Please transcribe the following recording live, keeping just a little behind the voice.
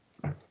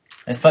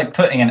It's like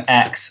putting an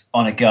axe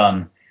on a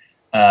gun.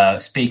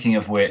 Speaking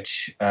of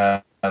which,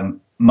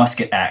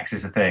 musket axe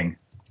is a thing.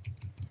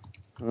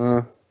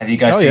 Have you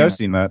guys seen I've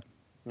seen that.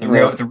 the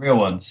real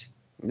ones?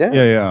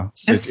 Yeah.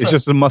 It's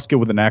just a musket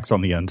with an axe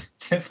on the end.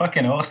 They're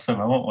fucking awesome.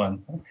 I want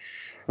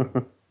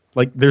one.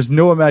 Like, there's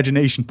no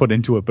imagination put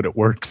into it, but it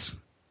works.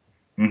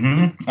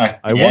 Mm-hmm.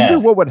 I wonder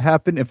what would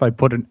happen if I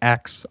put an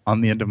axe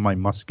on the end of my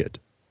musket.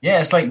 Yeah,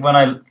 it's like when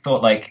I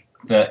thought like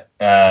the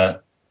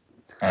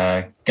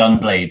gun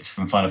blades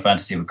from Final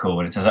Fantasy were cool,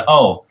 and it says like,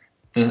 oh,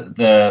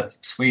 the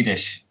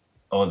Swedish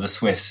or the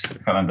Swiss, I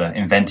can't remember,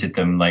 invented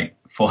them like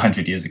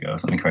 400 years ago or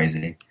something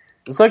crazy.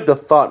 It's like the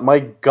thought, my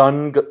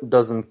gun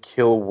doesn't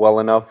kill well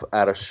enough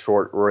at a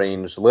short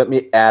range. Let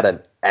me add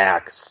an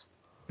axe.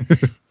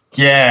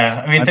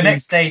 Yeah, I mean, the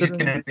next stage is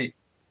going to be...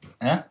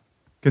 Huh?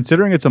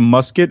 Considering it's a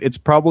musket, it's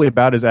probably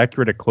about as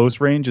accurate at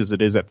close range as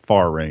it is at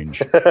far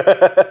range.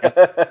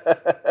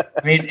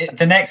 I mean,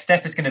 the next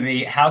step is going to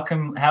be how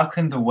can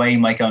the way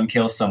my gun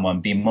kills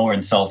someone be more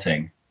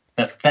insulting?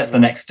 That's the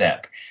next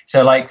step.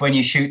 So, like when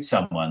you shoot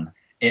someone,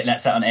 it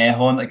lets out an air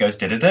horn that goes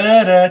da da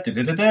da da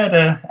da da da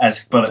da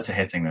as bullets are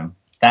hitting them.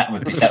 That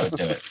would do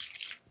it.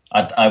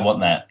 I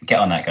want that. Get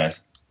on that,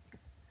 guys.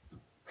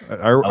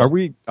 Are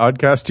we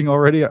oddcasting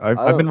already?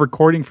 I've been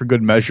recording for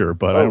good measure,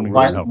 but I don't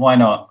even know. Why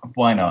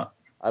not?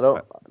 I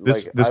don't.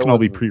 This can all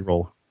be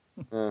pre-roll.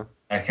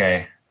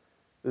 Okay.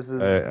 This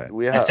is.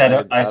 I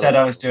said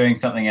I was doing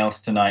something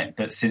else tonight,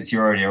 but since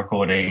you're already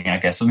recording, I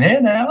guess I'm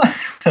here now.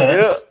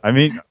 I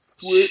mean,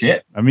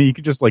 shit. I mean, you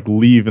could just like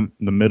leave in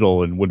the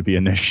middle and wouldn't be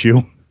an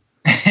issue.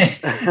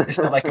 It's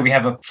not like we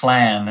have a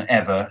plan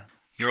ever.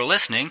 You're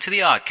listening to the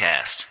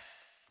Oddcast.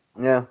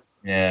 Yeah.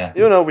 Yeah.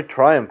 You know, we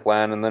try and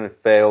plan, and then it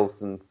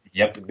fails, and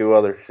we do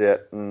other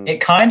shit. And... It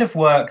kind of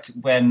worked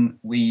when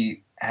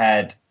we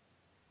did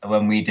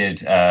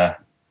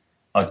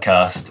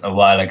Oddcast a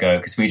while ago,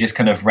 because we just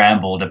kind of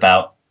rambled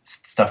about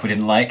stuff we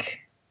didn't like.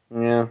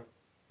 Yeah.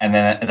 And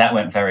then that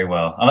went very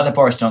well. I like the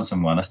Boris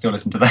Johnson one. I still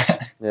listen to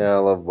that. Yeah, I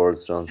love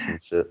Boris Johnson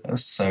shit. That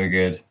was so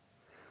good.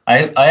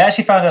 I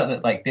actually found out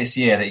that like this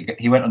year that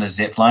he went on a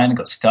zip line and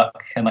got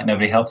stuck and like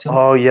nobody helped him.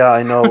 Oh yeah,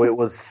 I know. It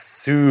was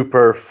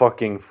super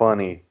fucking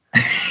funny.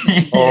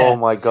 Yeah. Oh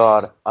my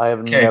god, I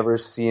have never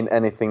seen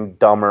anything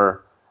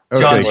dumber.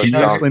 John, can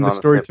you explain the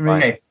story to me?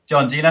 Okay,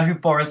 John, do you know who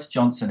Boris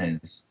Johnson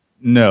is?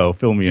 No,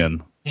 fill me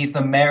in. He's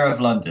the mayor of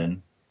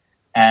London,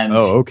 and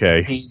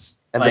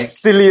he's the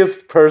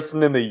silliest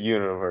person in the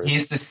universe.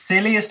 He's the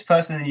silliest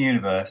person in the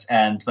universe,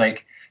 and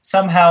like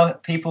somehow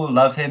people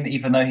love him,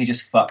 even though he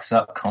just fucks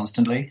up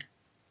constantly.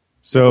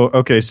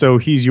 So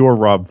he's your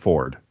Rob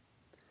Ford.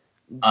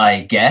 I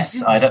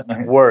guess. I don't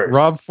know. Worse.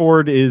 Rob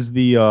Ford is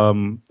the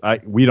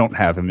we don't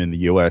have him in the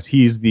US.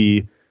 He's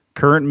the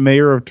current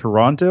mayor of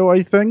Toronto,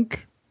 I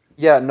think.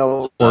 Yeah,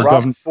 no. Or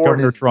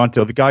Governor of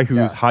Toronto, the guy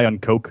who's high on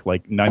coke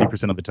like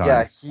 90% of the time.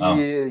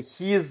 Yeah,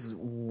 he's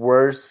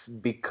worse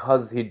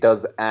because he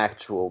does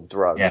actual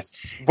drugs. Yes.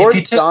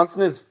 Boris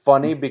Johnson is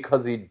funny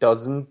because he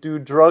doesn't do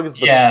drugs,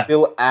 but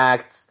still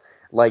acts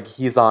like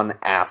he's on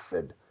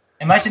acid.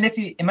 Imagine if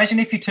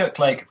you took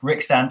like Rick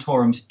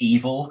Santorum's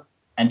evil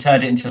and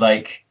turned it into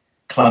like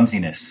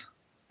clumsiness.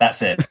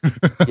 That's it.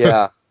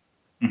 Yeah.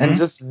 Mm-hmm. And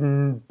just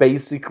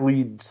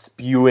basically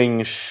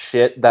spewing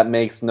shit that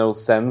makes no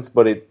sense,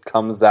 but it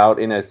comes out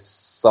in a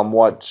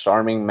somewhat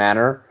charming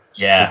manner.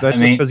 Yeah. Is that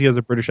just because he has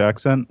a British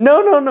accent?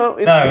 No.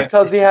 It's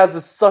because he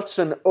has such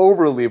an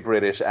overly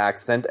British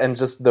accent and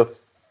just the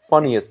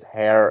funniest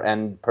hair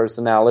and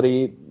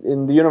personality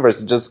in the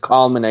universe. It just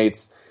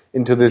culminates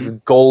into this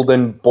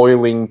golden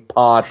boiling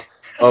pot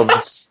of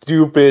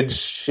stupid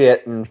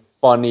shit and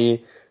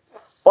funny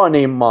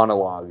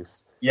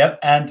monologues. Yep,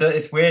 and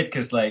it's weird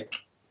because like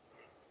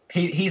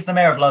he's the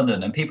mayor of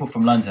London, and people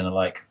from London are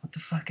like, "What the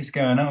fuck is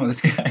going on with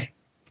this guy?"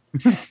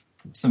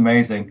 It's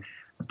amazing.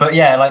 But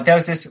yeah, like there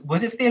was this.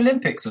 Was it for the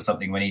Olympics or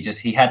something when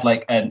he had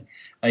like a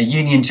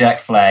Union Jack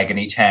flag in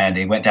each hand,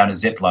 and he went down a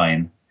zip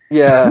line.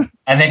 Yeah.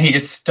 And then he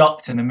just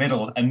stopped in the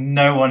middle and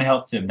no one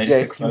helped him. They just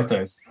took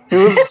photos. He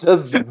was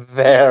just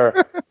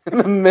there in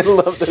the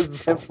middle of the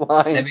zip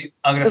line.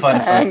 I'm going to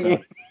find a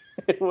photo.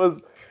 It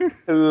was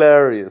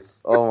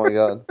hilarious. Oh my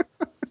god.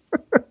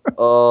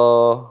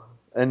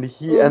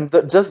 And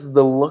just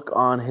the look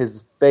on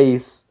his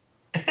face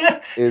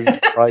is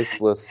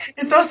priceless.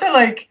 It's also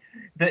like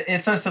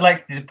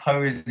the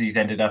pose he's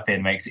ended up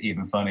in makes it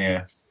even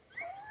funnier.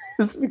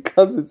 It's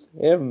because it's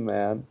him,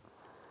 man.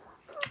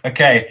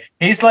 Okay,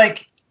 he's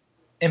like,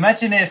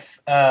 imagine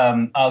if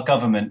our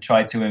government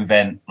tried to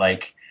invent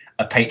like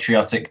a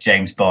patriotic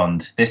James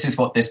Bond. This is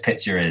what this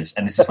picture is,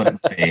 and this is what it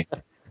would be.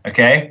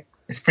 Okay,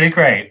 it's pretty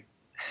great.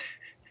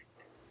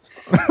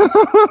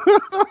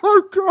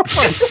 Oh god!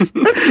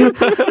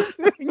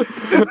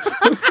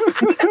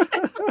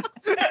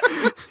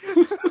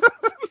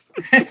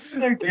 It's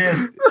so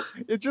good.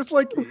 It's just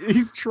like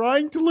he's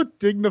trying to look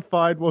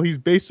dignified while he's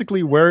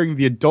basically wearing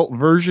the adult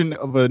version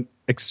of an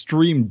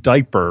extreme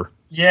diaper.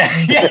 Yeah.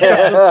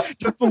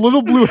 Just the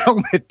little blue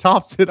helmet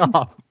tops it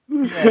off.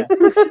 Yeah,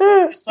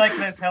 it's like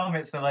those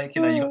helmets. They're like,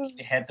 you got to keep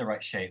your head the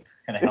right shape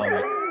kind of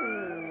helmet.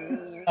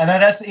 I know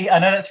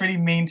that's really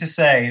mean to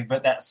say,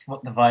 but that's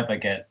what the vibe I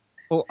get.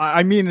 Well,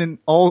 I mean,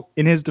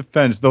 in his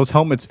defense, those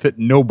helmets fit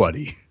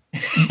nobody.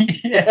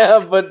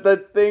 Yeah, but the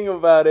thing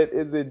about it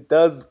is, it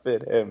does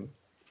fit him.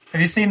 Have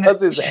you seen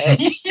his head?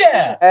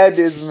 Yeah, his head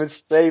is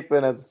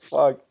misshapen as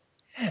fuck.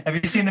 Have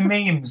you seen the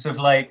memes of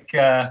like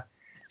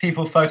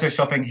people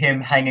photoshopping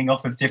him hanging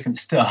off of different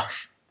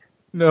stuff?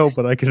 No,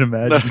 but I can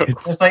imagine it.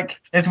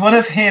 There's one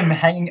of him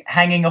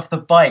hanging off the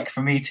bike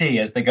from ET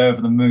as they go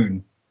over the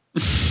moon.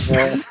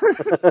 Yeah,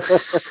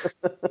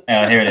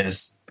 here it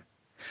is.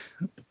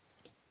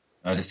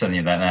 I'm just sending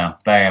you that now.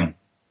 Bam.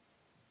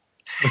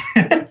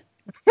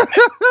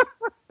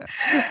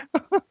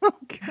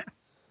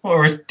 What a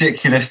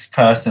ridiculous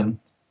person.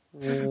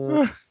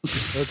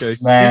 Okay,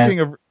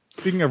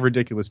 speaking of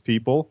ridiculous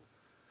people,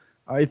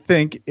 I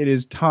think it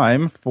is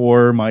time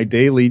for my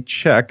daily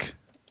check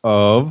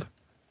of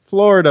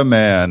Florida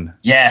Man.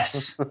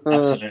 Yes,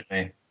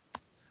 absolutely.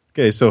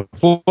 Okay, so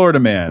Florida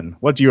Man,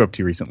 what are you up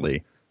to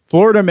recently?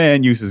 Florida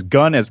Man uses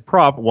gun as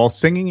prop while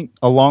singing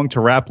along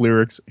to rap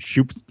lyrics,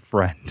 "Shoop's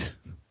friend."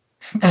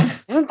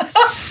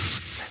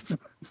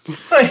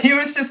 So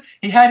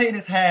he had it in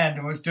his hand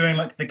and was doing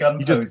like the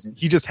gun poses.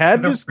 He just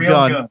had this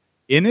gun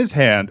in his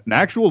hand, an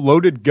actual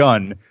loaded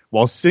gun,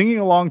 while singing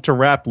along to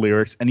rap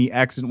lyrics, and he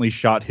accidentally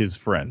shot his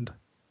friend.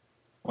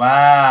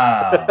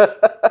 Wow.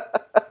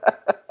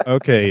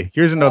 Okay,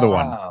 here's another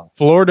one.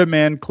 Florida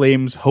Man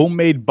claims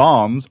homemade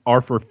bombs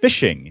are for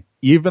fishing,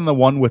 even the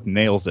one with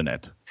nails in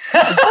it.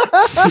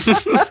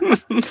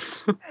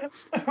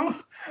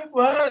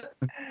 What?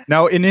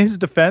 Now, in his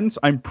defense,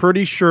 I'm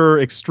pretty sure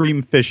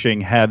Extreme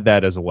Fishing had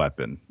that as a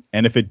weapon.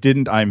 And if it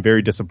didn't, I'm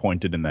very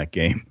disappointed in that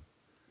game.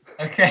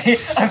 Okay,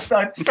 I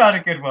just found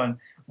a good one.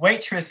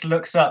 Waitress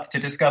looks up to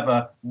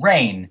discover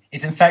rain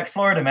is in fact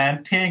Florida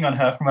Man peeing on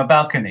her from a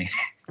balcony.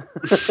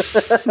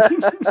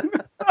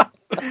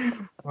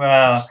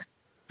 Wow.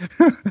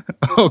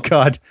 Oh,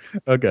 God.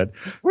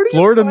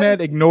 Florida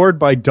Man ignored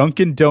by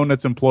Dunkin'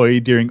 Donuts employee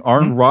during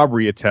armed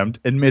robbery attempt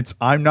admits,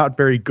 "I'm not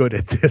very good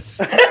at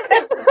this."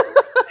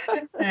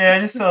 Yeah, I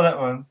just saw that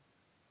one.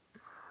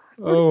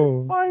 Where do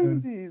you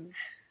find these?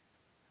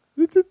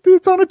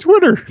 It's on a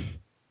Twitter.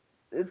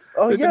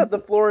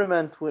 The Florida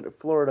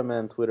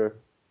Man Twitter.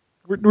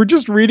 We're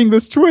just reading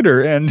this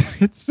Twitter, and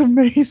it's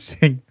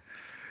amazing.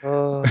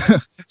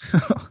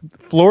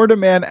 Florida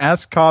Man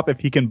asks cop if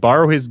he can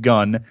borrow his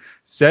gun,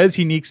 says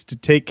he needs to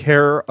take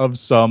care of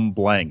some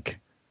blank.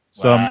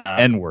 Some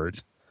N-word.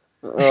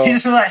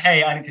 He's like,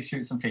 "Hey, I need to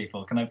shoot some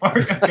people. Can I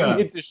borrow your gun?" I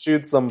need to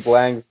shoot some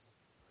blanks.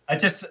 I've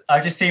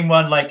just seen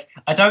one, like,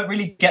 I don't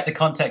really get the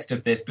context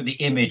of this, but the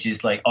image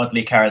is like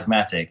oddly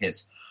charismatic.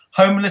 It's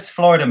homeless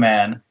Florida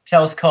man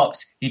tells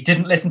cops he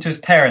didn't listen to his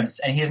parents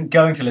and he isn't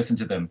going to listen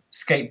to them.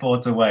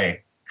 Skateboards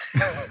away.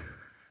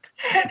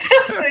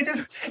 So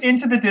just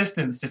into the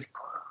distance, just.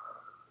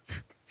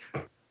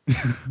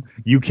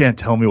 You can't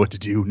tell me what to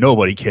do.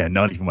 Nobody can,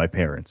 not even my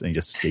parents. And he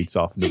just skates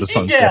off into the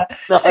sunset.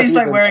 Yeah, he's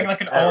like wearing like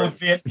an old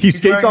Vietnam. He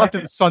skates off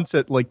into the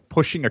sunset, like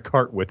pushing a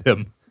cart with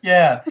him.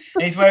 Yeah,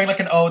 and he's wearing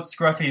like an old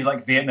scruffy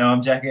like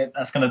Vietnam jacket.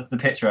 That's kind of the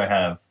picture I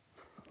have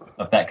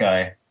of that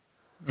guy.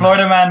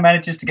 Florida Man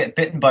manages to get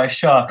bitten by a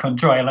shark on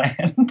dry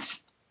land.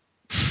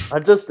 I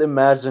just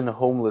imagine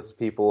homeless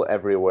people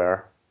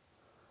everywhere.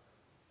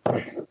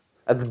 That's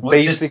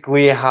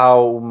basically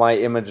how my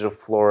image of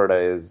Florida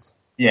is.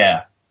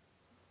 Yeah.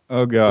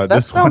 Oh God, does that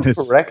this sound one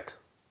is correct?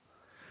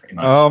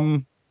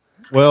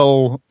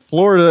 Well,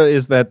 Florida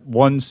is that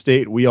one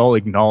state we all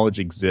acknowledge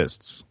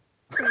exists.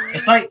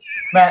 It's like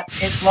Matt.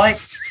 It's like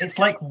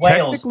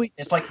Wales.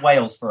 It's like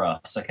Wales for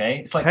us. Okay,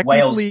 it's like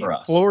Wales for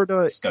us.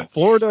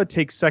 Florida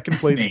takes second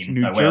place to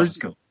New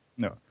Jersey. Cool.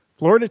 No,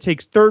 Florida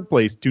takes third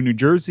place to New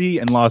Jersey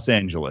and Los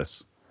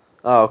Angeles.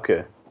 Oh,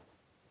 okay.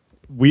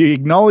 We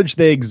acknowledge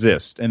they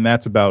exist, and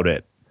that's about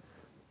it.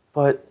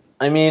 But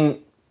I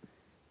mean,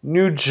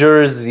 New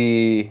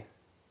Jersey,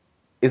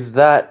 is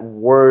that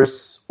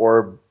worse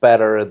or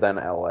better than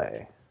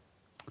LA?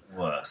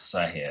 Worse,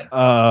 I hear.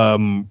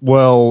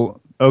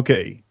 Well,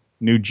 okay.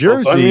 New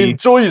Jersey.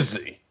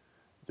 Jersey.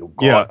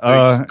 New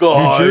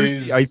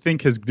Jersey, I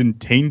think, has been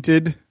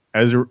tainted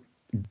as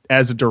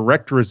a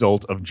direct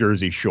result of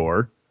Jersey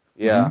Shore.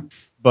 Yeah. Mm-hmm.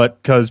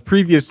 But because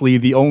previously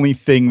the only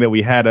thing that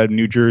we had out of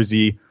New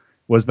Jersey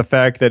was the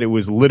fact that it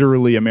was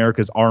literally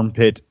America's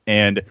armpit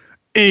and,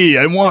 "Hey,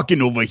 I'm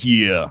walking over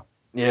here."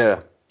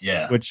 Yeah.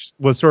 Yeah. Which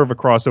was sort of a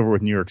crossover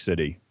with New York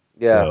City.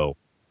 Yeah. So.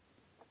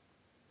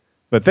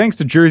 But thanks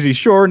to Jersey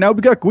Shore, now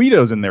we got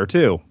Guidos in there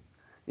too.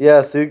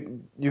 Yeah, so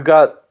you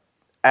got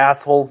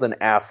assholes and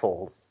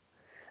assholes.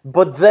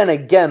 But then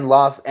again,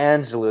 Los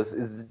Angeles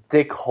is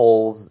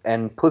dickholes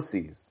and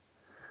pussies.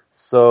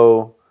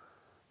 So.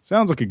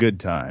 Sounds like a good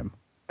time.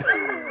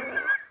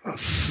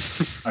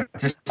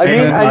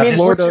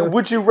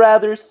 Would you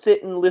rather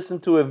sit and listen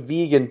to a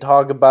vegan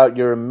talk about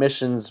your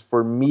emissions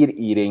for meat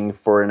eating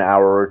for an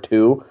hour or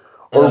two?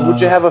 Or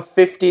would you have a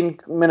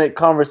 15-minute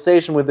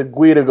conversation with a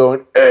Guido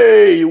going,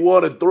 "Hey, you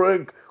want a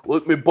drink?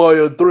 let me buy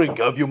a drink.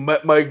 Have you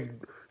met my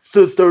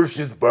sister?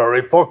 She's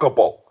very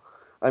fuckable.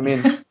 I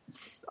mean,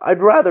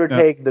 I'd rather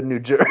take the New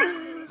Jersey.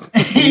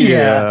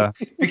 Yeah,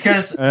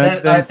 because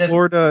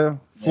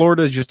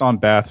Florida's just on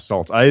bath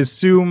salts. I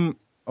assume.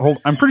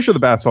 I'm pretty sure the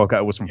bath salt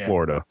guy was from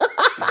Florida.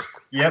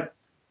 Yep,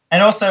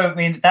 and also, I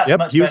mean, that's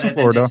much better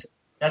than just.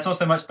 That's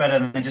also much better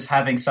than just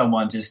having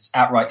someone just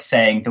outright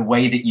saying the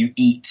way that you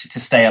eat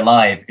to stay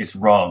alive is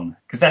wrong.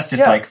 Because that's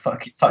just like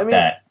fuck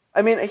that.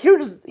 I mean,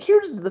 here's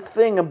the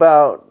thing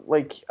about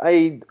like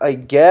I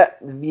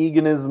get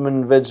veganism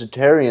and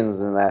vegetarians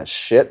and that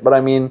shit, but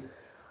I mean,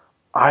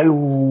 I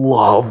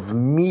love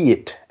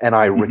meat and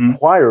I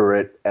require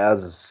it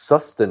as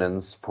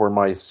sustenance for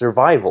my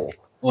survival.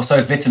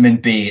 Also, vitamin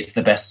B, it's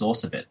the best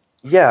source of it.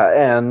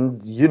 Yeah, and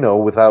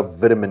without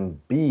vitamin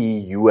B,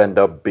 you end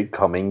up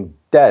becoming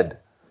dead.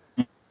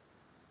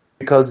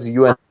 Because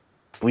you end up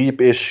with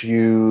sleep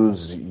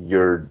issues,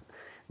 your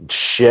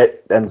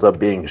shit ends up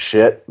being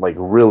shit, like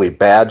really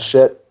bad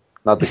shit,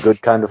 not the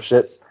good kind of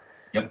shit.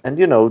 Yep.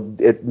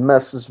 And it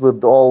messes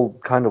with all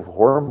kind of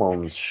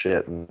hormones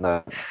shit. And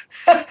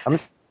I'm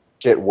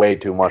shit way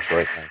too much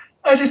right now.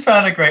 I just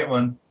found a great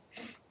one.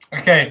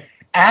 Okay,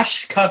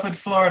 ash-covered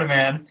Florida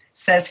man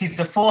says he's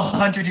a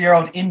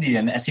 400-year-old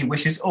Indian as he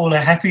wishes all a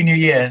happy new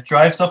year,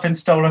 drives off in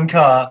stolen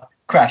car,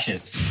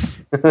 crashes.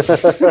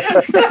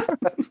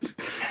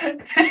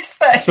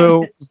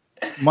 So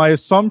my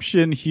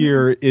assumption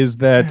here is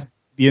that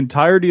the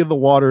entirety of the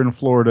water in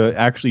Florida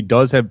actually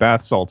does have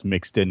bath salts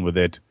mixed in with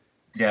it.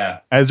 Yeah.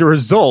 As a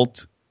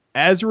result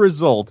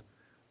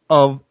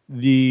of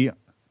the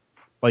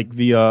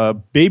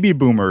baby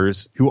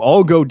boomers who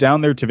all go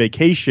down there to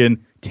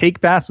vacation,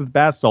 take baths with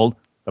bath salt.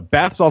 The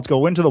bath salts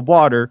go into the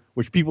water,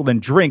 which people then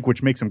drink,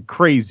 which makes them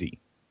crazy.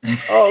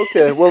 Oh,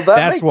 okay. Well,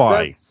 that's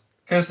why. Sense.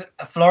 Because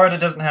Florida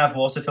doesn't have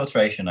water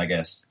filtration, I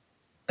guess.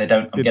 They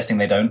don't. I'm guessing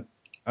they don't.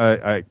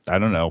 I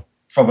don't know.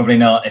 Probably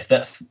not. If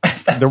that's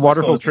their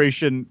water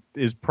filtration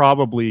is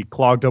probably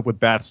clogged up with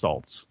bath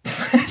salts.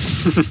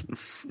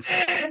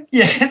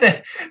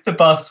 Yeah, the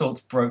bath salts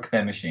broke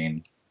their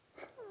machine.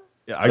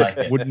 Yeah,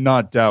 I would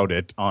not doubt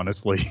it,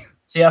 honestly.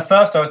 See, at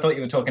first I thought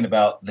you were talking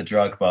about the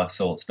drug bath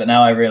salts, but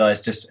now I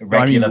realize just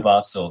regular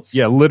bath salts.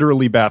 Yeah,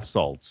 literally bath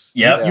salts.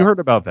 Yep. You heard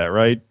about that,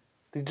 right?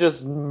 They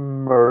just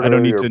murder. I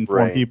don't need to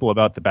inform brain. people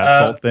about the bath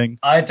salt thing.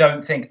 I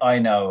don't think I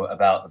know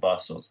about the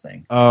bath salts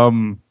thing.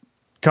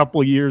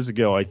 Couple of years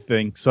ago, I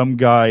think, some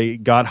guy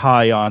got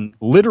high on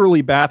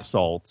literally bath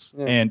salts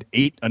and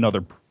ate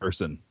another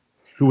person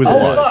who was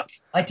alive. Fuck!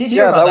 I did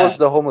hear about that. That was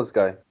the homeless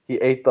guy. He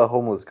ate the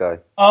homeless guy.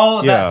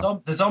 Oh, that's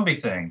the zombie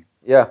thing.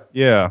 Yeah.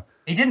 Yeah.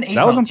 He didn't eat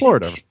that was in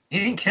Florida. He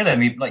didn't kill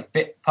him. He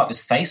bit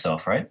his face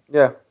off, right?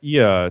 Yeah.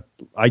 Yeah.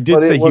 I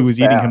did say he was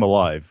eating him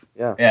alive.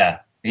 Yeah. Yeah.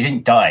 He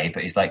didn't die,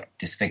 but he's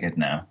disfigured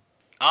now.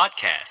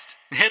 Oddcast.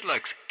 It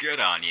looks good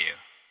on you.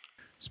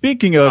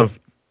 Speaking of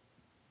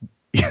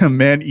a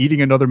man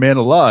eating another man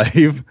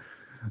alive,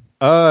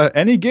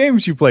 any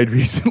games you played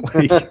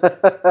recently?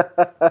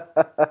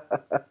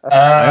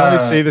 I only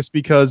say this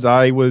because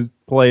I was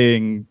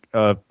playing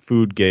a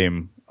food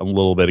game a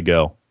little bit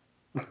ago.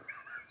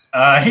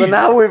 So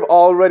now we've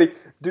already...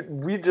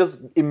 we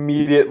just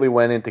immediately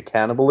went into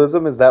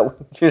cannibalism? Is that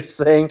what you're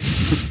saying?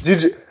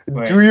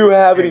 Do you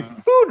have any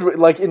food...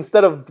 Like,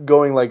 instead of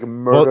going like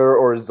murder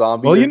or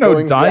zombie...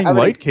 Well, Dying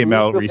Light came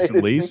out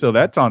recently, so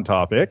that's on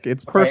topic.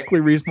 It's a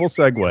perfectly reasonable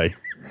segue.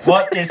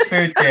 What is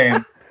food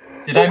game?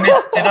 Did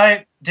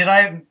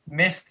I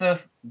miss the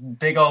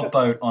big old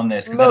boat on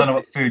this? Because I don't know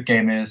what food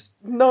game is.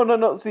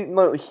 No. See,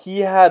 he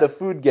had a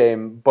food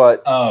game,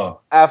 but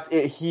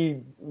after he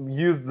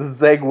used the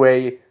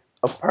segue,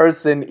 a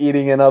person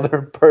eating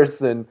another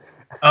person.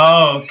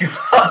 Oh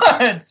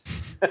God!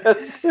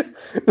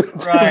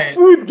 Right,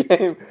 food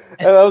game,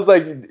 and I was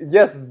like,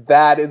 yes,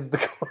 that is the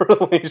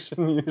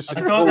correlation.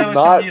 Usually,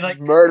 not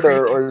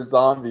murder or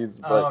zombies,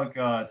 but oh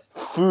God,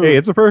 food. Hey,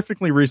 it's a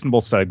perfectly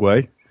reasonable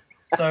segue.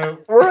 So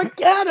we're a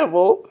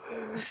cannibal.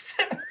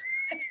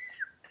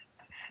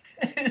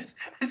 It's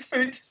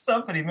food to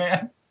somebody,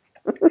 man.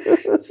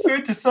 It's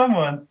food to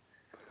someone.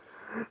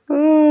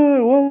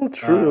 Well,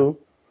 true.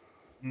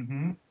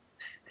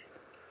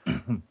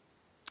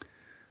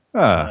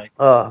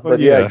 But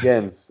yeah,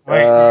 games.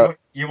 Wait,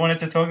 you wanted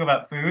to talk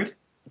about food?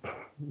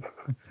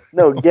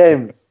 No,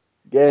 games.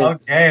 Oh,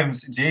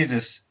 games.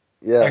 Jesus.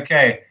 Yeah.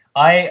 Okay.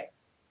 I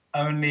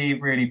only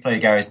really play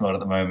Garry's Mod at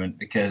the moment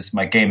because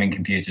my gaming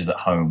computer's at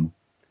home.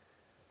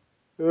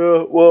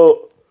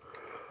 Well,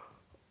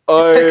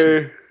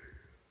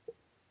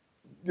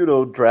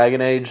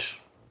 Dragon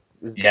Age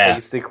is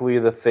basically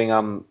the thing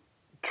I'm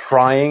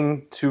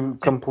trying to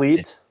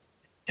complete.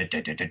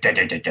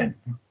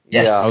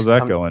 Yes. How's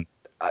that going?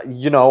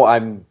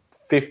 I'm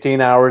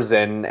 15 hours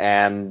in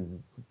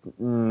and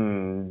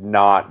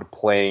not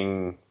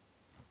playing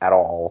at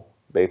all,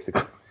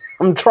 basically.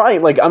 I'm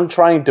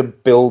trying to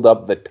build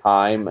up the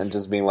time and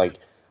just being like,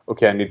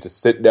 okay, I need to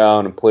sit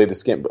down and play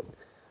this game, but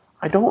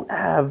I don't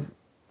have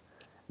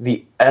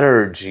the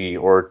energy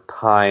or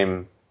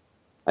time.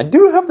 I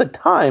do have the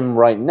time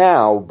right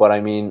now, but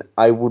I mean,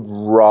 I would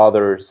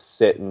rather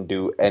sit and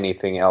do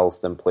anything else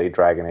than play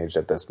Dragon Age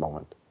at this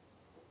moment.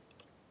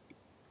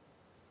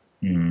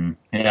 Yeah,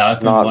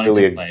 It's not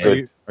really a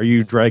good... Are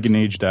you Dragon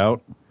Aged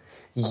out?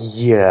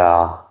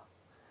 Yeah.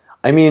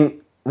 I mean,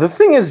 the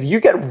thing is, you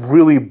get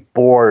really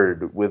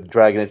bored with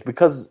Dragon Age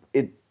because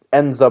it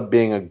ends up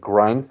being a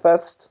grind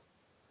fest.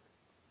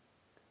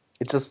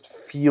 It just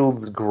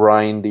feels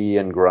grindy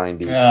and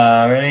grindy.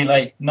 Really?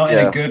 Like, not in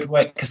a good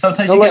way? Because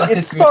sometimes you like, get like it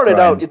a started good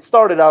grind. It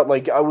started out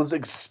like I was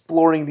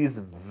exploring these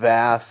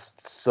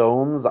vast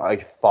zones, I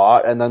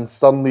thought, and then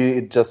suddenly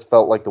it just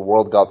felt like the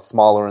world got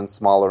smaller and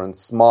smaller and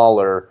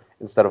smaller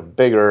instead of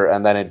bigger,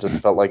 and then it just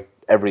felt like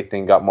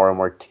everything got more and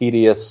more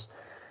tedious,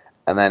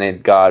 and then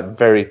it got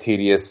very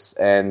tedious,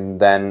 and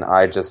then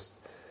I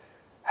just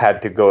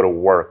had to go to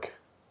work.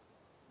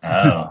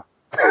 Oh.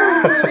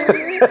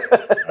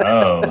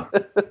 Oh.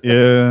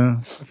 Yeah.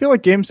 I feel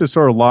like games have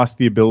sort of lost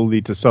the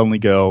ability to suddenly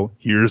go,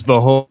 here's the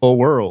whole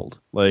world.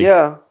 Like,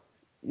 Yeah.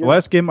 The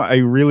last game I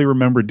really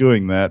remember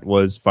doing that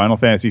was Final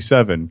Fantasy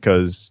VII,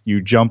 because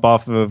you jump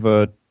off of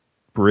a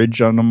bridge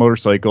on a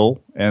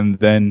motorcycle, and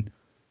then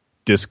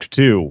Disc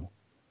 2.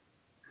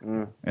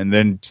 And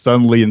then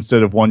suddenly,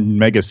 instead of one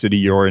mega city,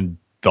 you're in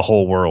the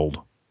whole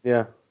world.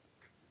 Yeah.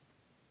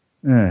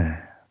 How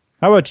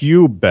about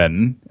you,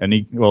 Ben?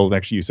 Well,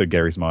 actually, you said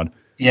Gary's Mod.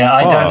 Yeah,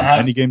 I don't have...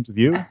 Any games with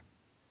you?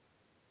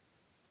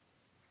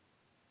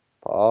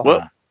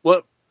 What?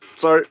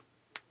 Sorry.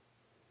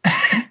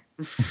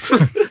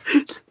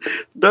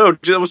 No,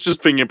 I was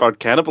just thinking about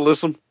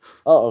cannibalism.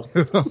 Oh.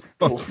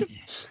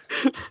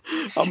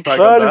 I'm back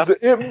on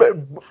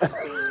that.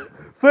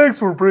 Thanks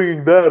for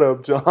bringing that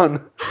up,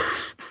 John.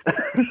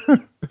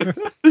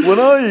 When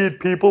I eat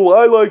people,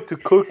 I like to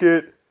cook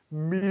it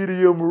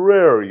medium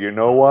rare. You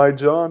know why,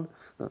 John?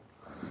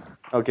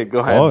 Okay, go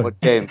ahead. Oh. What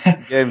games?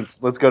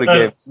 Let's go to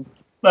games.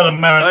 Let them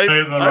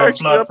marinate in their own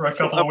blood for a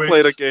couple of weeks.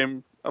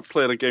 I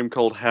played a game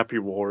called Happy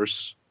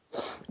Wars.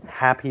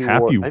 Happy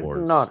Wars.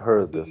 I've not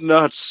heard this.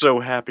 Not so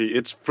happy.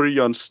 It's free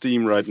on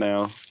Steam right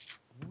now.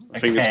 I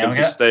think it's going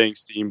to be staying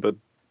Steam, but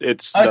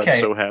it's not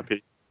so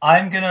happy.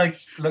 I'm going to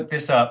look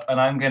this up, and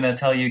I'm going to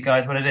tell you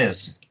guys what it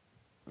is.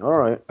 All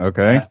right.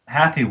 Okay.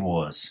 Happy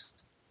Wars.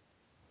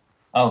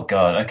 Oh,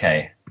 God,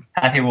 okay.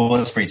 Happy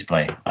Wars free to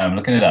play. I'm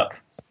looking it up.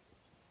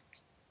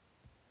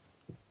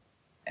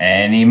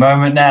 Any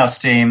moment now,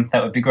 Steam.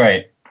 That would be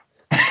great.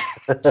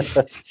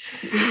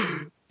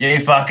 You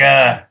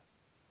fucker.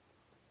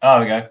 Oh,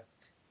 we go.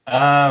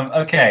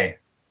 Okay.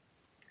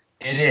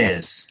 It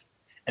is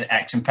an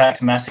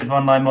action-packed, massive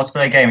online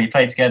multiplayer game. You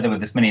play together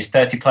with as many as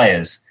 30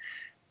 players.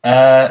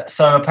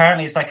 So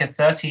apparently it's like a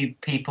 30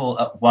 people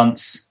at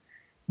once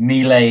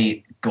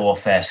melee gore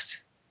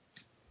fest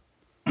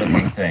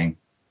looking thing.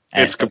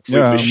 It's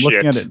completely shit. I'm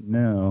looking at it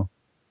now.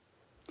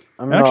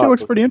 It actually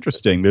looks pretty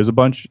interesting. There's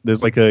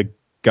like a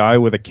guy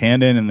with a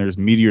cannon, and there's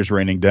meteors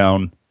raining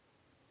down.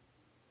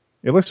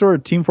 It looks sort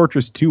of Team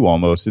Fortress 2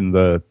 almost in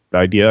the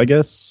idea, I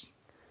guess.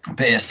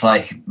 But it's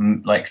like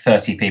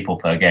 30 people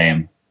per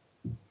game.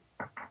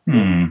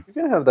 You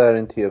can have that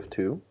in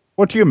TF2.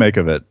 What do you make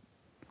of it?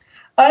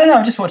 I don't know.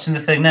 I'm just watching the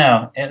thing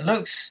now. It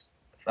looks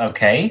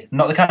okay.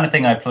 Not the kind of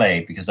thing I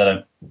play, because I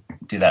don't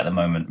do that at the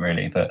moment,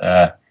 really.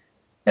 But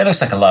it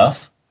looks like a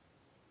laugh.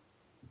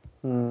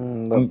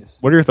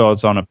 What are your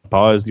thoughts on it,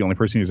 Pa? Is the only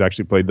person who's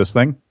actually played this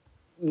thing?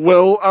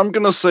 Well, I'm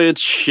going to say it's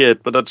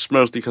shit, but that's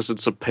mostly because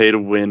it's a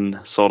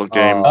pay-to-win sort of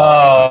game.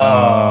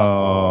 Oh.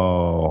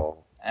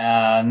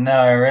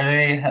 No,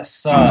 really? That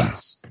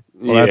sucks.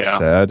 Well, that's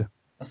sad.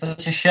 That's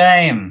such a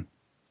shame.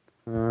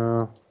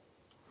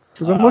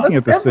 Because I'm looking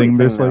at this thing,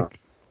 there's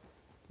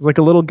like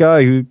a little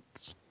guy who's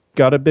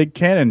got a big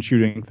cannon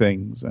shooting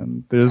things,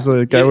 and there's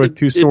a guy with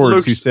two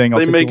swords who's saying, "I'll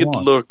take the They make it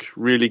wand." look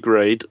really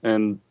great,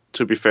 and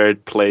to be fair,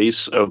 it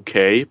plays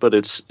okay, but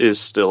it is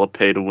still a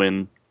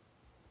pay-to-win.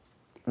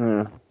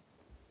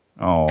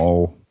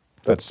 Oh,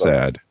 that's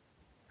sad.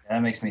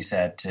 That makes me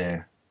sad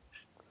too.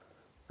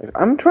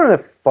 I'm trying to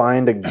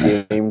find a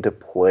game to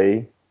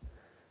play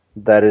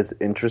that is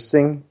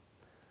interesting,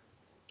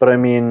 but I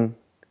mean,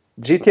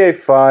 GTA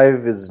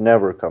 5 is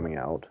never coming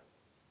out.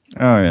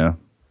 Oh yeah.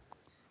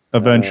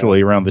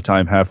 Eventually, around the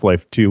time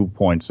Half-Life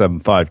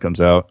 2.75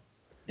 comes out.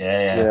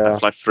 Yeah.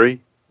 Half-Life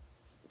 3.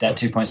 That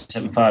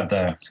 2.75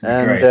 though. It's gonna be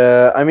And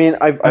great. I mean,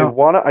 I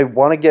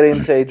wanna get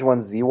into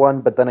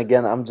H1Z1, but then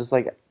again, I'm just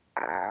like,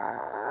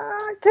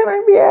 can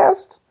I be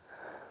asked?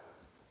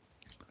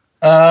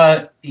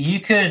 You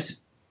could,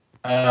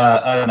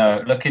 I don't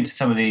know, look into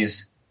some of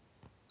these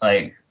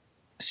like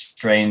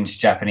strange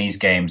Japanese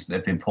games that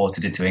have been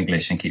ported into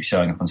English and keep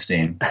showing up on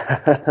Steam.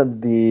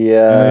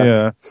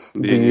 The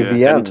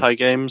VNs. hentai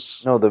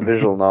games. No, the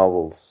visual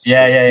novels.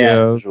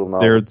 Yeah. Visual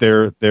novels.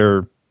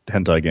 They're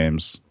hentai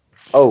games.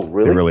 Oh,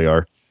 really? They really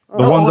are.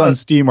 The ones on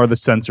Steam are the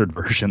censored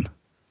version.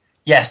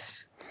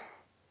 Yes.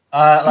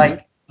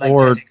 Like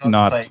Or Jesse Cox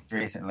not. played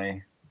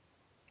recently.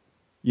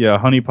 Yeah,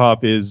 Honey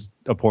Pop is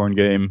a porn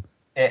game.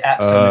 It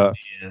absolutely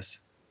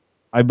is.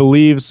 I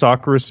believe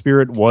Sakura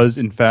Spirit was,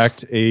 in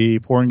fact, a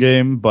porn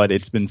game, but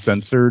it's been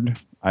censored.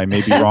 I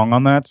may be wrong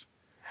on that.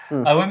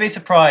 I wouldn't be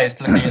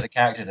surprised looking at the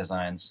character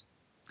designs.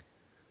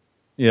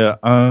 Yeah,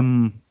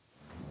 Hyperdimension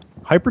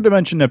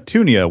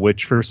Neptunia,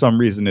 which for some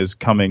reason is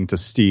coming to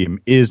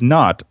Steam, is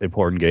not a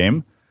porn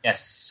game.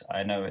 Yes,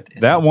 I know it.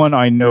 That one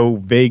I know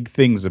vague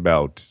things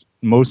about.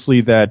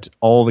 Mostly that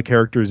all the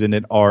characters in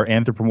it are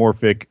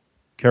anthropomorphic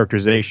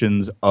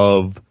characterizations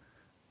of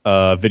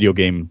video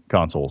game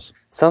consoles.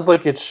 Sounds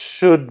like it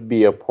should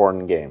be a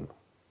porn game.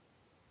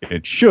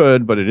 It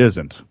should, but it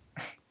isn't.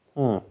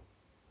 I'm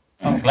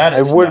glad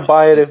I would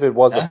buy it if it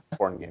was a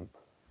porn game.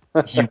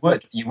 You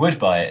would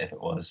buy it if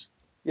it was.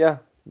 Yeah,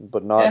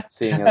 but not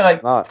seeing as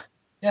it's not.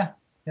 Yeah,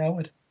 I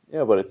would.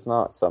 Yeah, but it's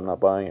not, so I'm not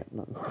buying it.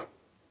 No.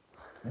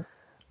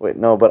 Wait,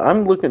 no, but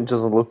I'm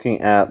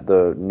looking at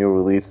the new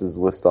releases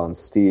list on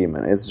Steam,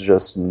 and it's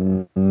just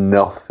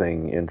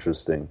nothing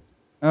interesting.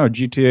 Oh,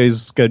 GTA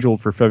is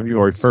scheduled for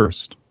February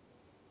 1st.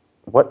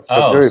 What?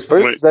 February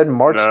 1st said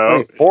March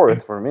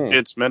 24th for me.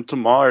 It's meant to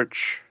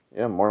March.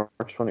 Yeah, March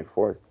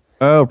 24th.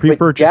 Oh,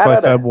 pre-purchased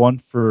by Feb 1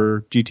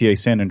 for GTA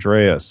San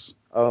Andreas.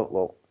 Oh,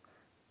 well.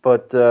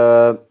 But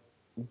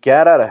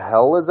Gat Out of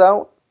Hell is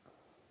out?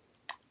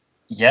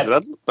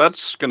 Yep.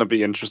 That's going to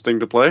be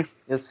interesting to play.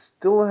 I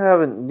still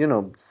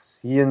haven't,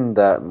 seen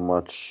that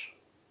much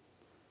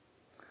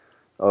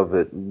of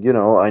it.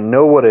 I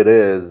know what it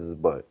is,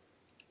 but...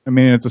 I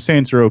mean, it's a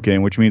Saints Row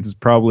game, which means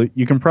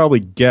you can probably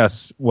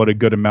guess what a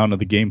good amount of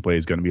the gameplay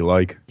is going to be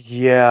like.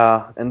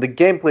 Yeah, and the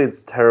gameplay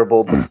is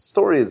terrible, but the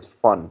story is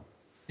fun.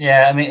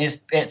 Yeah, I mean,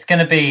 it's going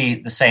to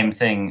be the same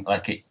thing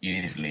like it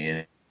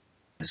usually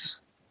is.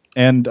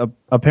 And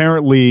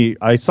apparently,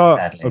 I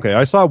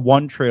saw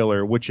one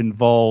trailer which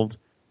involved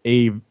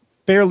a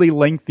fairly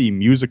lengthy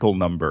musical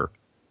number,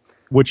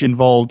 which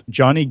involved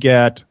Johnny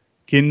Gat,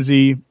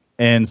 Kinsey,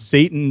 and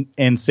Satan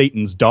and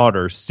Satan's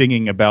daughter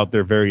singing about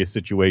their various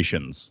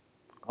situations.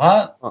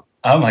 What?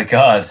 Oh my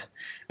god!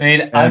 I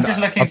mean, I'm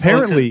just looking.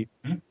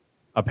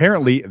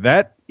 Apparently,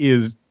 that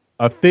is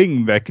a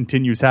thing that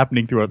continues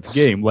happening throughout the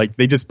game. Like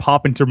they just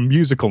pop into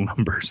musical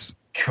numbers.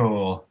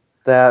 Cool.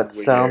 That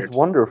sounds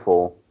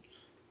wonderful.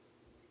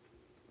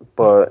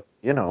 But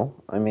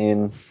I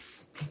mean,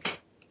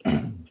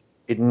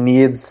 it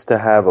needs to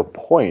have a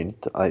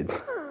point.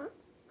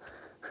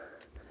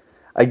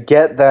 I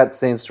get that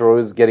Saints Row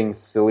is getting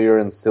sillier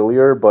and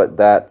sillier, but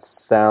that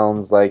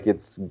sounds like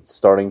it's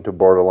starting to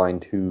borderline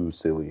too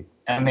silly.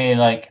 I mean,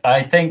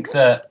 I think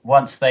that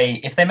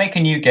if they make a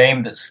new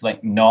game that's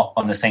not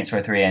on the Saints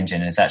Row 3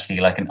 engine, it's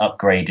actually like an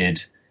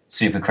upgraded,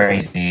 super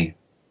crazy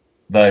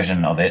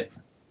version of it,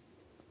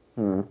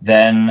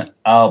 then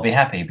I'll be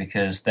happy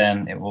because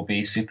then it will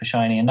be super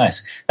shiny and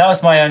nice. That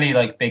was my only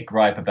big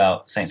gripe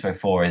about Saints Row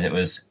 4 is it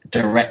was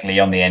directly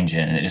on the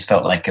engine and it just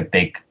felt like a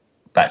big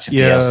batch of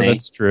DLC. Yeah,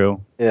 that's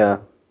true. Yeah.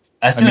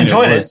 I still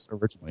enjoyed it.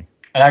 Originally.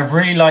 And I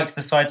really liked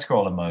the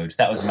side-scroller mode.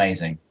 That was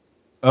amazing.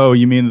 Oh,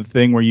 you mean the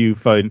thing where you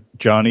fight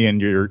Johnny and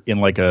you're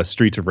in a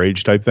Streets of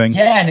Rage type thing?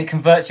 Yeah, and it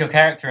converts your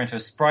character into a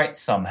sprite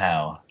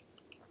somehow.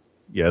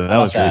 Yeah, that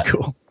was really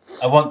cool.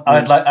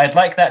 I'd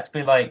like that to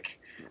be a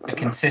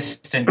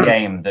consistent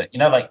game that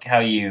how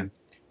you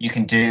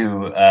can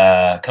do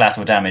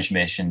collateral damage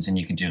missions and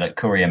you can do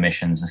courier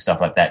missions and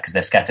stuff like that because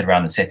they're scattered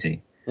around the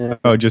city. Yeah.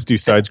 Oh, just do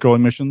side-scrolling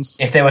missions?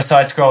 If there were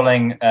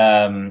side-scrolling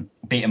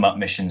beat-em-up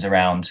missions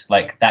around,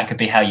 that could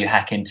be how you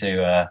hack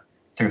into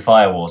through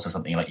firewalls or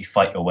something. You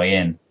fight your way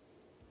in.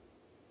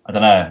 I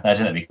don't know. I think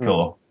that'd be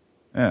cool.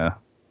 Yeah.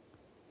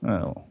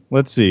 Oh,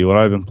 let's see what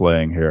I've been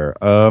playing here.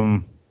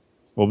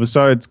 Well,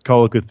 besides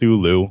Call of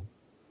Cthulhu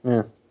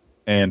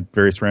and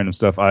various random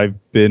stuff, I've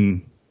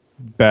been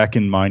back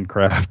in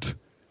Minecraft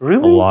a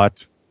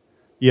lot.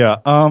 Yeah.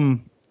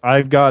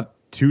 I've got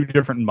 2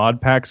 different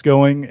mod packs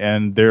going,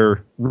 and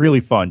they're really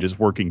fun just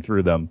working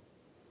through them.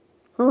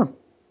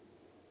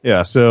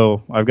 Yeah,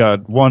 so I've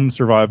got 1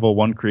 survival,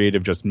 1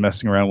 creative, just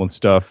messing around with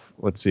stuff.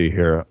 Let's see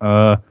here.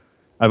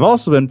 I've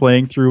also been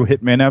playing through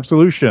Hitman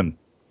Absolution.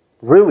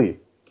 Really?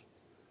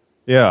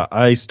 Yeah,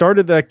 I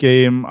started that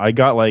game. I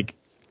got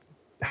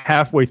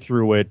halfway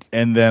through it,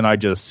 and then I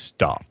just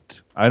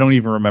stopped. I don't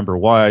even remember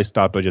why I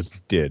stopped. I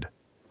just did.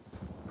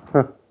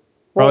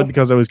 Probably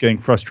because I was getting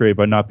frustrated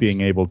by not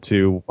being able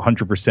to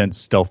 100%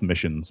 stealth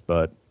missions,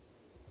 but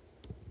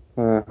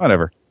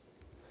whatever.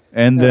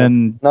 And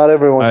then... Not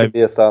everyone can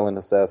be a silent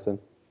assassin.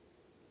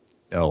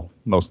 No,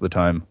 most of the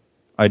time.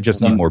 I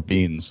just need more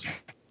beans.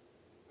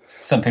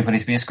 Some people need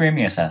to be a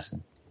screaming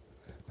assassin.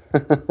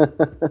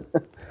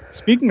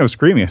 Speaking of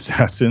screaming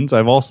assassins,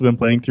 I've also been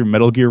playing through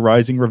Metal Gear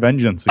Rising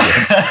Revengeance again.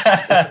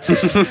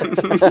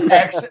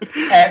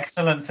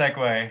 Excellent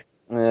segue.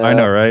 Yeah. I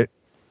know, right?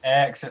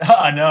 Excellent.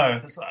 I know.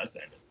 That's what I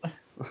said.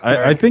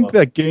 I think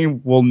that game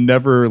will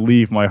never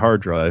leave my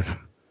hard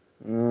drive.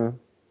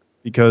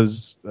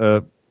 Because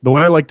the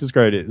way I like to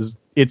describe it is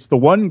it's the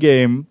one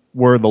game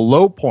where the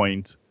low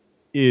point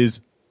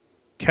is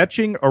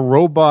catching a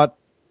robot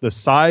the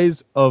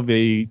size of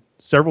a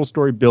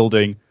several-story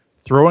building,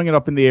 throwing it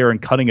up in the air,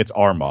 and cutting its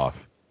arm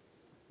off.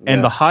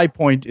 And the high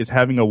point is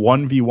having a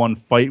 1v1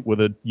 fight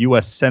with a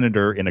U.S.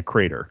 senator in a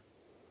crater.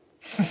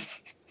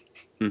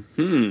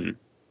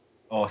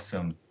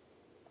 Awesome.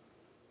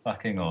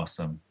 Fucking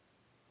awesome.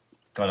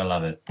 Gotta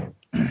love it.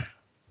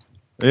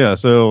 Yeah,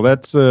 so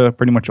that's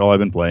pretty much all I've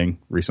been playing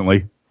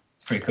recently.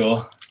 It's pretty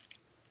cool.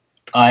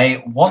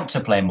 I want to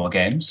play more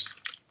games.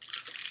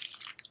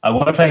 I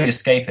want to play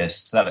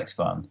Escapists. That looks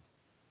fun.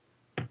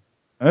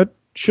 That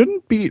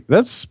shouldn't be...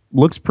 That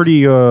looks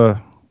pretty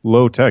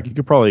low tech. You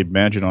could probably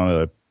imagine on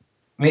a...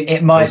 I mean,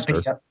 it might be.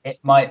 It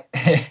might.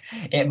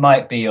 It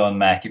might be on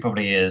Mac. It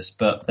probably is,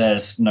 but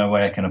there's no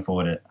way I can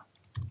afford it.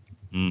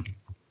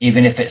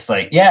 Even if it's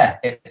like,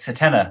 it's a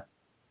tenner,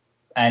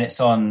 and it's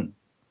on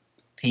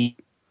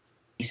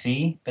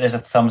PC, but there's a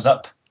thumbs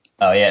up.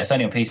 Oh yeah, it's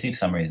only on PC for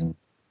some reason.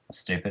 That's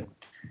stupid.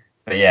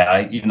 But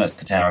yeah, even though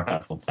it's a tenner, I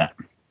can't afford that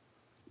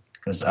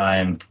because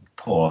I'm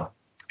poor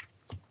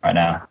right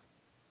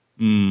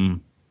now.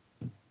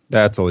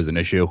 That's always an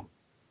issue.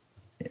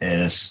 It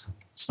is.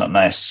 It's not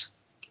nice.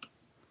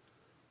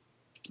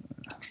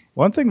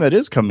 One thing that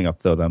is coming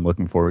up, though, that I'm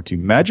looking forward to,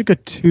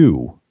 Magicka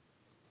 2.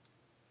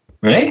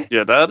 Really?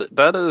 Yeah,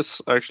 that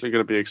is actually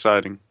going to be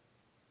exciting.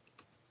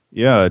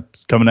 Yeah,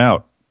 it's coming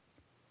out.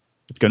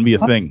 It's going to be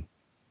a thing.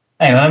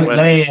 Hey, let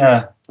me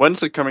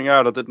When's it coming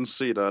out? I didn't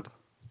see that.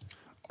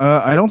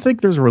 I don't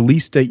think there's a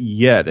release date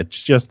yet.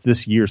 It's just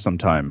this year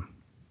sometime.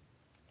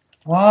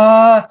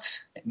 What?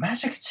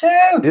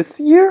 Magicka 2? This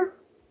year?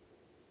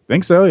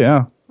 Think so,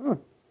 yeah.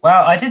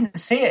 Wow, I didn't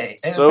see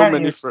it. So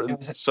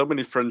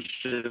many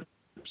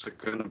friendships are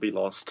going to be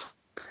lost.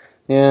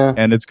 Yeah.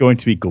 And it's going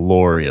to be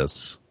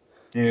glorious.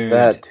 Dude,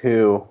 that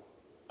too.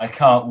 I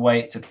can't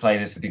wait to play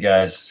this with you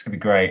guys. It's going to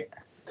be great.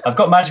 I've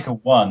got Magicka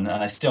 1,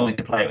 and I still need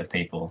to play it with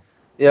people.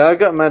 Yeah, I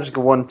got Magicka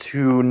 1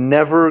 2,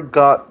 never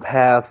got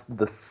past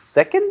the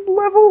second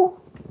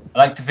level? I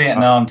like the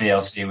Vietnam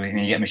DLC when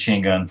you get a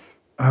machine gun.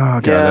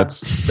 Oh, God,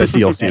 that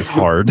DLC is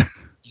hard.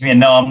 Give me a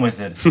Nam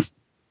wizard.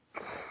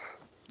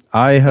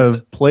 I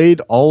have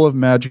played all of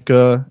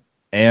Magicka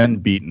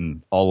and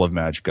beaten all of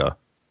Magicka.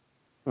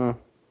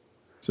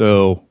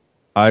 So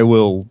I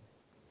will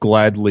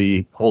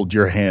gladly hold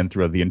your hand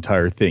throughout the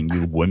entire thing,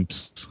 you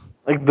wimps.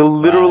 Like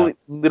literally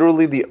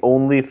the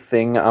only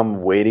thing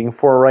I'm waiting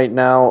for right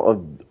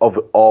now of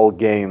all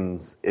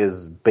games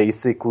is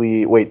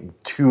basically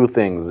two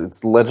things.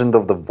 It's Legacy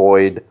of the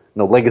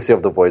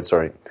Void,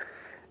 sorry,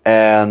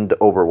 and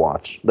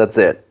Overwatch. That's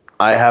it.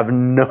 I have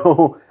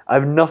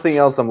nothing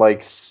else I'm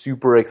like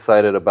super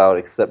excited about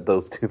except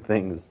those two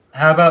things.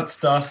 How about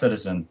Star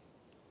Citizen?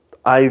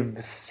 I've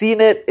seen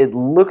it. It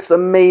looks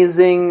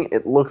amazing.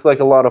 It looks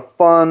like a lot of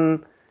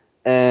fun.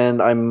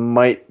 And I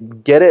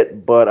might get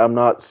it, but I'm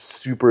not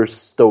super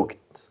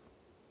stoked.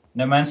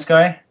 No Man's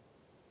Sky?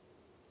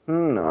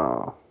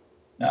 No.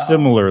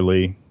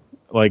 Similarly,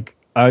 like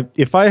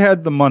if I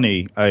had the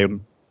money, I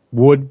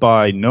would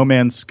buy No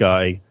Man's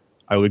Sky.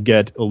 I would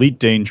get Elite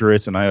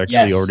Dangerous, and I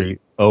actually already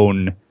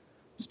own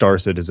Star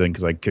Citizen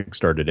because I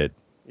kickstarted it.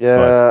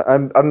 Yeah,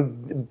 I'm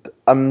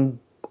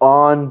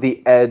on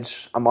the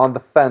edge. I'm on the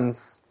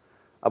fence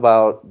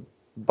about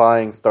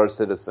buying Star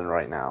Citizen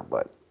right now,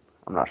 but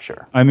I'm not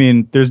sure. I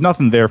mean, there's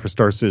nothing there for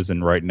Star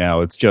Citizen right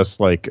now. It's just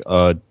like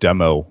a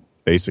demo,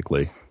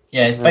 basically.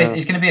 Yeah, it's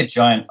going to be a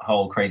giant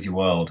whole crazy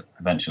world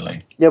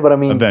eventually. Yeah, but I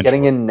mean,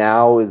 getting in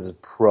now is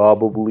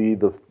probably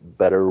the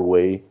better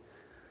way.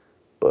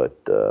 But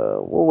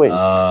we'll wait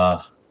and see.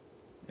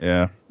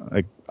 Yeah,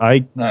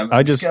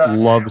 I just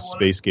love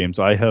space games.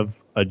 I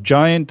have a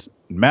giant,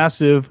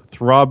 massive,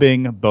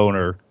 throbbing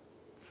boner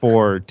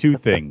for two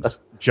things: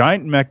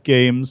 giant mech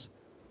games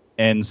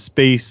and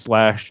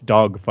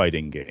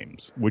space/dogfighting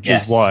games, which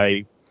is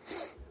why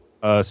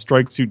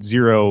Strike Suit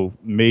Zero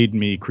made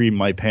me cream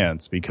my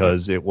pants,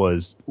 because it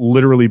was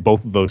literally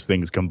both of those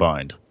things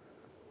combined.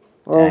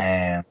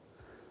 Damn.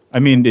 I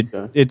mean,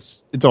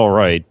 it's all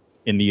right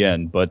in the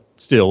end, but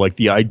still, like,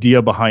 the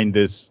idea behind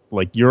this,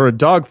 like, you're a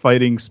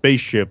dogfighting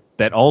spaceship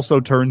that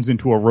also turns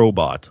into a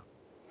robot.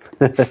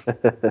 It's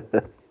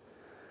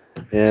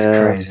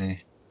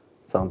crazy.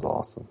 Sounds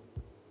awesome.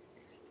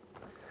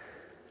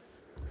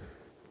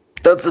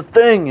 That's the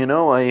thing, you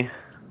know, I'm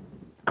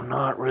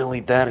not really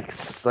that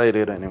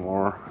excited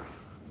anymore.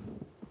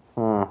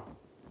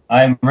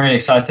 I'm really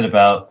excited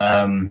about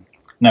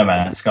No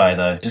Man's Sky,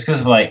 though, just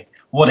because of like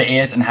what it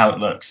is and how it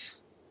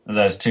looks.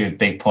 Those two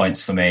big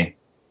points for me.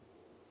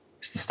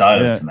 Just the style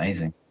of it's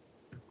amazing.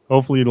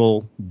 Hopefully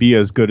it'll be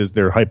as good as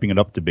they're hyping it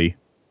up to be.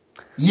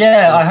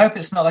 Yeah, I hope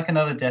it's not like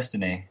another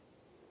Destiny.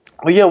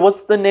 Well, yeah,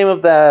 what's the name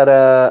of that,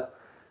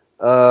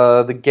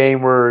 the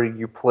game where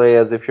you play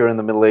as if you're in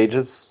the Middle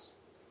Ages?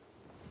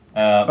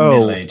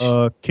 Middle Age.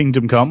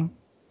 Kingdom Come?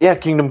 Yeah,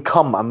 Kingdom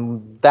Come.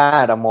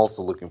 I'm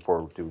also looking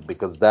forward to,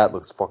 because that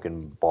looks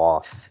fucking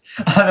boss.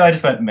 I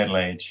just went Middle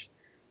Age.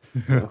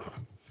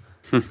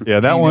 Yeah,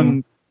 that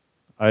one,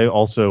 I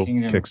also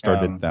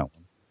kickstarted that one.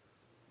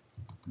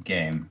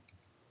 Game.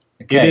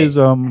 Okay. It is,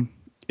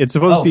 it's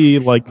supposed to be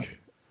like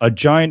a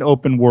giant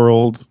open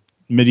world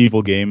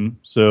medieval game,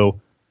 so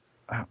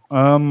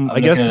I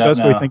guess the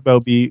best way to think about it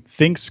would be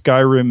think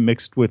Skyrim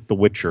mixed with The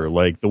Witcher.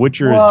 Like The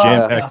Witcher is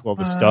jam-packed with all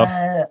the stuff,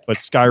 but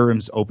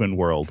Skyrim's open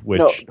world,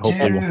 which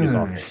hopefully won't be as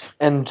awful.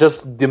 And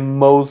just the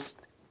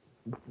most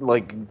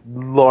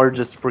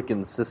largest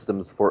freaking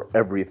systems for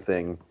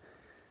everything.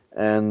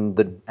 And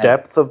the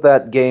depth of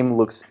that game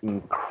looks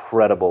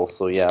incredible.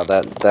 So yeah,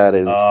 that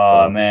is.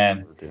 Oh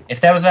man! If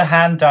there was a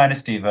Han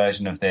Dynasty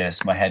version of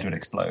this, my head would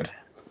explode.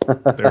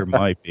 There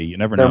might be. You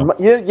never know.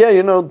 Yeah,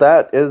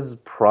 that is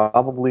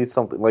probably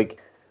something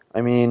like.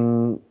 I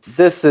mean,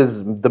 this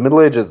is the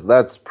Middle Ages.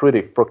 That's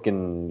pretty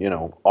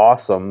freaking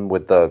awesome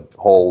with the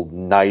whole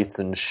knights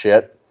and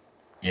shit.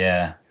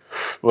 Yeah,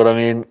 but I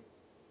mean.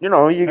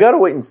 You got to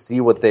wait and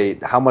see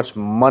how much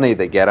money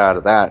they get out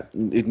of that.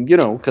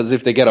 Because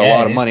if they get a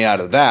lot of money out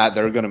of that,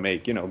 they're going to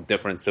make,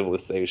 different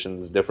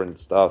civilizations, different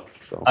stuff.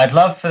 So I'd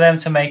love for them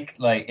to make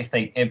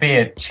it'd be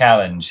a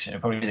challenge.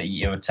 It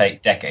would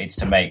take decades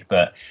to make,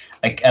 but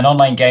like an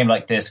online game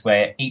like this,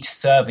 where each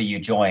server you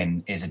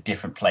join is a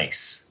different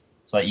place.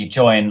 It's like you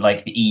join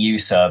like the EU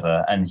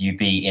server and you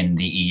be in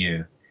the EU.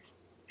 If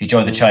you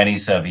join the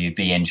Chinese server, you'd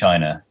be in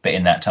China, but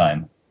in that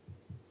time.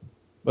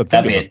 But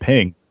that'd be a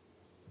ping.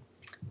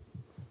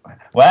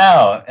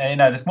 Wow,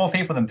 there's more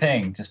people than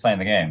Ping just playing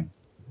the game.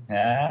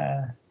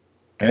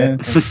 Good.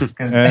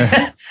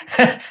 That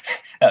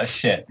was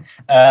shit.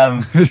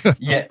 Yeah,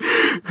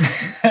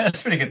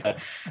 that's pretty good though.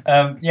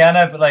 Yeah, I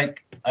know, but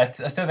like, I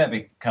still think that'd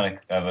be kind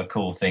of a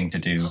cool thing to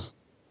do.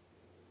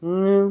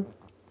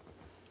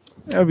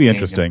 That'd be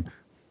interesting.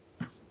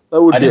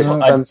 That would be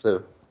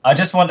expensive. I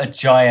just want a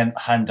giant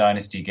Han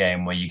Dynasty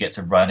game where you get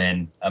to run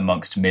in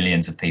amongst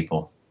millions of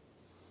people.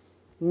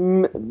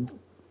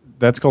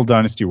 That's called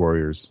Dynasty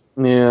Warriors.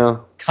 Yeah.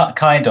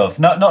 Kind of.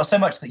 Not so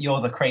much that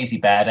you're the crazy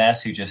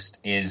badass who just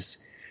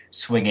is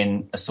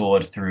swinging a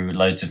sword through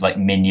loads of like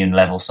minion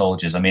level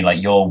soldiers. I mean,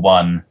 like you're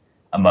one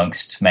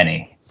amongst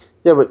many.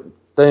 Yeah, but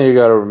then you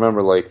got to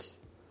remember, like,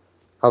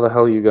 how the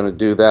hell are you going to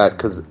do that?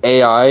 Because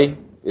AI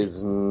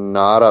is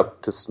not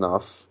up to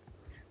snuff.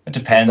 It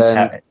depends.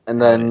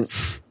 And then,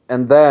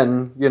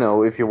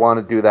 if you want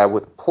to do that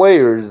with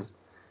players,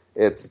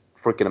 it's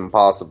freaking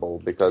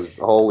impossible because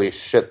holy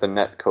shit, the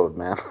netcode,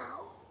 man.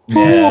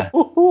 Yeah.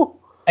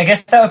 I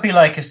guess that would be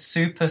like a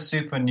super,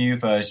 super new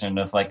version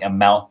of like a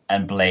mount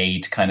and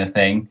blade kind of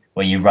thing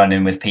where you run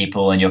in with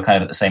people and you're kind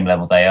of at the same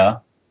level they are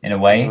in a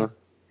way.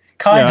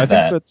 I think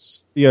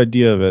that's the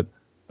idea of it.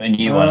 A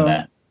new one of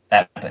that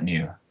but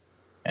new.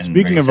 And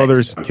speaking really of other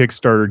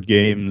Kickstarter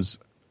games,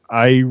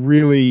 I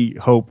really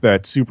hope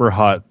that Super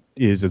Hot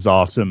is as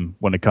awesome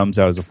when it comes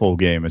out as a full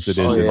game as it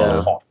is in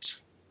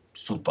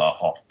Super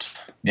hot.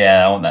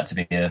 Yeah, I want that to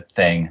be a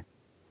thing.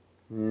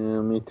 Yeah,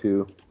 me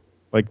too.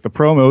 Like the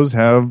promos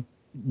have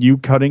you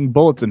cutting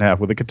bullets in half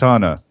with a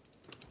katana.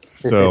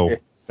 So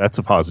that's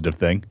a positive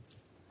thing.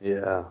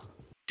 Yeah.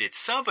 Did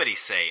somebody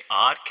say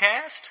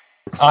Oddcast?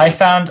 I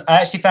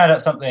actually found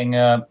out something.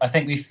 I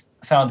think we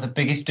found the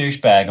biggest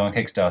douchebag on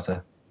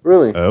Kickstarter.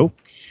 Really? Oh.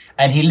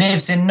 And he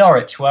lives in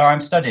Norwich, where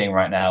I'm studying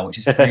right now, which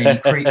is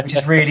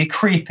really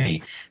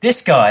creepy.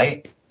 This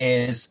guy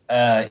is,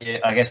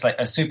 I guess, like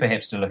a super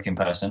hipster-looking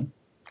person.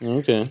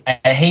 Okay.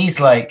 And he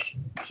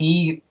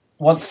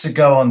wants to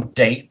go on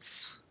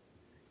dates,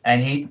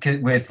 and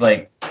with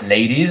like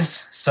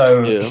ladies.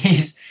 So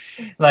he's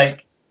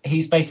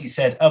basically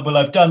said, "Oh well,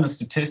 I've done the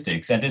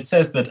statistics, and it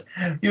says that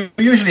you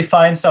usually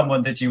find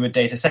someone that you would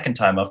date a second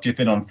time after you've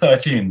been on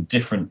 13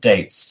 different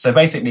dates." So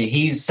basically,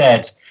 he's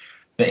said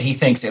that he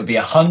thinks it would be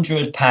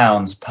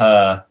 £100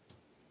 per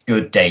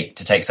good date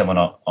to take someone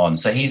on.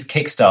 So he's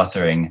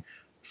Kickstartering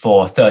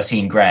for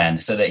 13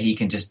 grand so that he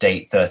can just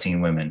date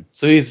 13 women.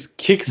 So he's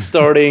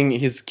kickstarting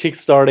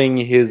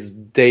his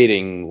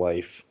dating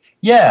life.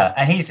 Yeah,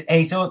 and he's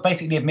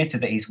basically admitted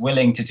that he's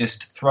willing to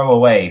just throw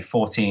away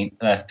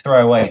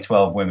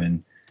 12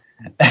 women.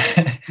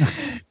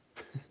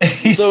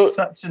 He's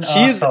such an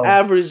he's asshole.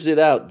 Averaged it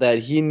out that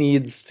he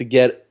needs to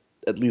get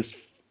at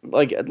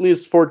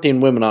least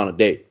 14 women on a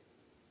date.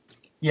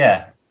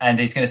 Yeah, and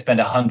he's going to spend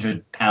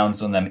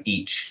 £100 on them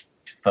each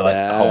for like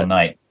the whole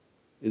night.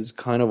 Is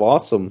kind of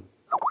awesome.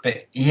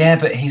 But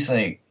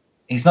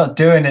he's not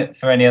doing it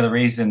for any other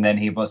reason than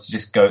he wants to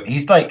just go.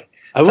 He's like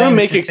I want to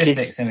make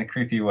statistics in a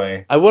creepy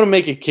way. I want to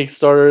make a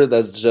Kickstarter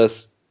that's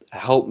just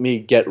help me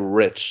get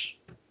rich.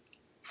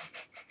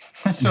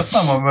 I'm sure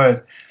someone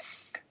would.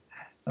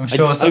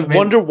 I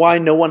wonder why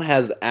no one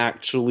has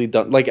actually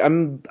done. Like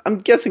I'm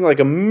guessing like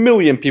 1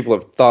 million people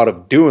have thought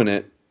of doing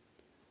it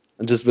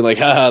and just been like,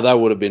 that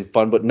would have been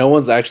fun. But no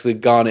one's actually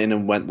gone in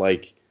and went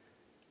like,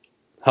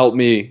 help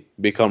me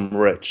become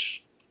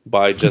rich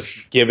by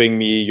just giving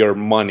me your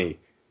money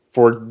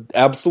for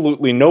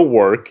absolutely no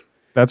work.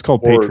 That's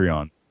called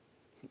Patreon.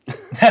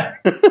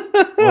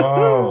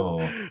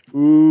 Whoa.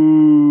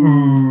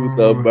 Ooh,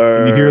 the bird.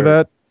 Can you hear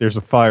that? There's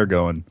a fire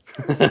going.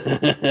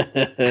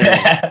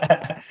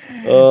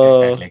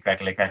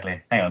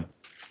 Crackly. Hang on.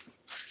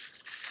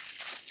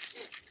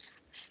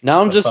 Now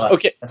I'm just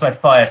okay. That's my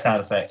fire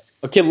sound effect.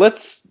 Okay,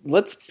 let's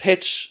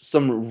pitch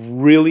some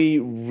really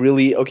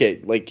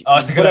like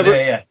that's a good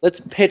idea. Yeah. Let's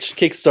pitch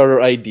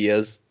Kickstarter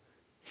ideas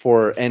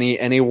for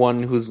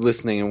anyone who's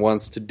listening and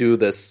wants to do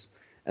this,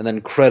 and then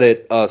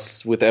credit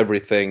us with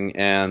everything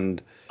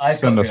and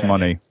send us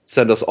money.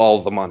 Send us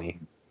all the money.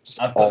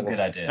 I've got a good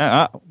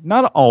idea.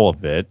 Not all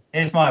of it.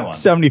 Here's my one.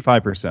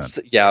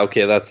 75%. Yeah,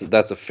 okay,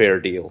 that's a fair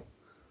deal.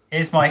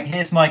 Here's my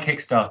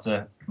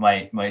Kickstarter,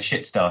 my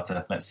shit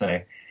starter, let's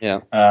say.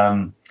 Yeah.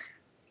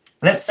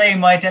 Let's say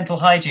my dental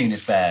hygiene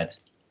is bad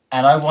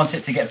and I want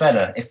it to get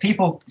better. If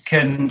people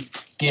can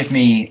give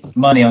me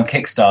money on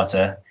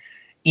Kickstarter,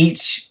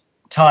 each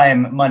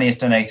time money is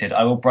donated,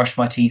 I will brush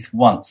my teeth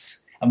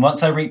once. And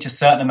once I reach a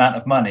certain amount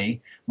of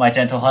money, my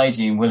dental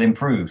hygiene will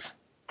improve.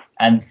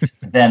 And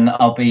then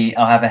I'll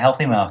have a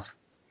healthy mouth.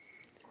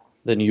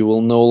 Then you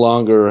will no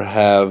longer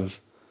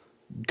have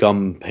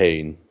gum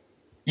pain.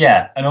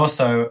 Yeah, and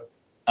also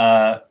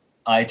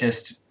I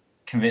just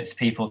convince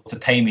people to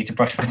pay me to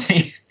brush my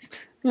teeth.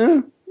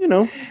 Yeah,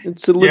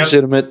 it's a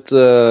legitimate.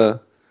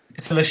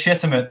 It's a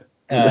legitimate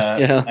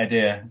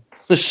idea.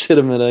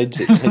 Legitimate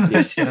idea.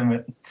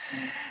 Legitimate.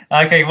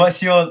 Okay,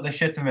 what's your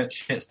legitimate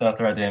shit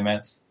starter idea,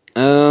 Mets?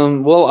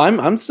 Well,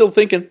 I'm still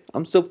thinking.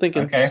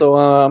 Okay. So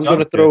I'm going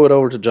to throw it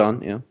over to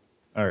John. Yeah.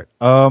 All right.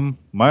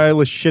 My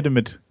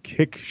legitimate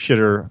kick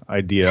shitter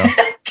idea.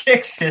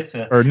 Kick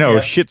shitter. Or no,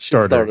 shit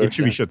starter. It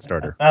should be shit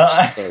starter.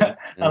 I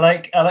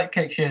like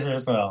kick shitter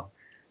as well.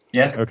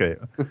 Yeah. Okay.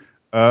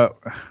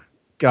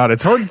 God,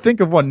 it's hard to think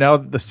of one now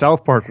that the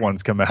South Park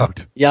one's come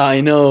out. Yeah, I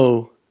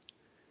know.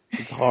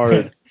 It's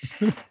hard.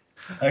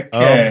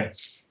 Okay.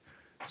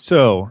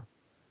 So,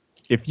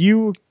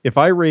 if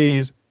I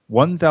raise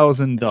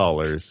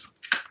 $1,000,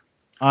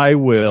 I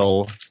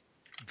will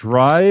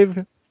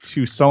drive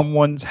to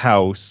someone's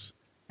house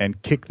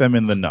and kick them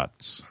in the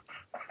nuts.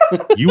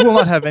 You will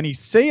not have any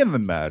say in the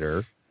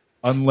matter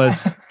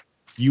unless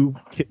you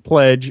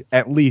pledge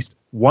at least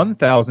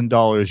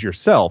 $1,000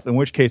 yourself, in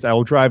which case I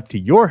will drive to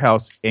your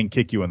house and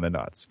kick you in the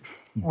nuts.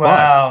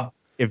 Wow.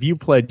 But if you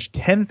pledge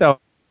 $10,000,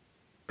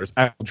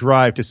 I will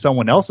drive to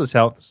someone else's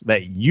house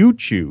that you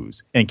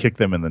choose and kick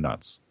them in the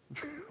nuts.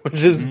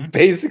 Which is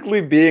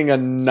basically being a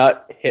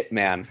nut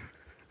hitman.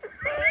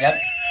 Yep.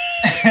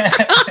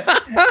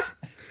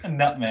 A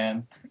nut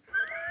man.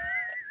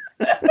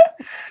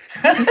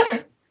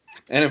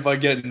 And if I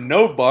get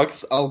no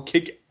bucks, I'll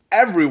kick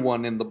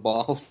everyone in the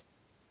balls.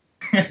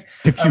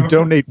 If you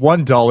donate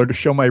 $1 to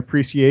show my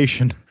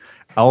appreciation,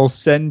 I'll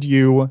send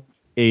you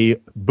a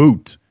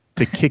boot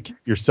to kick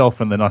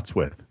yourself in the nuts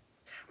with.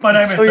 My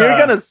name so you're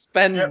going to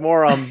spend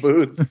more on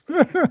boots.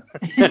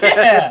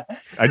 Yeah.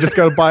 I just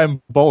got to buy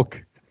them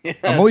bulk. Yeah,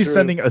 I'm only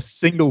sending a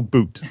single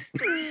boot.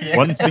 Yeah.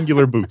 One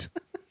singular boot.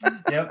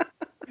 Yep.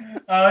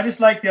 I just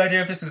like the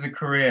idea of this as a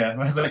career. I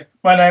was like,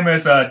 my name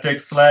is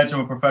Dick Sledge. I'm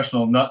a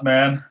professional nut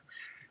man.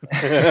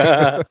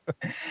 Gonna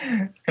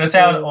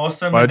sound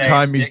awesome. By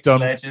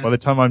the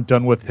time I'm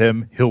done with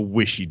him, he'll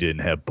wish he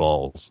didn't have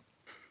balls.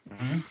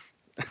 Mm-hmm.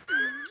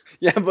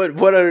 Yeah, but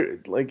what are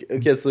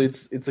okay? So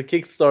it's a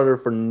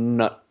Kickstarter for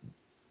nut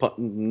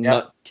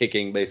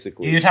kicking,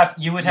 basically. You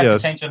would have to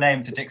change your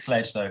name to Dick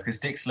Sledge though, because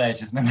Dick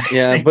Sledge is an amazing.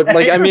 Yeah, but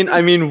name.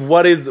 I mean,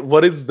 what is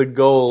the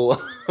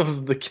goal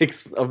of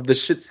the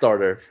shit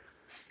starter?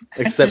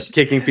 Except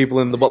kicking people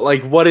in the butt.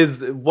 Like, what is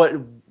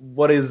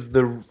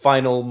the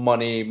final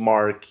money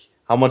mark?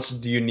 How much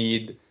do you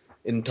need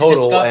in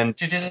total?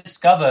 To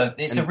discover,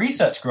 it's a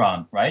research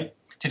grant, right?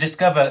 To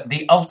discover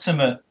the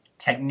ultimate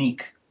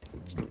technique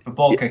for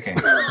ball kicking.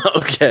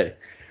 Okay.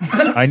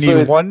 I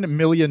need $1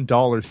 million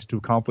to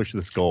accomplish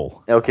this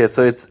goal. Okay,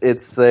 so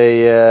it's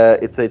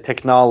a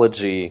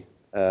technology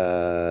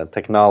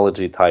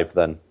type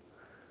then.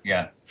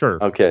 Yeah.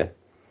 Sure. Okay.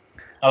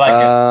 I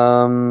like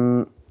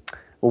it.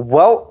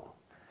 Well,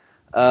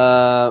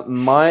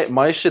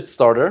 my shit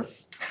starter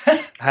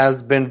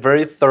has been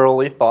very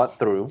thoroughly thought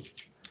through.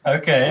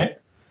 Okay.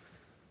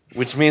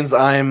 Which means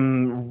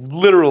I'm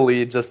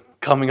literally just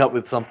coming up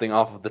with something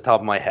off of the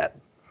top of my head.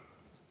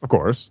 Of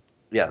course.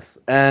 Yes,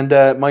 and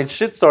my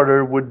shit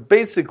starter would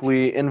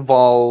basically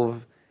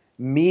involve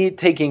me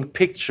taking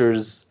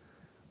pictures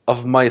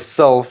of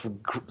myself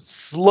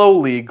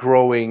slowly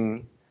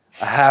growing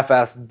a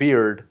half-assed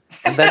beard,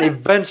 and then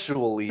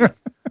eventually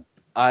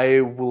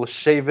I will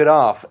shave it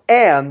off.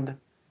 And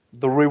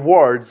the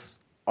rewards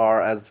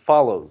are as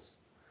follows.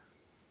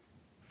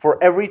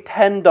 For every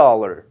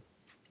 $10,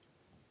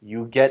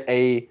 you get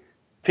a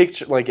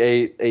picture, like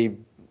a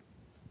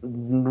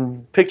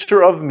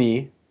picture of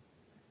me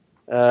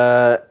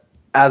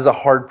as a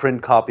hard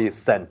print copy is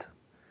sent.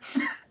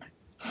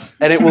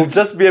 And it will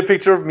just be a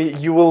picture of me.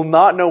 You will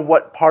not know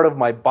what part of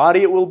my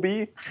body it will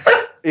be.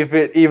 If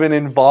it even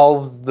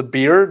involves the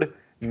beard,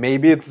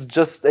 maybe it's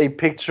just a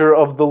picture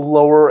of the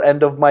lower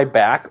end of my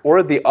back,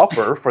 or the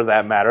upper, for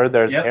that matter.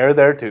 There's hair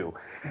there too.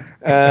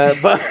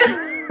 But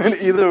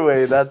either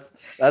way, that's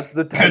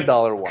the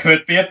 $10 one.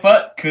 Could be a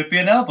butt, could be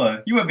an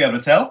elbow. You wouldn't be able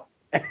to tell.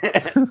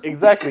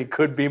 Exactly,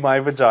 could be my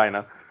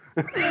vagina.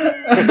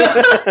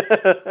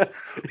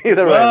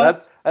 Either way,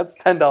 that's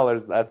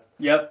 $10. That's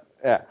yep.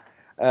 Yeah.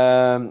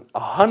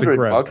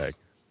 $100.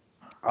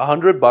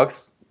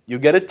 $100. You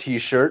get a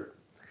T-shirt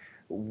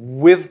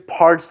with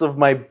parts of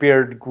my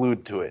beard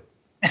glued to it.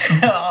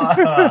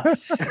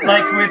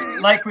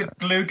 like with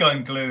glue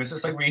gun glue, so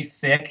it's like really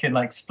thick and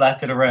like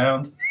splattered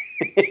around.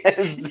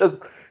 It's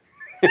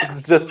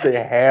just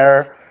the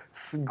hair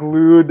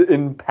glued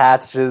in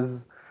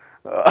patches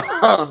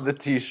on the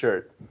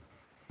T-shirt.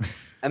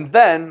 And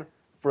then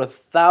for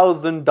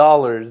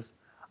 $1,000,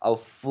 I'll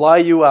fly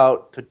you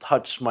out to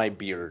touch my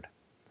beard.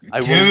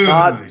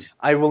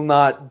 I will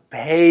not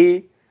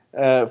pay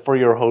for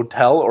your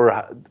hotel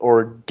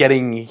or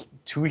getting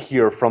to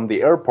here from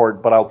the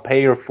airport, but I'll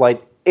pay your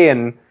flight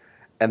in,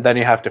 and then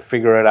you have to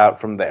figure it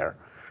out from there.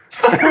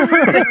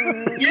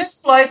 You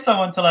just fly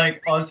someone to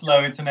like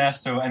Oslo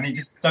International, and you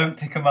just don't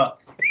pick them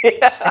up. Yeah. They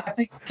have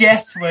to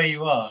guess where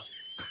you are.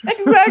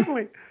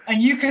 Exactly.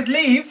 And you could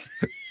leave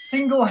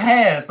single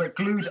hairs like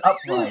glued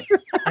upright.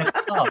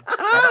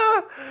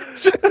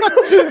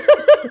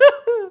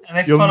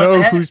 And you'll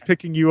know who's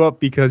picking you up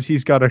because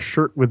he's got a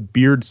shirt with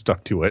beard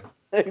stuck to it.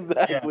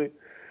 Exactly.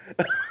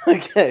 Yeah.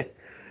 Okay.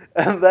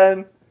 And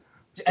then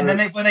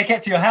when they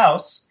get to your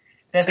house,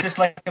 there's just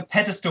like a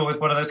pedestal with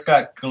one of those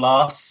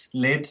glass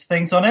lid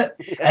things on it,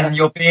 and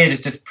your beard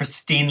is just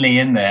pristinely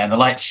in there, and the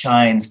light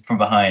shines from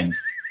behind.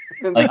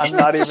 Like I'm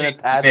not even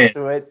attached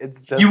to it.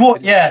 It's just you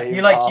walk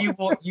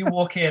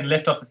in,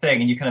 lift off the thing,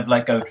 and you kind of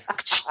like go clip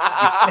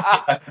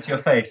it back into your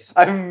face.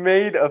 I've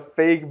made a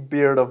fake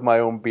beard of my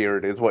own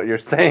beard, is what you're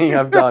saying.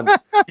 I've done.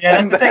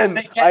 Yeah, that's the thing.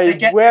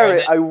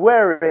 I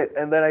wear it,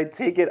 and then I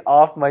take it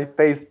off my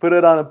face, put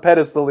it on a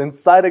pedestal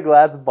inside a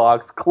glass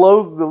box,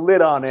 close the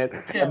lid on it,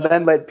 and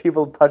then let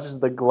people touch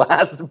the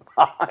glass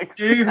box.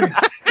 Dude,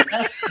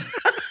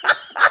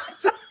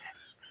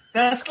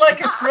 That's like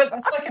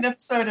an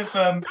episode of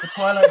The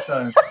Twilight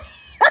Zone.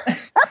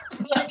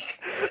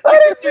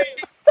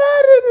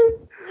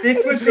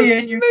 This would be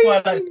a new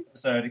Twilight Zone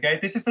episode, okay?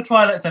 This is the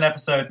Twilight Zone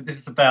episode that this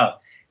is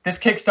about. This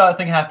Kickstarter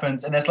thing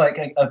happens, and there's like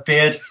a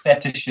beard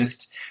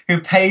fetishist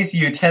who pays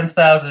you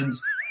 10,000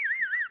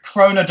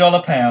 krona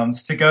dollar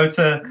pounds to go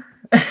to...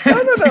 No,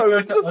 it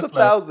was just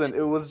 1,000.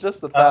 It was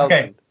just 1,000.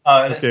 Okay.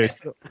 Okay.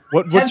 So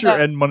what's your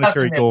end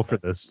monetary goal for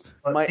this?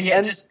 The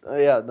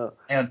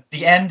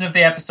end of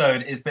the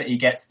episode is that he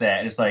gets there,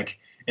 and it's like,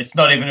 it's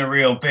not even a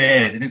real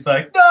beard, and it's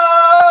like,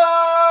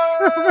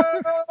 no!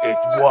 It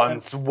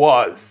once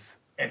was.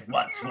 It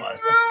once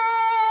was.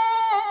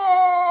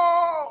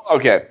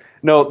 Okay.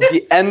 No,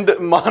 the end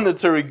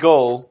monetary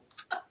goal.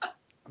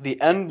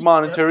 The end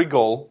monetary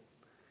goal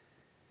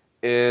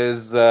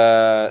is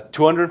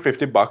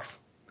 $250.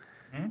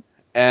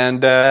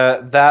 And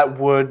that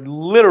would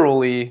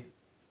literally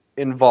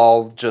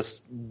involve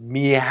just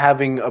me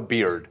having a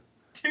beard.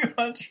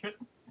 200.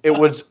 It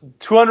was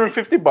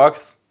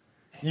 $250.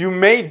 You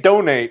may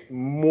donate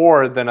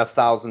more than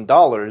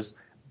 $1,000,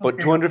 but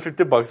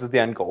 $250 is the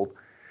end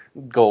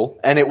goal,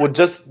 and it would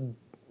just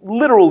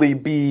literally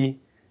be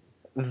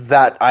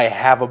that I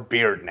have a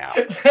beard now.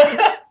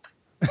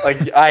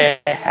 Like I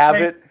have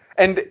it,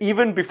 and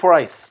even before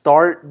I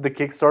start the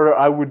Kickstarter,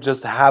 I would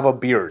just have a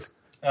beard.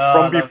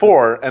 From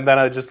before, and then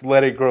I just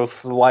let it grow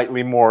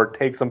slightly more,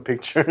 take some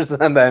pictures,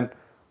 and then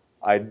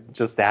I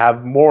just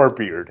have more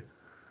beard.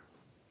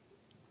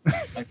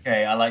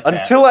 Okay, I like that.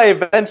 Until I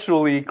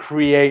eventually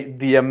create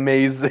the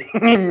amazing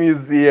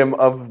museum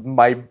of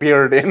my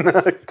beard in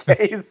a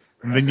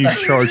case. And then you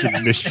charge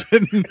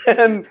admission.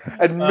 And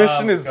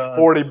admission is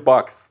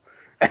 $40.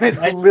 And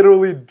it's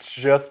literally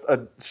just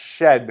a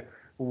shed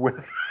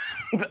with...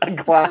 a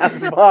glass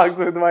box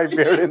with my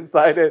beard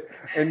inside it,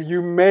 and you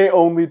may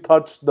only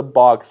touch the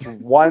box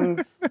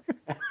once,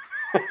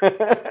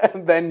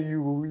 and then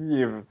you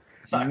leave.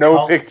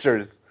 No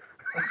pictures.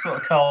 That's sort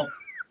of cult.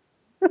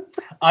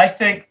 I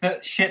think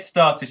that Shit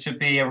Starter should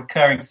be a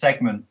recurring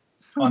segment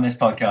on this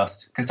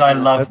podcast, because I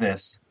love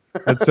this.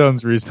 That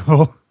sounds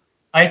reasonable.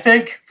 I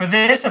think for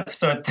this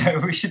episode, though,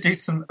 we should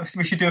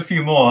do a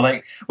few more.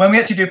 Like, when we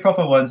actually do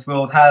proper ones,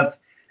 we'll have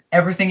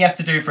everything you have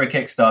to do for a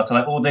Kickstarter,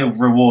 like all the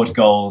reward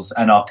goals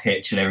and our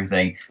pitch and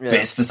everything, but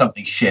it's for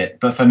something shit.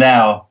 But for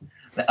now,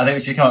 I think we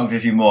should come up with a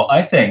few more.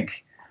 I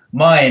think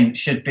mine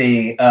should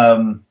be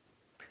I'm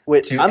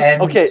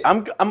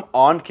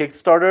on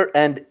Kickstarter,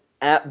 and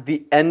at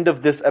the end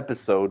of this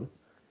episode,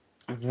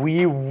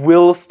 we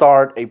will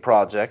start a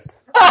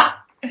project. All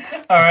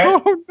right.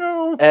 Oh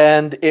no!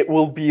 And it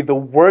will be the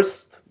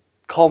worst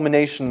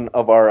culmination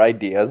of our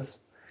ideas.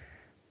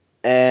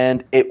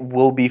 And it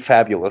will be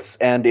fabulous,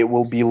 and it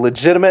will be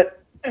legitimate.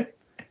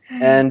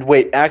 And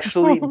wait,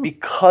 actually,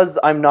 because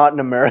I'm not in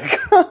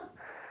America,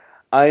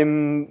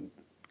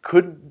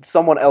 could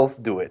someone else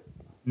do it?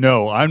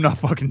 No, I'm not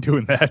fucking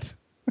doing that.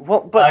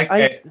 Well, but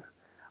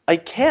I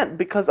can't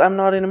because I'm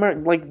not in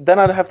America. Like, then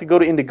I'd have to go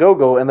to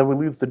Indiegogo, and then we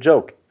lose the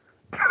joke.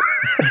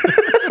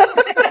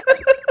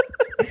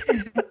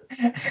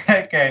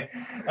 Okay.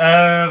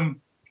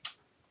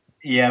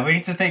 Yeah, we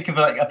need to think of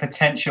like a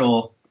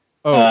potential.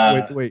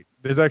 Oh, wait.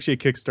 There's actually a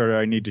Kickstarter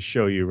I need to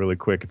show you really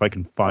quick if I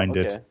can find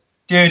it.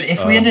 Dude,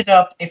 if we ended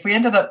up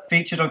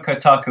featured on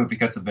Kotaku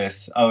because of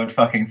this, I would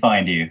fucking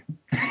find you.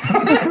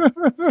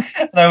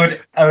 I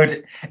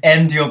would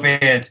end your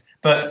beard.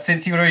 But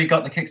since you already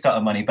got the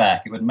Kickstarter money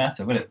back, it wouldn't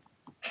matter, would it?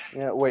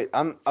 Yeah, wait.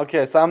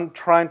 So I'm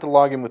trying to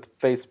log in with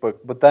Facebook,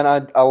 but then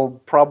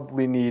I'll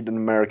probably need an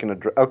American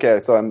address. Okay,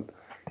 so I'm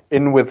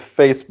in with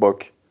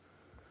Facebook.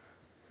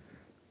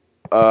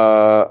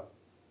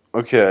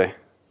 Okay.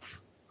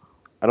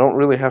 I don't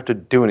really have to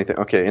do anything.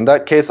 Okay, in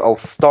that case, I'll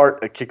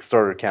start a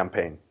Kickstarter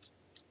campaign.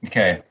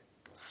 Okay.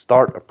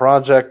 Start a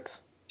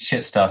project.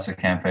 Shit starter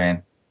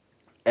campaign.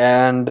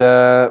 And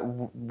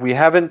we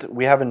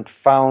haven't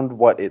found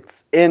what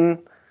it's in.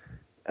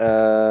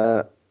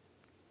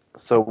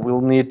 So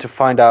we'll need to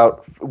find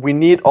out. We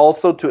need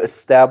also to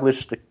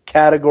establish the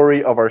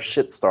category of our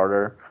shit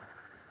starter.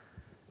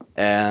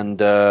 And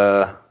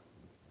go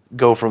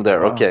from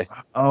there. Okay.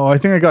 Oh, I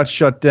think I got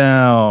shut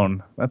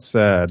down. That's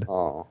sad.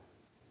 Oh.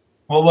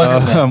 What was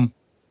it then?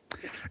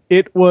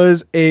 It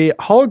was a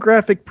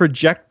holographic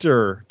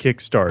projector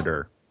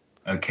Kickstarter.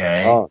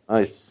 Okay. Oh,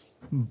 nice.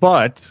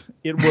 But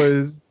it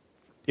was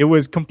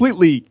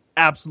completely,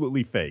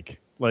 absolutely fake.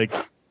 Like,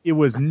 it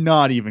was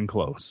not even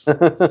close.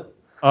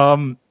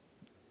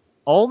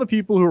 All the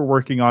people who were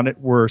working on it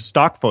were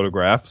stock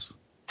photographs.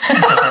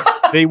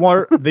 They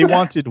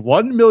wanted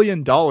 $1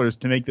 million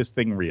to make this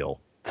thing real.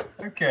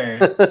 Okay.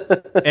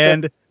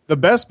 And the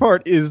best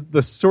part is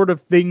the sort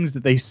of things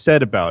that they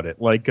said about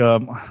it. Like,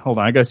 hold on,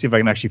 I gotta see if I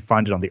can actually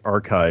find it on the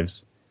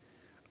archives.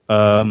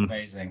 That's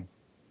amazing.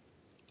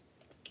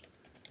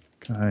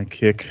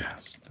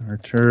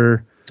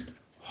 Kickstarter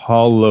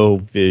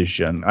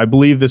Holovision. I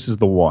believe this is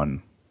the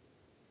one.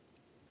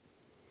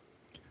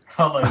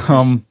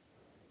 Holovision.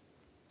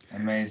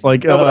 Amazing.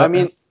 Like, no, but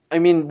I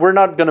mean, we're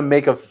not gonna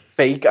make a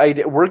fake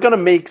idea. We're gonna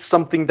make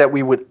something that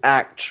we would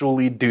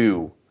actually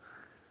do.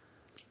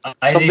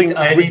 Something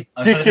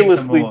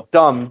ridiculously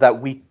dumb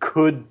that we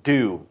could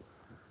do.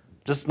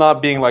 Just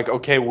not being like,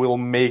 okay, we'll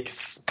make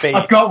space.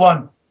 I've got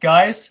one.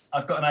 Guys,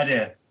 I've got an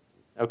idea.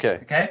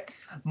 Okay.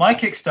 My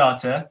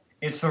Kickstarter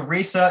is for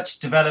research,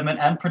 development,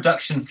 and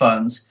production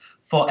funds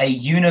for a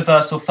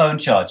universal phone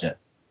charger.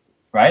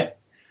 Right?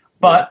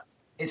 But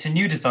it's a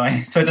new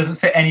design, so it doesn't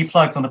fit any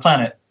plugs on the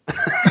planet.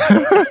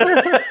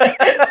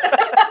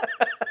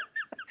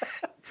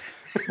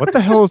 What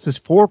the hell is this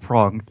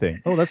 4-prong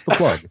thing? Oh, that's the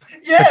plug.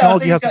 Yeah,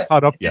 technology hasn't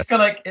caught up yet.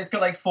 It's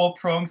got like 4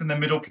 prongs, and the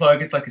middle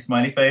plug is like a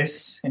smiley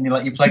face, and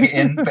you plug it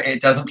in, but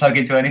it doesn't plug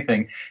into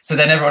anything. So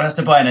then everyone has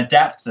to buy an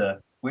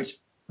adapter, which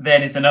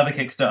then is another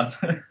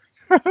Kickstarter.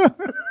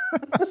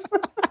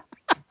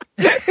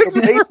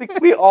 So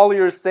basically, all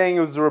you're saying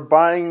is we're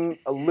buying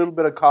a little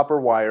bit of copper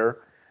wire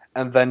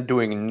and then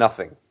doing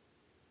nothing.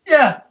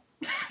 Yeah,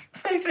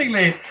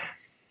 basically.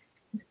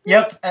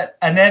 Yep,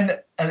 and then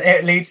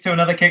it leads to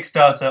another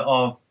Kickstarter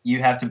of you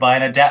have to buy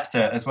an adapter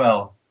as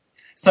well.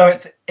 So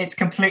it's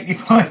completely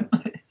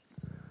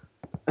pointless.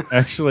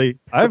 Actually,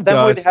 but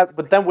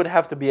then we'd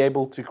have to be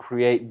able to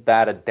create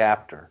that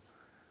adapter.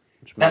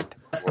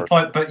 That's the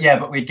point, but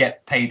we'd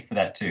get paid for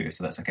that too,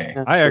 so that's okay.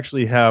 I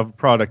actually have a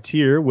product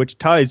here which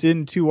ties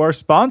into our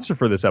sponsor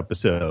for this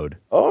episode.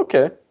 Oh,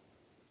 okay.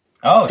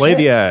 Oh, Play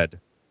the ad.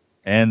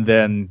 And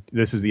then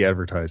this is the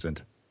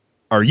advertisement.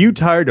 Are you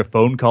tired of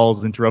phone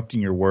calls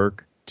interrupting your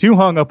work? Too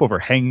hung up over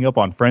hanging up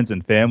on friends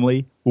and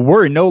family? Well,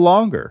 worry no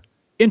longer.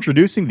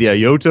 Introducing the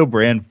Ayoto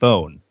brand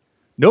phone.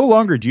 No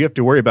longer do you have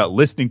to worry about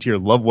listening to your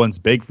loved ones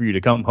beg for you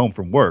to come home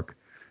from work.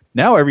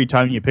 Now every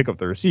time you pick up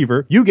the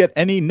receiver, you get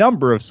any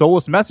number of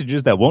soulless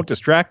messages that won't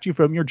distract you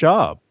from your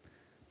job.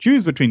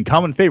 Choose between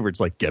common favorites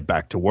like get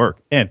back to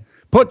work and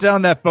put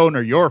down that phone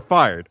or you're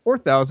fired, or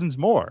thousands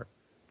more.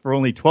 For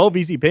only 12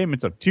 easy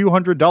payments of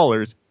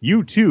 $200,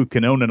 you too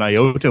can own an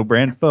Ayoto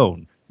brand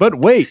phone. But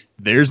wait,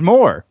 there's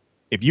more.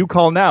 If you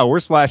call now, we're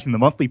slashing the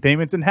monthly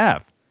payments in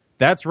half.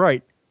 That's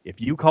right.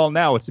 If you call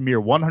now, it's a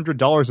mere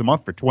 $100 a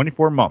month for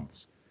 24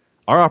 months.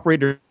 Our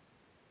operator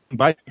can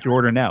buy your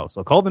order now,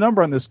 so call the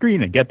number on the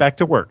screen and get back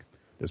to work.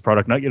 This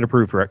product not yet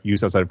approved for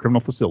use outside of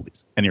criminal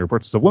facilities. Any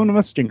reports of loan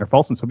messaging are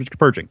false and subject to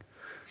purging.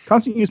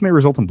 Constant use may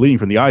result in bleeding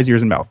from the eyes,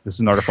 ears, and mouth. This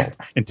is not our fault.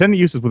 Intended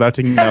use is without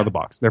taking it out of the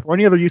box. Therefore,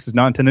 any other use is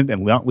not intended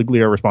and not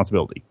legally our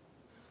responsibility.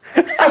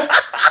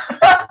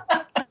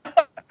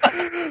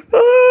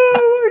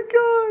 Oh my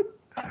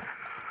god,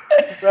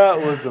 that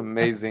was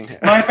amazing.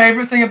 My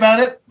favorite thing about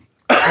it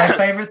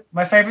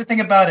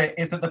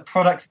is that the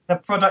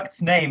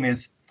product's name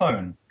is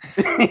phone.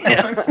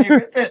 That's my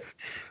favorite bit.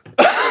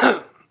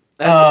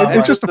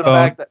 It's just a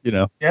phone, you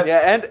know. Yep.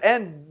 Yeah,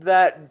 and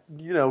that,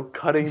 you know,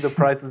 cutting the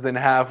prices in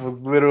half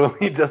was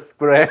literally just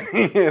spreading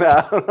it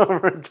out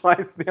over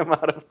twice the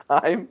amount of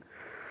time.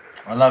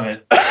 I love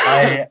it.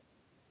 I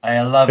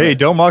love it. Hey,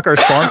 don't mock our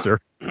sponsor.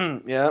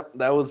 Yeah,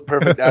 that was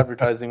perfect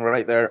advertising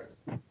right there.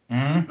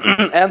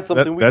 Mm-hmm. And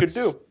something we could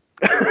do.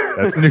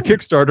 That's the new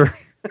Kickstarter.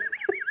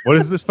 What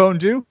does this phone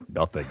do?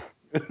 Nothing.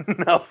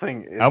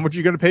 Nothing. How much are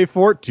you going to pay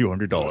for it?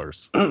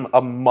 $200.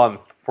 A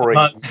month for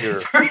a year.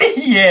 For a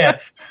year.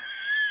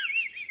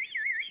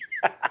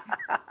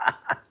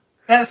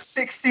 That's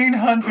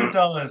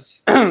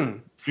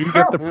 $1,600. You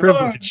get the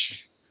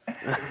privilege.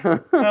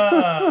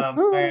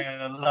 Oh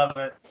man, I love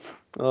it.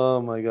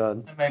 Oh my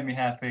god. That made me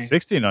happy.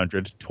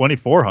 1,600,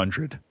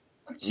 2,400.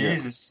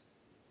 Jesus.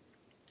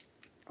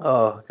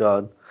 Oh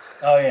god.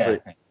 Oh yeah.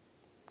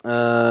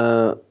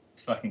 Right.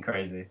 It's fucking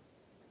crazy.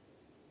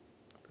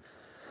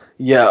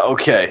 Yeah,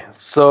 okay.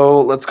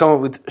 So let's come up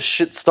with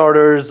shit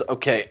starters.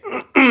 Okay.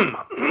 I'm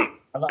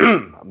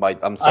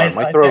sorry,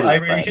 my throat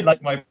is really bad.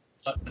 like my...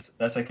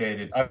 That's okay,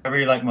 dude. I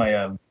really like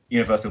my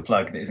universal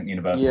plug that isn't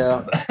universal.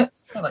 Yeah.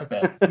 I like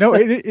that. No,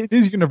 it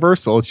is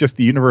universal. It's just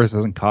the universe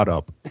hasn't caught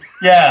up.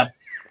 Yeah.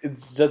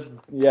 It's just,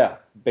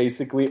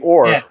 basically,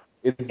 or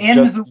it's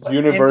just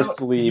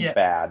universally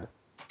bad.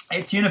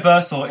 It's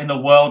universal in the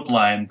world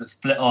line that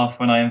split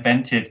off when I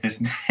invented this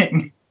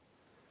thing.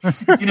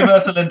 It's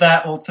universal in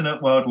that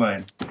alternate world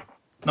line.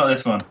 Not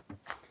this one.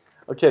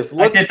 Okay, so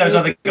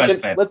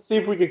let's see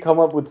if we can come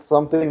up with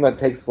something that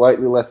takes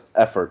slightly less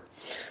effort.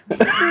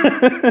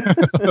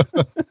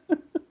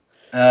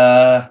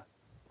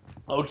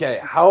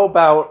 Okay, how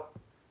about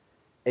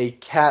a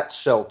cat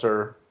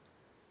shelter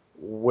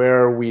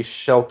where we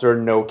shelter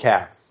no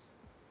cats?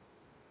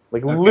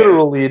 Like,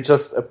 literally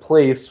just a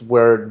place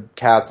where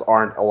cats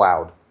aren't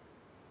allowed.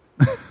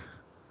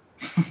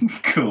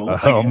 Cool.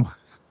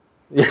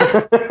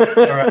 Yeah.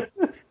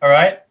 All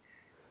right.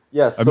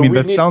 Yeah, so I mean,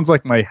 that sounds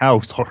like my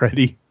house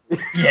already.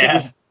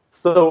 Yeah.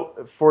 So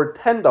for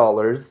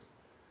 $10,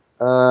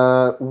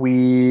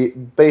 we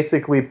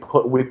basically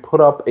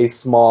put up a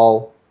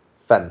small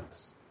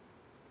fence,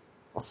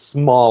 a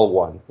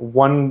small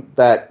one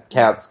that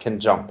cats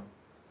can jump.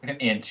 Like an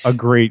inch.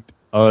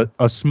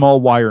 A small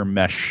wire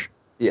mesh.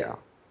 Yeah.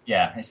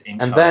 Yeah, it's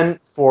inch. And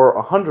then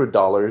for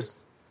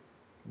 $100,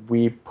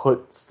 we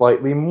put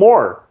slightly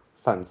more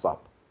fence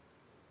up.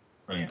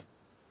 Brilliant.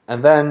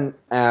 And then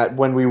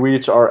when we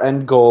reach our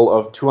end goal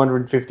of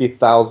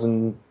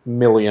 $250,000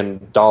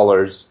 million,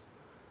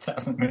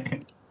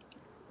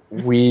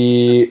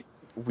 we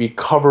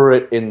cover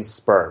it in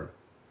sperm.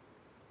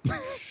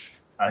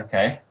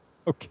 Okay.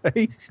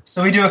 Okay.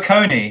 So we do a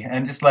coney,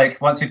 and just like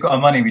once we've got our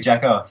money, we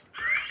jack off.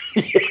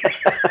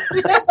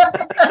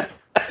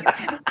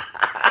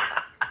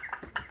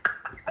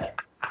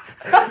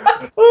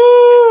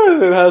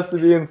 It has to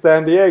be in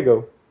San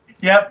Diego.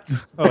 Yep.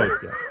 Oh, yeah.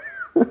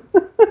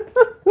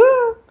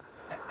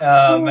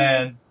 Oh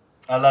man,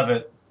 I love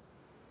it.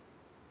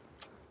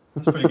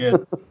 That's pretty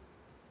good.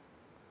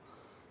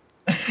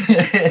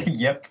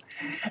 Yep.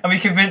 And we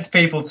convince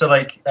people to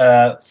like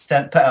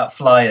put out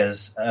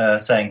flyers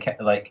saying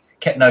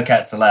no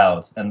cats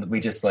allowed, and we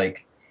just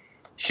like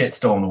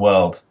shitstorm the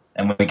world,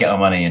 and we get our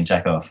money and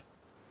jack off.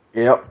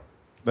 Yep.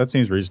 That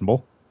seems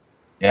reasonable.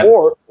 Yeah.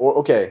 Or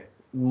okay,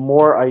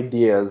 more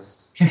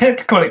ideas.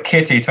 Call it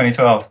Kitty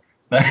 2012.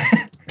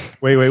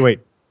 Wait.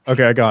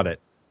 Okay, I got it.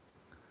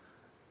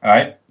 All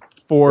right.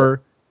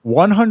 For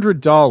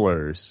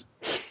 $100,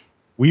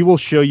 we will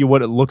show you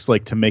what it looks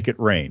like to make it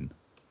rain.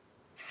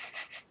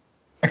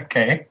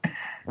 Okay.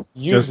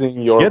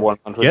 Using your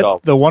 $100. Get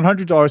the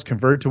 $100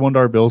 converted to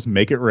 $1 bills,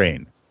 make it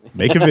rain.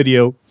 Make a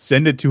video,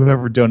 send it to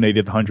whoever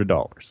donated the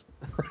 $100.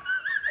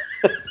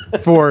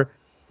 For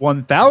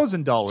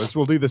 $1,000,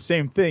 we'll do the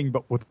same thing,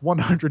 but with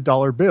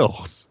 $100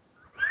 bills.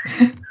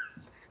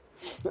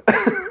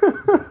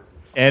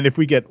 And if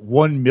we get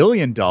 $1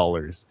 million,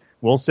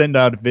 we'll send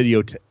out a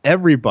video to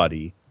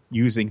everybody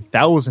using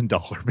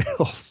 $1,000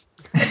 bills.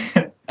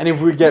 And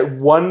if we get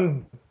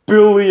 $1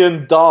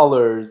 billion,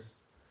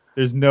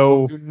 there's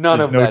no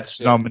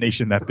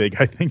denomination that big,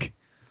 I think.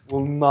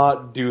 We'll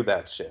not do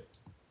that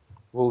shit.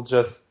 We'll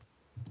just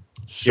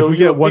show if we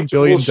you get $1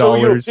 billion, we'll show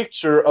you a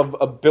picture of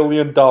 $1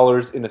 billion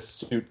in a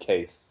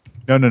suitcase.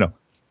 No.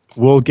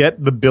 We'll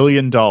get the $1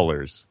 billion.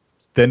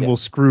 Then we'll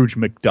Scrooge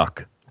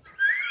McDuck.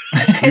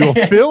 We will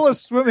fill a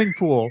swimming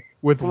pool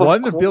with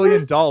 $1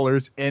 billion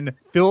and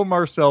film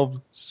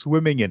ourselves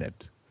swimming in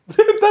it.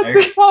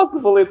 That's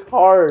impossible. It's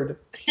hard.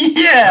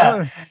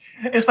 Yeah.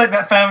 It's like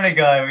that Family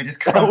Guy where he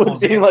just crumples.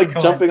 That would be like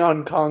jumping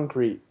on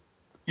concrete.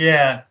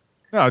 Yeah.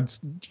 No,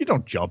 you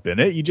don't jump in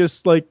it. You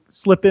just like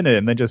slip in it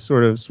and then just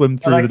sort of swim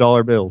through the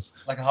dollar bills.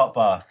 Like a hot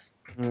bath.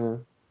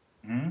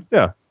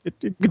 Yeah, it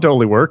could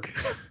totally work.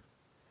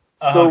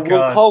 So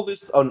we'll call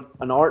this an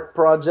art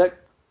project.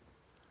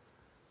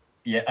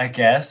 Yeah, I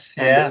guess.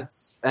 Yeah.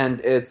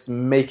 And it's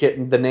make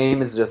it. The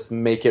name is just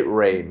Make It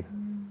Rain.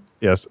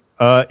 Yes.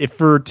 If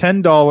we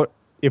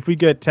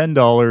get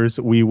 $10,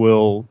 we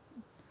will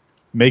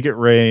make it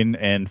rain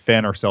and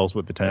fan ourselves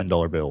with the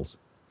 $10 bills.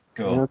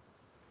 Cool. Yeah.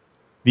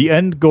 The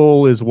end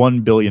goal is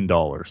 $1 billion.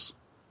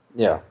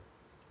 Yeah.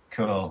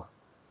 Cool.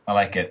 I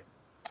like it.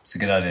 It's a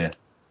good idea.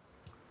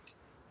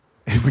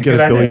 If we get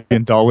 $1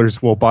 billion,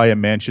 we'll buy a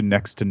mansion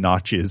next to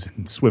Notch's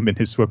and swim in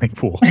his swimming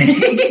pool.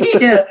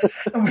 Yeah.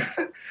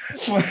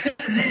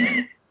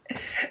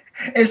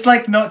 It's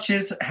like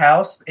Notch's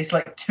house. It's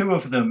like two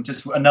of them,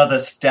 just another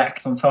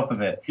stacked on top of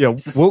it. Yeah,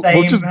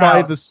 we'll just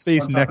buy the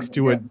space next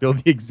to it and build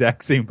the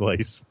exact same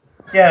place.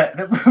 Yeah,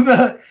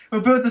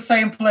 we'll build the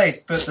same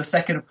place, but the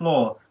second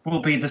floor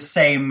will be the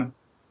same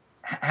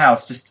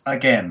house just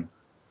again.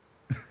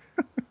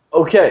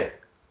 Okay,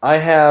 I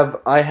have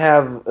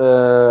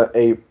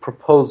a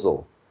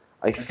proposal.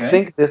 I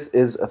think this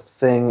is a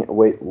thing.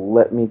 Wait,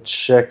 let me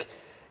check.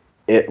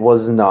 It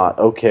was not.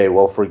 Okay,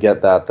 well,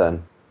 forget that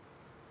then.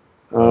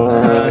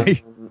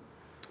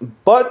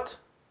 But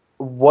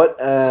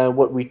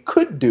what we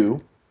could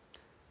do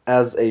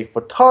as a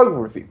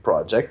photography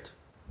project,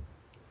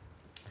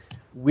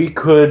 we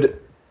could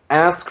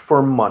ask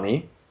for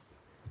money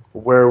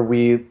where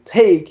we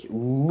take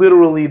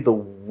literally the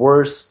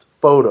worst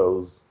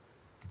photos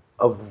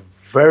of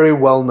very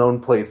well-known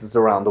places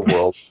around the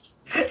world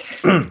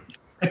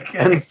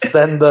and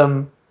send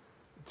them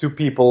to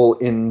people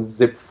in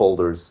zip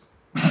folders.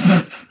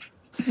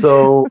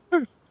 So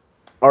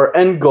our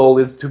end goal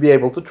is to be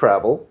able to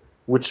travel,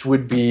 which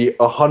would be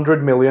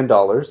 $100 million.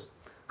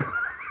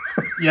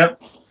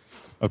 Yep.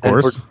 Of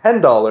course.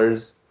 And for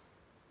 $10,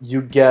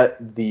 you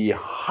get the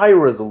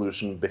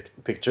high-resolution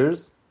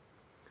pictures.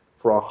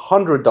 For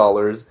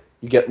 $100,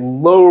 you get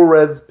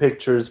low-res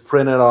pictures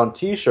printed on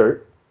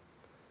T-shirt.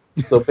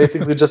 So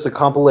basically just a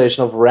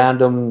compilation of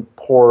random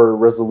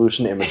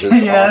poor-resolution images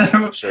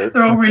on T-shirt.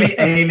 They're all really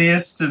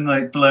aliased and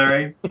like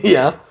blurry.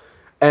 Yeah.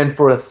 And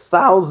for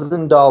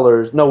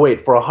 $1,000... No,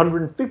 wait. For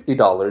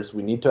 $150,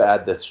 we need to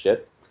add this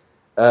shit.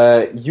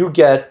 You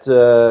get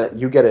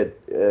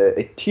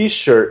a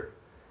T-shirt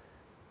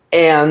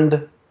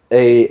and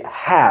a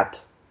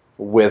hat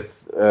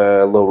with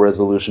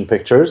low-resolution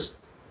pictures.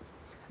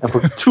 And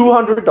for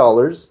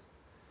 $200,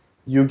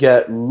 you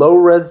get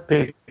low-res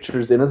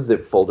pictures in a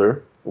zip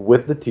folder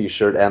with the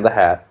T-shirt and the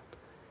hat.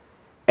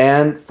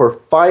 And for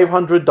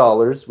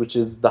 $500, which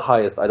is the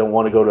highest, I don't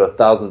want to go to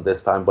 $1,000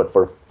 this time, but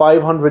for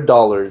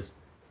 $500,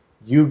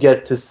 you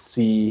get to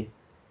see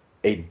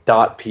a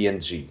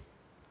 .png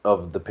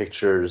of the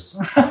pictures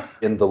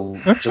in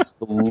just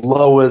the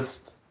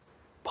lowest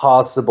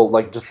possible,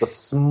 like just a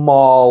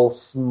small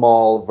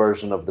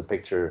version of the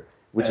picture,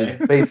 which is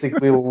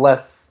basically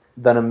less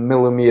than a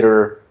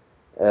millimeter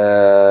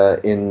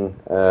in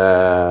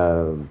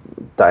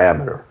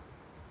diameter.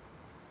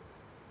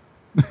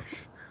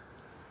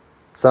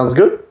 Sounds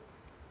good?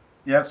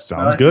 Yep.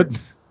 Sounds good.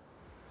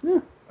 Yeah.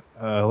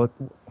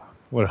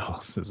 What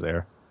else is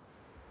there?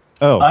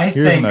 Oh,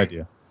 here's an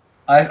idea.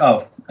 I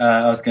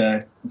was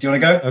gonna. Do you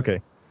want to go?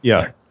 Okay.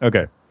 Yeah.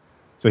 Okay.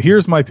 So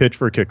here's my pitch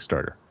for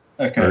Kickstarter.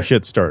 Okay. Or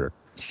shit starter.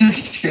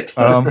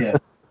 Yeah.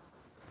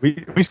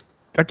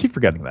 I keep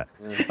forgetting that.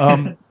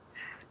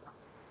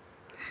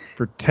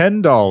 For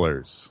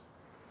 $10,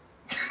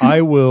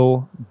 I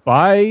will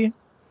buy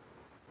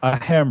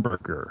a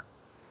hamburger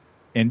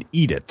and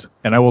eat it,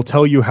 and I will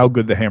tell you how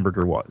good the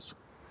hamburger was.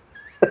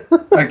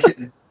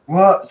 Okay.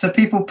 What? So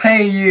people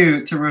pay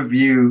you to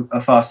review a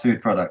fast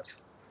food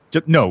product?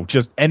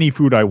 Just any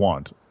food I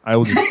want. I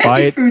will just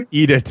buy it,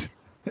 eat it,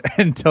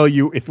 and tell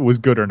you if it was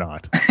good or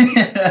not.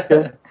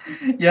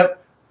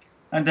 Yep.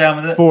 I'm down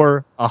with it.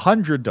 For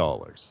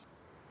 $100,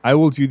 I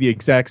will do the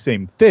exact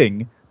same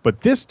thing,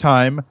 but this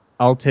time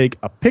I'll take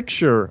a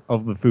picture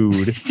of the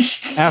food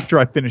after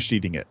I finished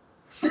eating it.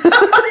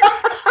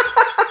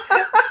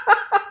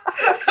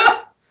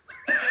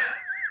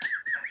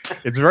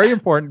 It's very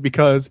important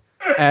because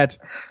at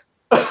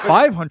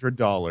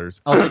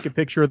 $500, I'll take a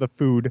picture of the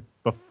food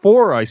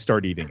before I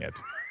start eating it.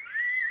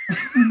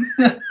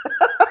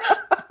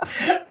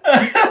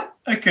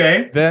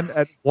 Okay. Then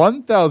at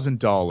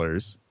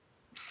 $1,000,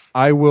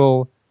 I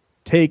will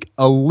take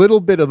a little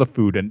bit of the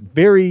food, and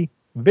very,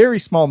 very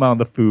small amount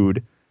of the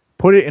food,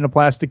 put it in a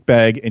plastic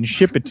bag, and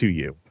ship it to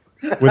you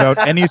without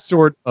any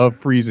sort of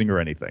freezing or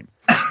anything.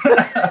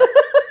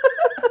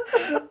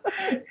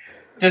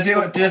 Does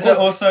it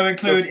also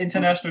include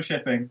international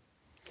shipping?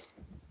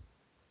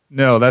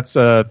 No, that's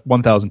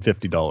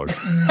 $1,050.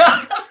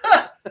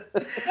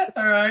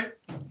 All right.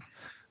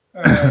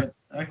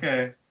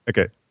 Okay.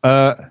 Okay.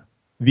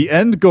 The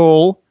end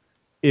goal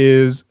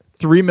is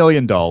 $3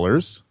 million. Okay.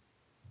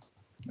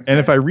 And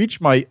if I reach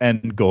my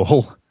end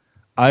goal,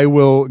 I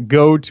will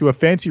go to a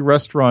fancy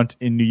restaurant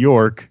in New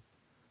York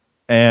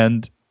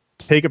and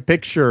take a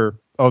picture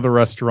of the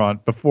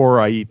restaurant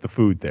before I eat the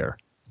food there.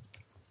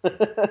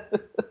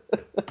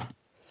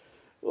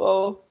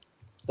 Well,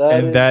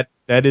 that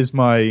is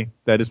my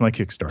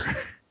Kickstarter.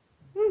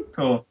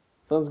 Cool.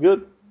 Sounds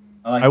good.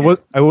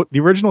 The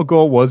original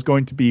goal was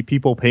going to be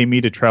people pay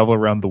me to travel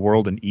around the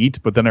world and eat,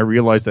 but then I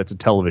realized that's a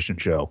television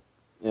show.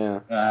 Yeah.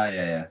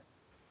 Yeah.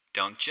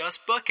 Don't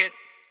just book it,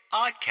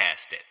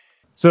 Oddcast it.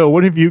 So,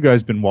 what have you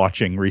guys been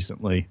watching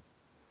recently?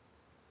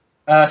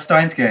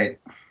 Steins Gate.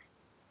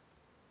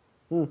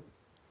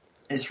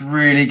 It's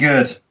really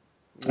good.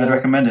 I'd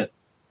recommend it.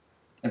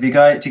 Do you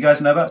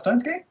guys know about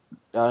Steins Gate?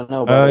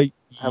 No, but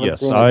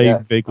yes, I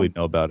vaguely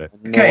know about it.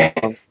 Okay.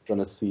 I'm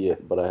gonna see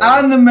it, but I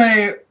haven't.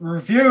 Anime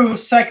review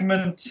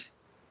segment.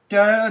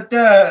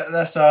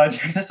 That's our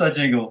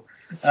jingle.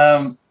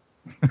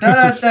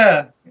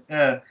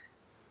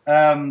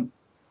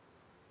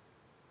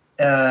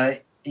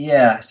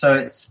 Yeah. So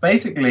it's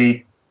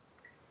basically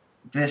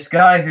this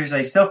guy who's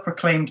a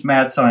self-proclaimed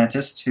mad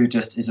scientist who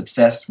just is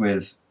obsessed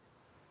with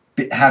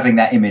having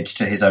that image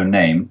to his own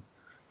name,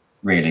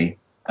 really,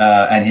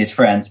 and his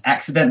friends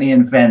accidentally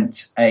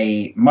invent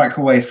a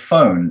microwave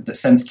phone that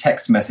sends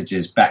text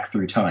messages back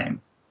through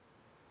time.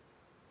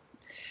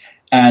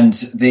 And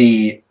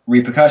the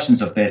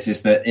repercussions of this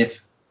is that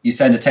if you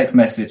send a text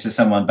message to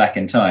someone back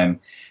in time,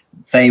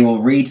 they will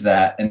read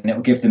that and it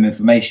will give them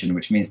information,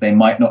 which means they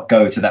might not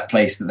go to that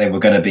place that they were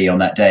going to be on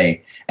that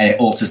day, and it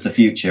alters the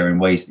future in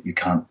ways that you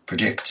can't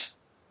predict.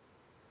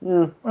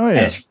 Mm. Oh yeah,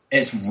 and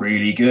it's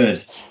really good.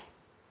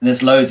 And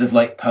there's loads of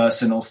like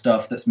personal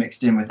stuff that's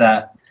mixed in with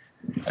that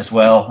as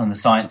well, and the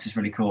science is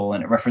really cool,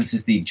 and it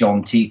references the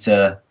John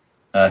Titor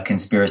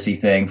conspiracy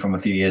thing from a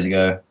few years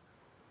ago.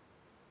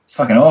 It's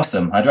fucking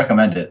awesome. I'd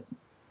recommend it.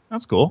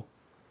 that's cool.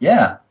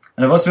 Yeah,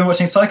 and I've also been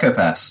watching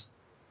Psychopaths.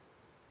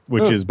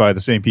 Which is by the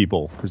same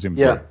people,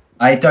 presumably. Yeah.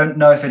 I don't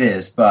know if it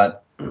is,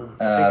 but I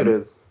think it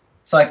is.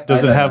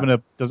 Does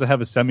it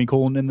have a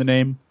semicolon in the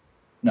name?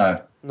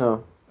 No.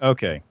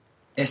 Okay.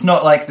 It's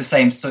not like the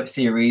same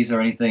series or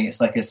anything. It's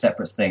like a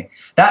separate thing.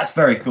 That's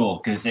very cool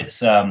because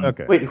it's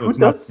Okay. Wait, So who it's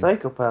does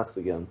Psychopaths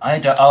again? I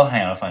don't. Oh,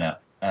 hang on, I'll find out.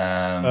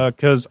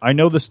 Because I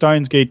know the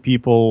Steins Gate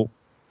people,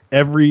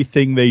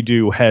 everything they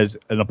do has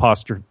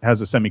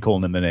has a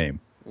semicolon in the name.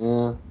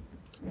 Yeah.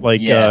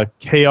 Like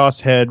Chaos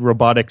Head,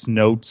 Robotics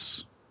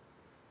Notes.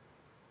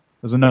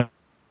 There's another.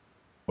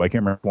 I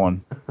can't remember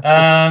one.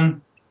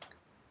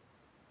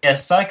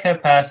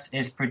 Psychopaths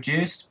is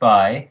produced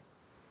by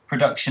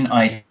Production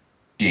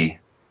IG.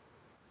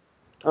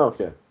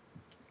 Okay.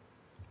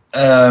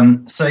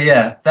 So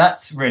yeah,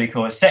 that's really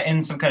cool. It's set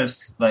in some kind of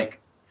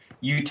like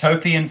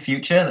utopian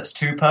future that's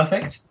too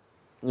perfect.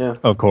 Yeah.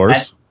 Of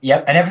course.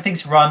 And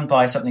everything's run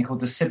by something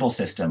called the Sybil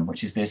system,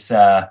 which is this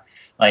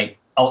like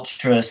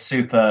ultra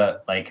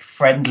super like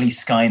friendly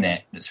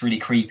Skynet that's really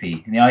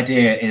creepy. And the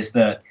idea is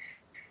that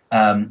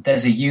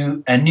there's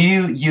a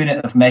new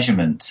unit of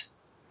measurement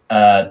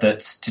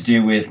that's to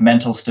do with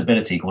mental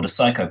stability called a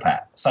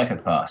psychopath,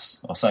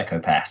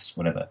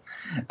 whatever.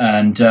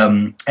 And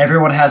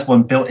everyone has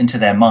one built into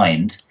their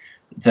mind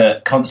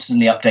that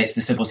constantly updates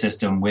the Sybil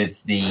system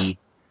with the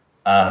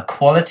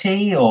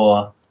quality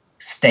or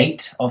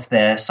state of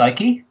their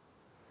psyche.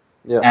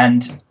 Yeah.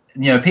 And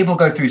people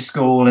go through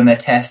school and their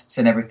tests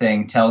and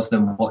everything tells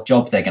them what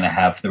job they're going to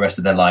have for the rest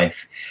of their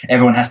life.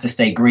 Everyone has to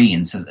stay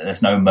green so that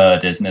there's no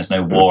murders and there's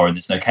no war and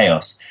there's no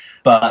chaos.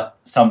 But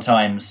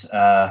sometimes,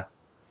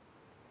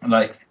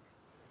 like,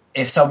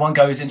 if someone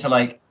goes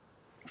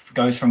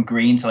from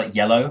green to like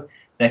yellow,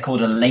 they're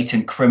called a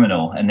latent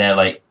criminal and they're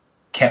like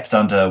kept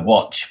under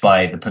watch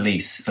by the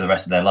police for the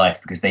rest of their life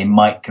because they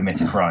might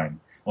commit a crime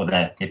or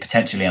they're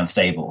potentially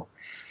unstable.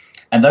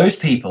 And those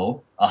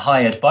people are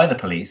hired by the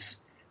police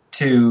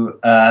to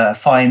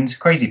find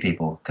crazy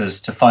people, because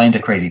to find a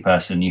crazy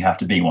person, you have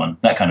to be one,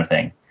 that kind of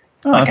thing.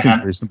 Oh, that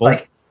seems reasonable.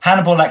 Like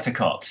Hannibal Lecter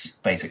cops,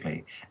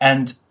 basically.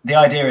 And the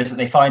idea is that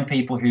they find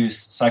people whose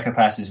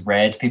psychopaths is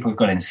red, people who've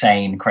got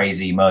insane,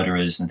 crazy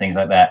murderers and things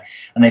like that,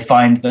 and they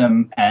find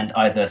them and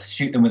either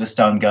shoot them with a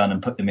stun gun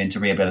and put them into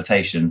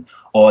rehabilitation,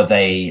 or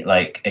they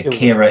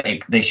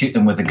they shoot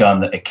them with a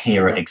gun that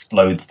Akira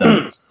explodes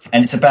them.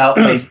 And it's about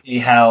basically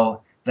how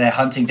they're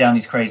hunting down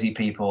these crazy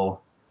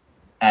people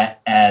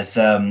as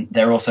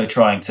they're also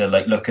trying to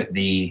like look at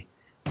the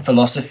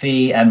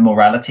philosophy and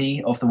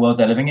morality of the world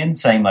they're living in,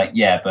 saying like,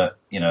 but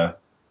the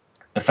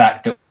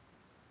fact that we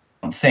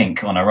don't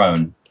think on our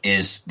own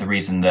is the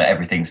reason that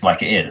everything's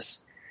like it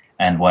is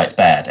and why it's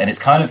bad. And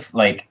it's kind of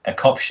like a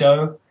cop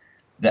show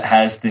that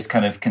has this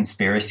kind of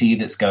conspiracy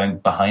that's going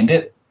behind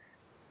it,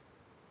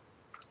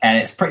 and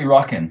it's pretty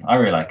rocking. I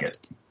really like it.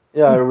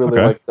 Yeah, I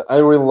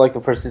really like the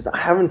first season. I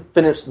haven't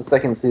finished the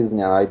second season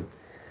yet.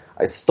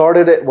 I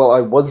started it. Well,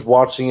 I was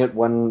watching it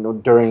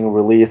during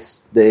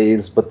release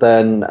days, but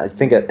then I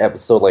think at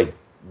episode like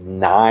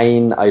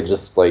 9, I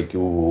just like,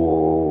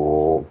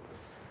 ooh.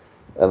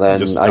 And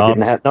then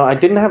I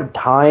didn't have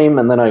time,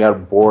 and then I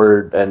got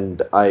bored,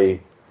 and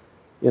it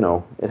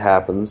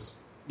happens.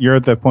 You're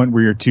at that point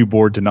where you're too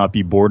bored to not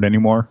be bored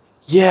anymore.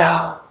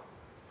 Yeah.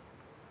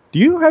 Do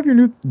you have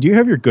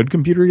your good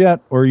computer yet,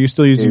 or are you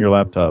still using your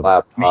laptop?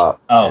 Laptop.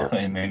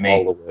 Me.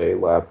 All the way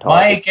laptop.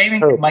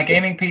 My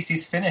gaming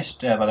PC's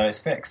finished, by the way, it's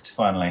fixed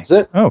finally. Is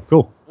it? Oh,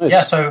 cool. Nice.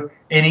 Yeah, so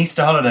in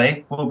Easter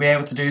holiday, we'll be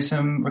able to do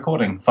some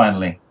recording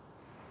finally.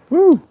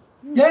 Woo!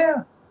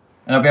 Yeah,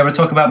 and I'll be able to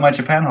talk about my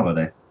Japan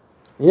holiday.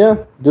 Yeah,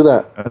 do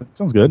that. That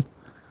sounds good.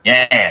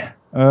 Yeah.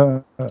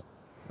 Let's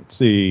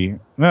see.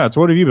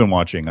 What have you been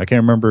watching? I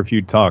can't remember if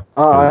you talked.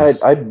 I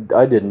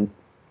didn't.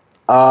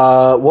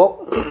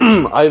 Well,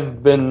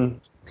 I've been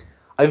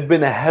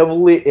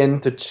heavily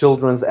into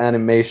children's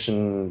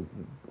animation,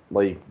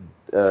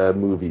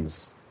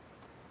 movies.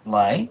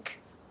 Like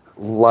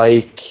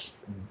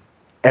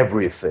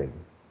everything.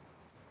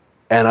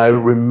 And I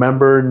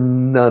remember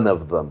none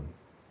of them.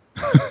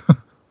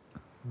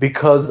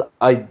 Because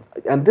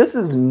and this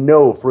is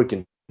no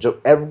freaking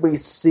joke, every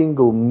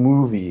single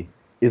movie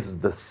is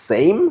the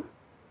same.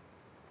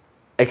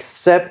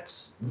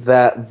 Except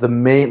that the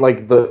main,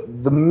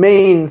 the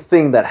main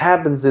thing that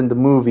happens in the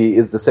movie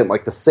is the same,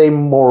 the same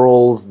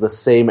morals, the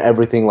same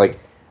everything.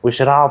 we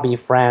should all be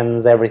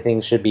friends,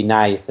 everything should be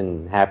nice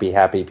and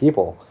happy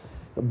people.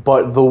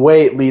 But the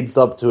way it leads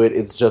up to it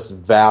is just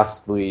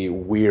vastly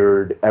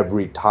weird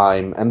every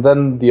time. And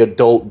then the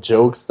adult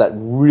jokes that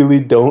really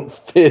don't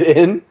fit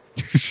in.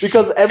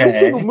 Because every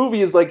single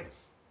movie is like,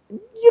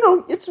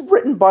 it's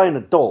written by an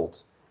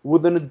adult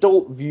with an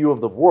adult view of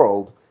the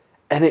world.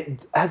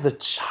 And as a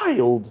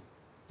child,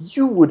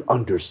 you would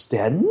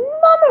understand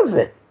none of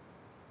it.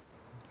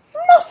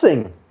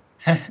 Nothing.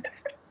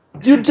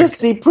 You just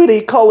see pretty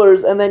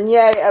colors and then,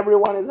 yay,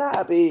 everyone is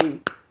happy.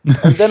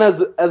 And then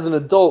as an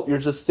adult, you're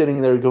just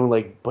sitting there going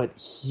like, but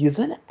he's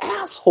an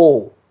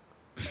asshole.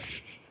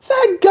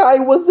 That guy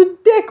was a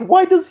dick.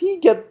 Why does he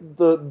get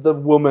the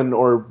woman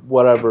or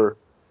whatever?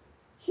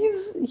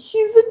 He's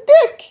a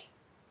dick.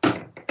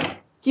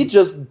 He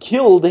just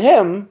killed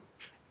him.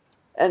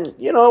 And,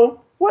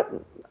 what?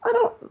 I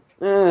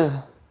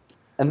don't...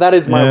 And that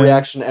is my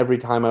reaction every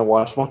time I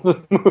watch one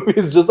of the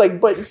movies. Just like,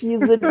 but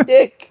he's a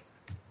dick.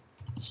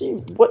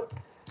 What...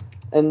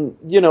 And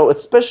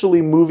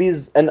especially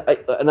movies, and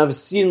I've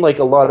seen like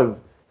a lot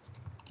of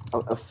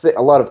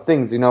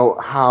things.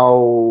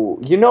 How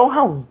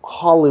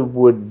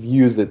Hollywood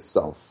views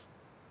itself.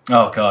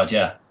 Oh God,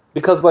 yeah.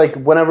 Because like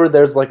whenever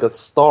there's like a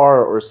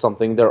star or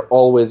something, they're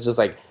always just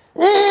like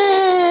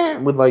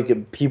with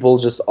like people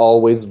just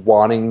always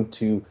wanting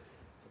to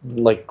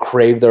like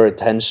crave their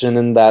attention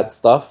and that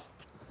stuff.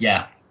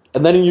 Yeah.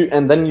 And then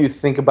you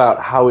think about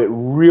how it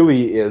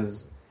really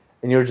is.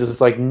 And you're just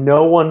like,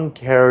 no one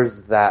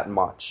cares that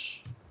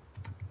much.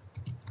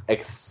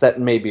 Except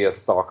maybe a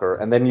stalker.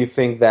 And then you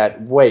think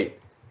that, wait,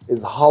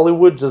 is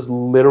Hollywood just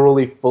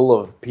literally full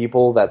of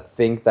people that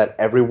think that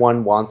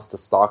everyone wants to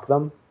stalk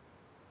them?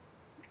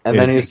 And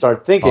then you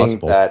start thinking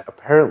that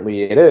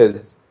apparently it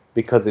is,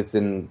 because it's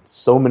in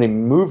so many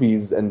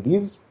movies, and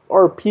these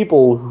are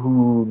people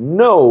who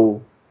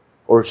know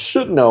or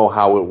should know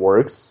how it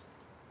works.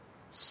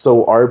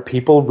 So are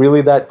people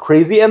really that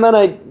crazy? And then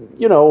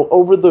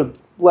over the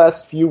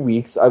last few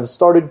weeks, I've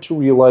started to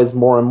realize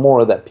more and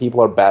more that people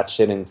are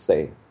batshit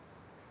insane.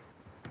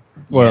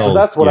 Well, so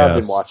that's what I've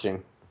been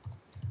watching.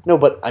 No,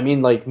 but I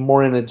mean, like,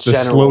 more in a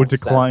general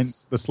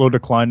sense. The slow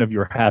decline of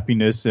your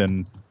happiness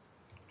and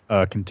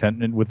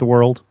contentment with the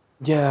world?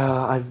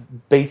 Yeah,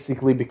 I've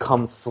basically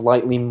become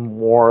slightly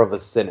more of a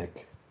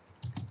cynic.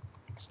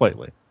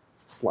 Slightly.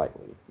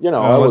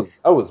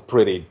 I was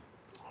pretty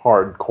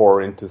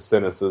hardcore into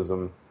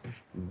cynicism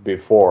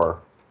before,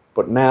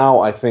 but now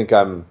I think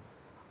I'm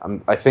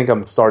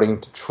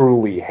starting to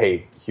truly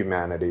hate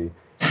humanity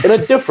in a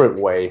different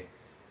way.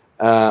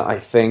 I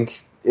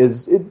think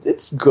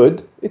it's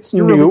good. It's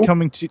new.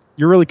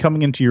 You're really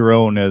coming into your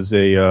own as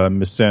a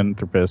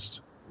misanthropist.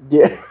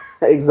 Yeah,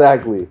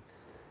 exactly.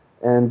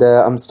 And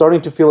I'm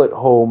starting to feel at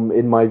home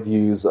in my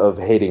views of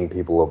hating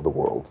people of the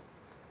world,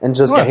 and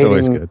just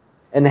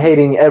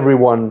hating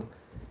everyone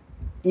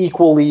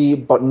equally,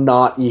 but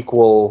not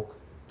equal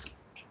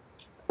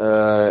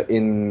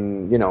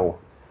in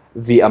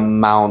the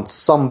amount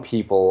some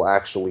people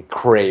actually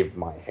crave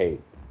my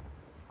hate.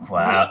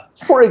 Wow.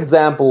 For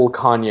example,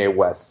 Kanye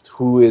West,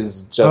 who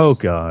is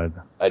just a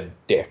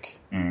dick.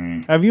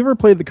 Mm. Have you ever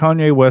played the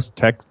Kanye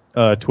West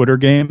Twitter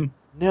game?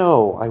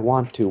 No, I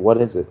want to. What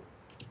is it?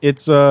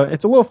 It's a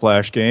little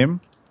flash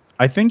game.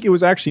 I think it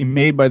was actually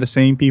made by the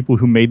same people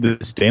who made the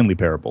Stanley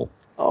Parable.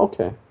 Oh,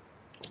 okay.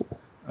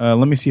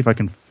 Let me see if I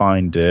can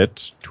find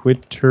it.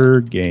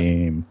 Twitter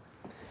game.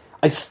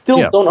 I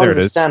still don't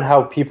understand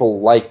how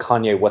people like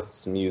Kanye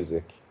West's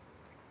music.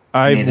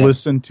 I've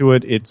listened to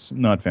it. It's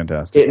not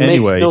fantastic. It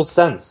makes no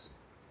sense.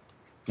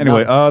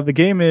 Anyway, the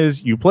game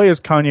is you play as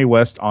Kanye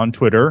West on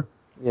Twitter,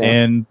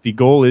 and the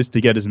goal is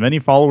to get as many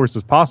followers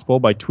as possible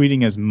by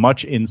tweeting as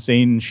much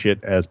insane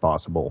shit as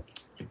possible.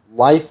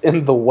 Life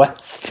in the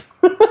West.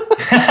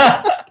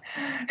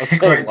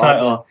 Great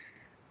title.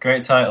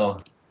 Great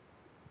title.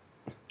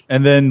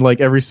 And then, like,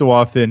 every so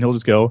often, he'll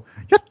just go,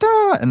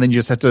 yatta! And then you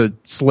just have to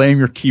slam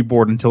your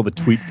keyboard until the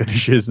tweet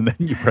finishes, and then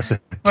you press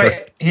enter.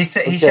 Wait, he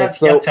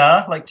shouts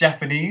yatta, like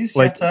Japanese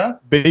like, yatta?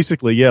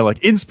 Basically, yeah, like,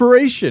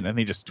 inspiration! And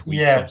he just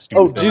tweets some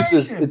stupid stuff.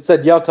 Jesus, it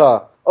said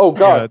yatta. Oh,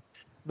 God. Yeah.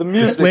 The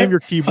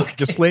music.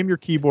 Just slam your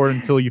keyboard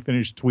until you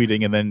finish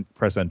tweeting, and then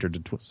press enter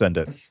to send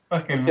it. It's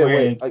fucking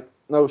weird. Wait.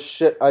 No,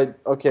 shit. Wait.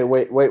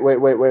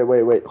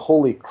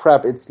 Holy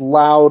crap, it's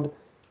loud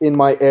in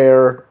my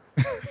ear.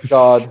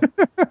 God.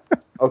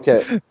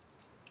 Okay,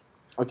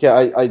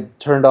 I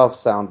turned off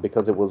sound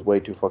because it was way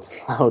too fucking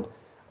loud.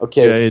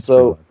 Okay,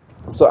 so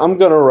I'm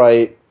gonna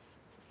write.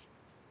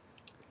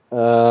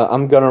 No,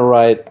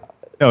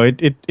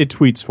 it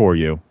tweets for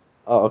you.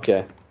 Oh,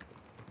 okay.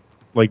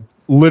 Like,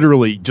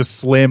 literally, just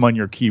slam on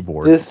your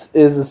keyboard. This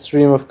is a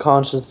stream of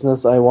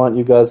consciousness. I want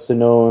you guys to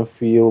know and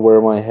feel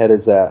where my head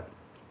is at.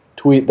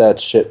 Tweet that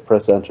shit,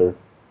 press enter.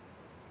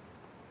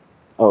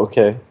 Oh,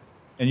 okay.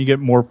 And you get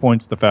more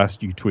points the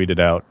faster you tweet it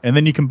out. And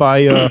then you can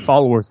buy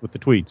followers with the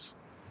tweets.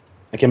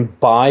 I can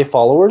buy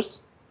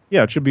followers?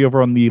 Yeah, it should be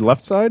over on the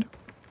left side.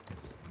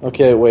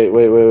 Okay,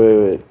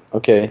 wait.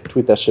 Okay,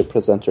 tweet that shit,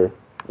 press enter.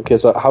 Okay,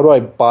 so how do I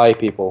buy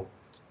people?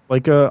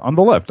 Like on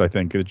the left, I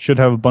think. It should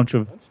have a bunch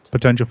of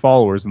potential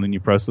followers, and then you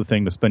press the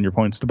thing to spend your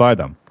points to buy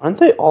them. Aren't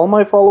they all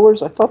my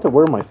followers? I thought they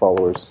were my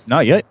followers.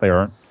 Not yet, they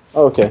aren't.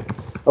 Oh, okay.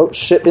 Oh,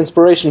 shit,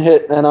 inspiration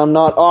hit, and I'm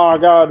not... Oh,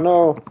 God,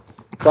 no.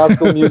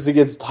 Classical music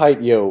is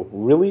tight, yo.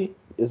 Really?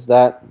 Is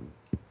that...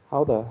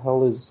 How the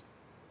hell is...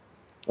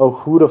 Oh,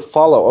 who to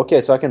follow.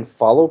 Okay, so I can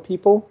follow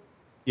people?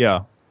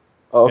 Yeah.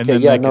 Oh, okay,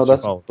 yeah, no,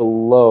 that's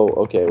below.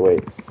 Okay,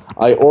 wait.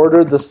 I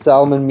ordered the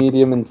salmon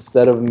medium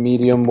instead of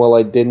medium while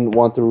I didn't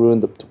want to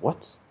ruin the...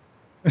 What?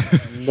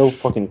 No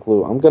fucking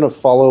clue. I'm gonna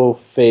follow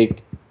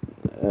fake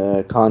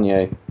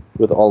Kanye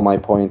with all my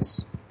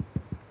points.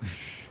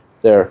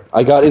 There.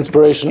 I got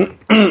inspiration,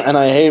 and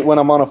I hate when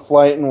I'm on a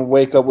flight and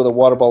wake up with a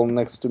water bottle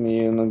next to me,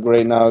 and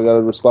great, now I got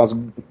a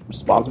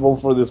responsible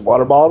for this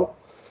water bottle.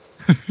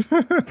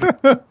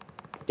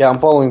 Yeah, I'm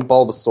following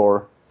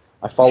Bulbasaur.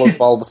 I followed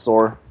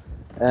Bulbasaur.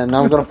 And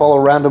now I'm going to follow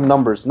random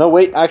numbers. No,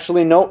 wait,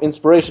 actually, no,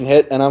 inspiration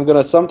hit, and I'm going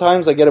to...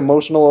 Sometimes I get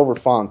emotional over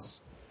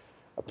fonts.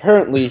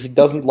 Apparently, he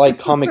doesn't like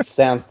Comic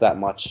Sans that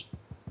much.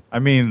 I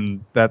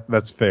mean,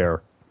 that's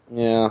fair.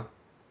 Yeah.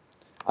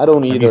 I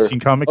don't either. Have you seen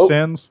Comic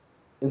Sans?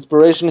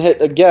 Inspiration hit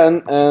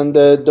again, and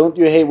don't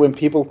you hate when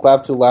people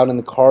clap too loud in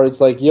the car? It's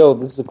like, yo,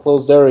 this is a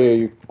closed area,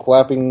 your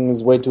clapping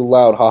is way too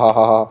loud, ha ha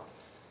ha ha.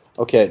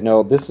 Okay,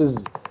 no, this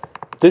is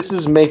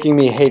making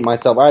me hate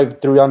myself. I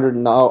have 300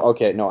 now.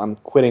 Okay, no, I'm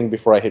quitting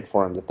before I hit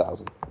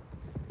 400,000.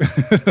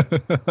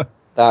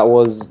 That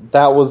was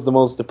the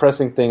most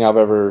depressing thing I've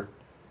ever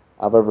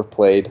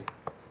played.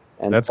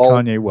 And that's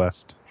Kanye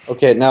West.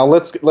 Okay, now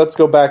let's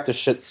go back to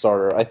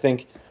Shitstarter. I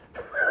think.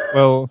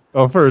 Well,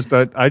 first,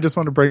 I just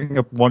want to bring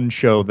up one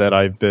show that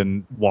I've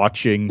been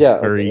watching. Yeah.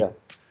 Very. Okay,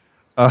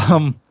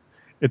 yeah.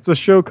 It's a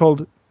show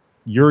called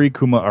Yuri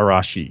Kuma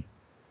Arashi.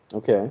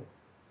 Okay.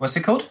 What's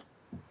it called?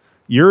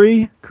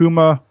 Yuri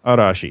Kuma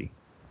Arashi.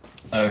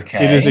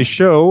 Okay. It is a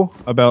show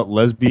about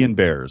lesbian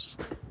bears.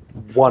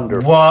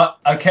 Wonderful. What?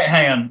 Okay,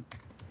 hang on.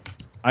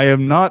 I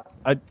am not...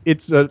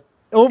 it's a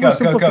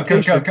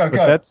oversimplification, go.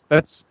 But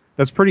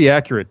that's pretty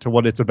accurate to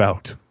what it's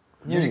about.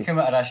 Yuri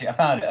Kuma Arashi. I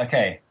found it.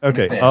 Okay.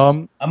 Okay.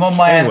 I'm on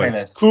my anime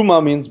list.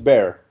 Kuma means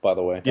bear, by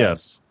the way.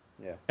 Yes.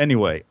 Yeah.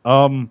 Anyway,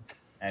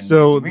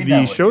 so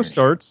the show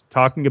starts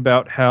talking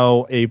about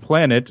how a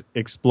planet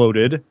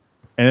exploded,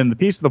 and the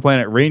piece of the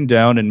planet rained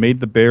down and made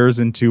the bears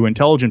into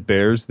intelligent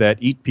bears that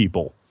eat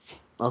people.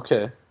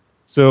 Okay.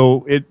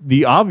 So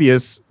the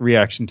obvious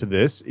reaction to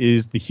this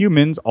is the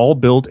humans all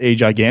built a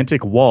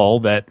gigantic wall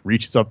that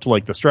reaches up to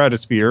like the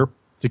stratosphere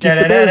to keep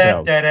the bears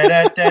out.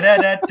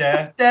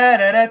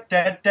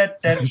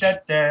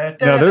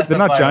 No, they're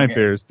not giant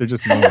bears. They're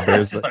just normal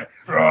bears. But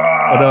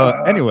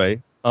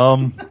anyway,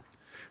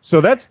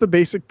 so that's the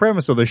basic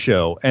premise of the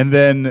show. And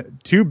then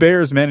two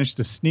bears managed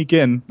to sneak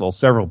in. Well,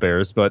 several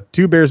bears, but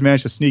two bears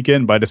managed to sneak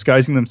in by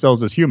disguising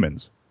themselves as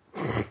humans.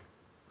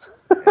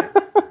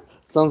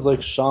 Sounds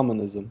like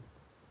shamanism.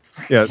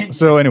 Yeah,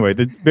 so anyway,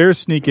 the bears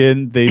sneak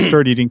in, they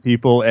start eating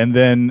people, and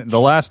then the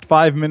last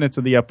 5 minutes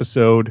of the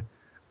episode,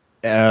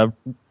 let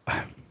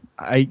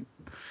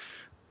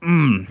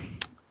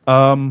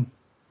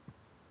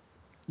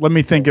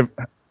me think of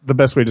the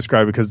best way to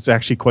describe it, because it's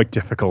actually quite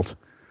difficult.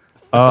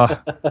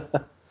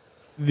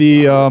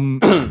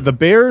 The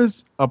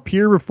bears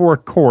appear before a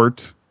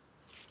court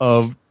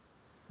of...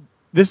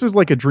 This is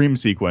like a dream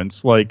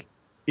sequence, like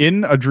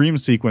in a dream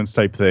sequence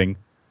type thing.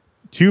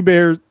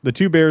 The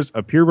two bears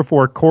appear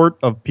before a court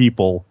of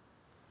people,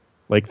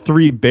 like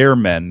three bear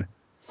men,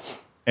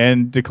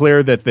 and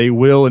declare that they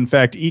will in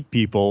fact eat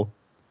people,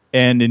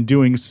 and in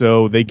doing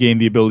so they gain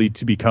the ability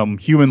to become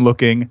human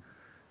looking,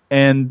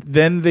 and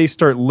then they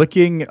start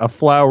licking a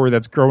flower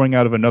that's growing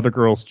out of another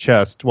girl's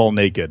chest while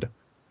naked.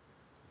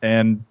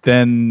 And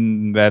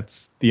then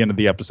that's the end of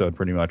the episode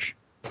pretty much.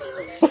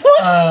 So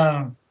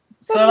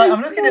like,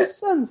 I'm looking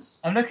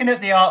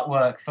at the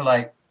artwork for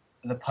like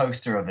the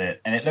poster of it,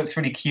 and it looks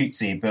really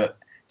cutesy, but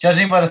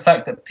judging by the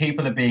fact that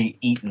people are being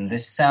eaten,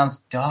 this sounds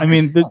dark. I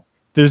mean,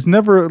 there's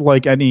never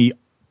like any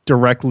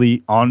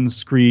directly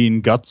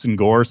on-screen guts and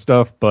gore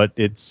stuff, but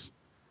it's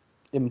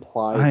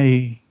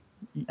implied.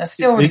 That's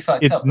still really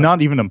fucked up. It's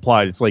not even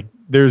implied. It's like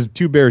there's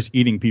two bears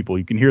eating people.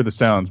 You can hear the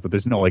sounds, but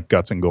there's no like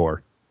guts and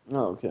gore.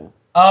 Oh, okay.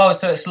 Oh,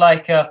 so it's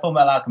like Full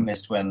Metal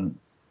Alchemist when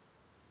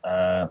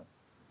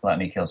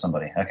Lightning kills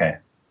somebody. Okay.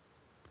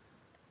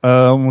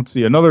 Let's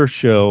see. Another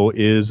show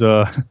is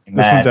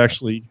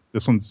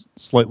this one's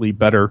slightly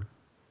better.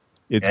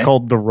 It's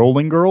called The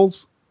Rolling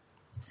Girls.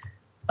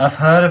 I've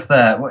heard of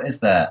that. What is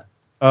that?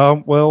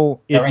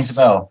 Well, that rings a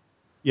bell.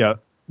 Yeah.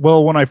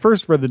 Well, when I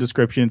first read the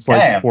description, it's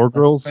like four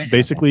girls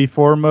basically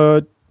form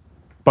a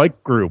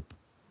bike group.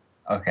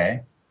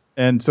 Okay.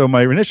 And so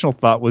my initial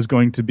thought was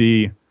going to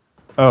be,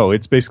 oh,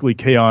 it's basically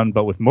K-On!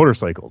 But with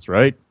motorcycles,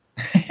 right?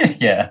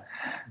 Yeah.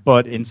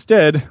 But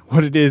instead,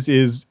 what it is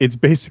it's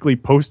basically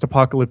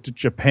post-apocalyptic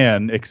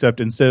Japan,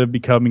 except instead of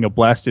becoming a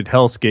blasted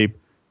hellscape,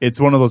 it's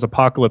one of those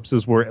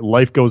apocalypses where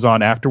life goes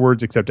on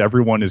afterwards, except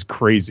everyone is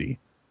crazy.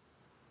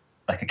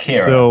 Like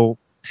Akira. So,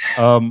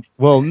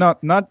 well,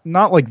 not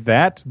like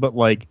that, but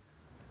like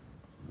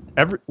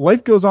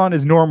life goes on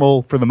as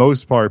normal for the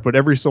most part, but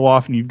every so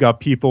often you've got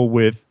people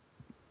with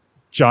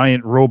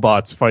giant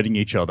robots fighting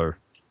each other.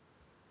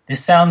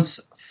 This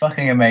sounds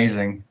fucking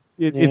amazing.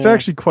 It's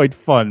actually quite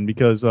fun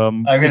because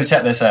I'm going to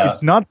check this out.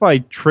 It's not by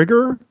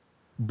Trigger,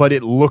 but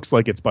it looks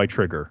like it's by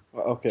Trigger.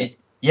 Okay.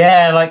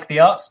 Like the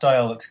art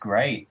style looks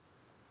great.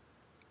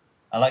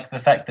 I like the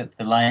fact that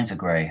the lines are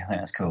grey. I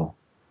think that's cool.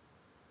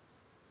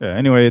 Yeah,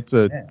 anyway, it's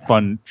a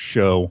fun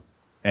show,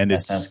 and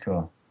it sounds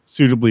cool.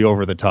 Suitably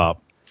over the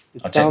top.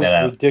 It sounds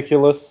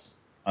ridiculous.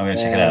 I'm going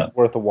to check it out.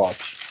 Worth a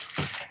watch.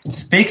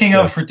 Speaking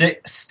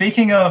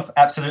of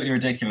absolutely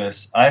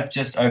ridiculous, I've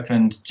just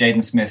opened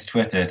Jaden Smith's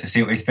Twitter to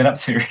see what he's been up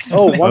to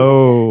recently.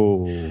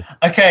 Oh.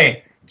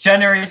 Okay,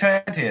 January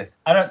 20th.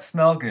 I don't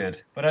smell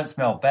good, but I don't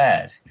smell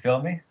bad. You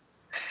feel me?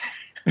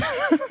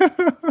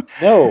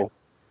 No,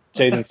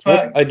 Jaden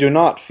Smith, I do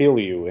not feel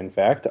you. In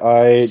fact,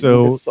 I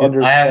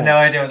misunderstand. I have no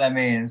idea what that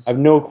means. I have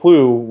no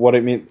clue what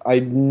it means. I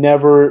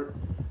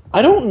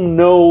don't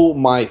know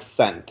my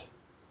scent.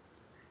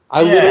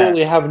 I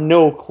literally have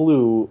no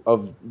clue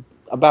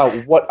about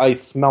what I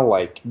smell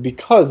like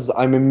because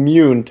I'm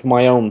immune to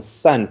my own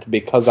scent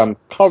because I'm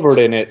covered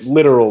in it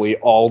literally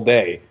all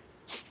day.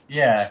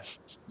 Yeah,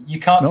 you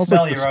can't smells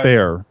smell like your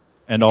despair own.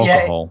 And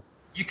alcohol.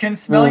 Yeah, you can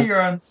smell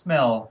your own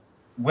smell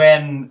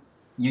when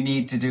you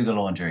need to do the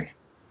laundry.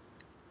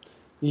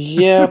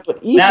 Yeah,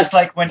 but even that's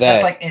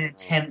like an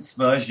intense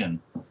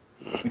version,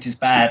 which is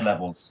bad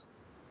levels.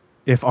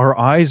 If our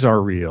eyes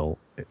are real.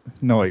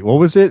 No, wait, what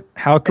was it?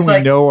 How can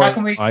we know our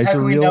eyes are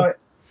real?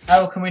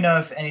 How can we know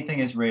if anything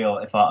is real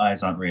if our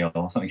eyes aren't real?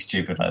 Or something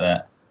stupid like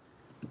that.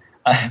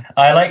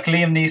 I like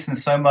Liam Neeson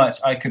so much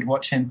I could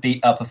watch him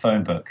beat up a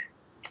phone book.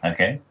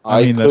 Okay?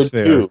 I mean, that's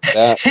fair. Too.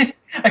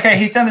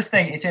 He's done this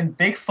thing. It's in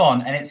big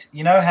font, and it's,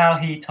 you know how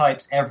he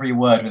types every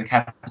word with a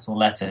capital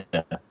letter?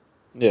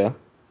 Yeah.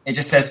 It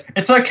just says,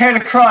 "It's okay to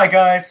cry,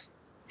 guys."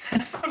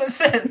 That's what it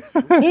says.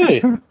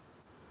 Really?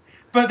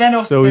 But then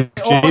also,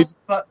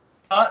 so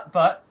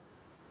but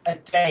a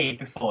day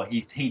before he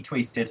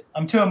tweeted,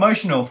 "I'm too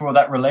emotional for all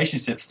that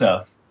relationship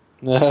stuff."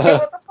 So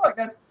what the fuck?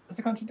 That's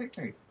a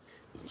contradictory.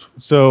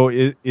 So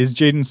is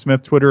Jaden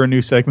Smith Twitter a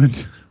new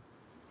segment?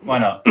 Why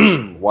not?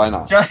 Why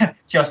not?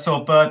 Just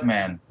saw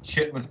Birdman.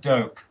 Shit was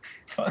dope.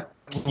 Fuck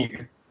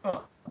you.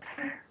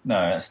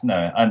 No, that's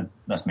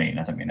mean.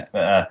 I don't mean it.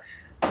 But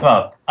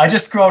well, I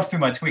just scrolled through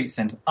my tweets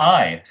and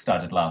I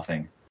started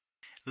laughing.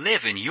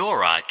 Live in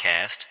your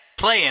Oddcast,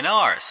 play in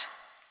ours.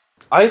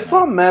 I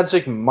saw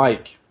Magic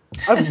Mike.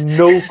 I have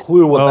no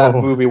clue what that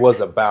movie was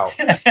about.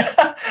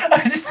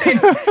 I just seen.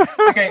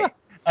 Okay,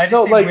 I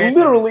just seen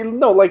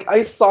literally,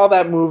 I saw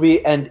that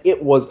movie and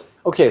it was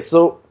okay.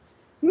 So,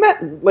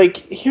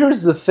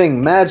 here's the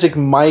thing: Magic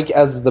Mike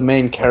as the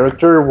main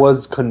character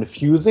was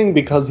confusing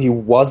because he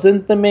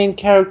wasn't the main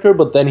character,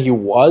 but then he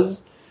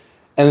was.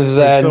 And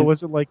then, so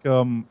was it like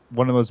one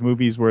of those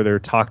movies where they're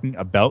talking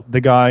about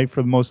the guy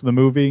for most of the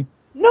movie?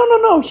 No.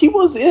 He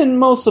was in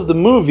most of the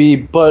movie,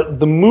 but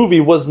the movie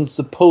wasn't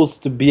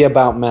supposed to be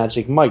about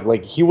Magic Mike.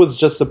 Like, he was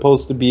just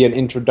supposed to be an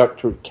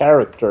introductory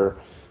character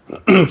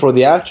for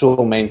the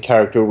actual main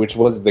character, which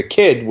was the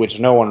kid,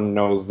 which no one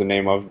knows the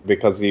name of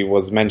because he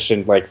was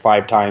mentioned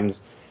 5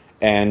 times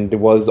and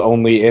was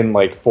only in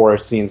 4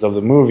 scenes of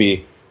the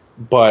movie.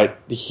 But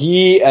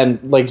he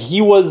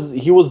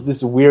was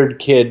this weird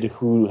kid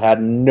who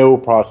had no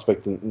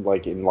prospect in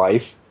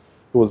life,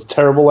 who was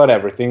terrible at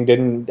everything,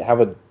 didn't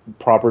have a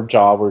proper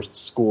job or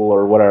school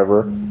or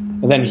whatever.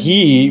 And then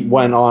he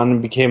went on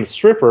and became a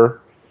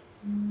stripper.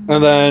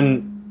 And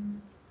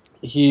then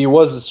he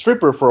was a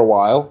stripper for a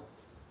while.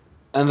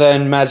 And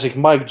then Magic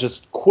Mike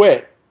just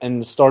quit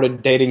and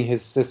started dating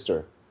his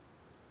sister.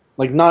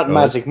 Not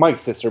Magic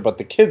Mike's sister, but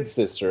the kid's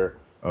sister.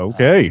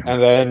 Okay.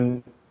 And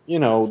then,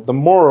 the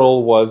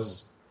moral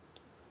was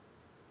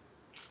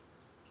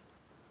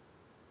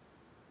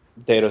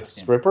date a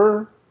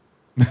stripper?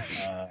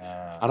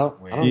 I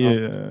don't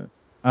know.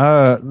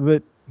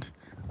 But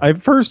I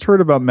first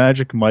heard about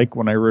Magic Mike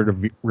when I read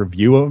a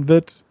review of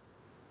it,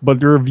 but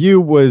the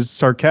review was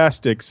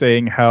sarcastic,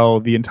 saying how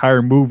the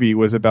entire movie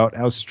was about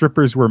how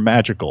strippers were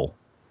magical.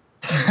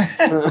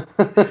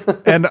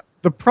 And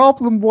the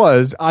problem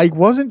was, I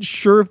wasn't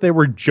sure if they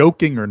were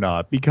joking or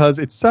not, because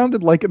it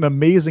sounded like an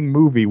amazing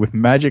movie with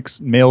magic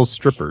male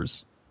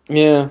strippers.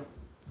 Yeah.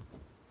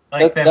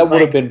 That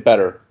would have been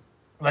better.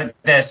 Like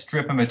they're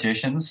stripper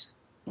magicians?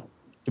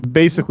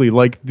 Basically,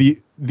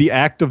 the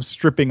act of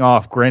stripping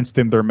off grants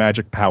them their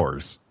magic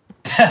powers.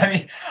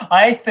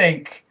 I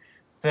think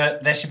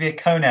that there should be a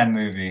Conan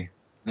movie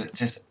that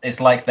just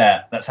is like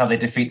that. That's how they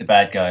defeat the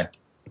bad guy.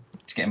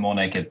 Just get him more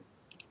naked.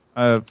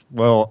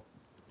 Well...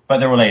 But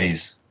they're all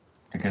ladies.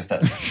 Because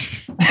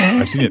that's...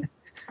 I've seen it.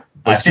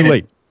 It's too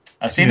late.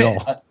 I've seen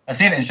it. I've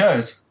seen it in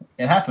shows.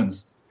 It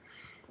happens.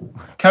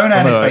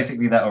 Conan is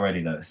basically that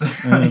already, though. So,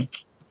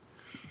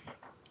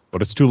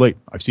 but it's too late.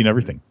 I've seen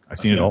everything. I've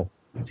seen it all.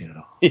 I've seen it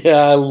all. Yeah,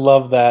 I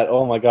love that.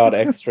 Oh my god,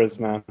 Extras,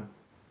 man.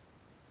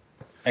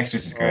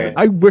 Extras is great.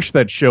 I wish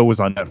that show was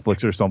on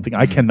Netflix or something.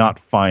 I cannot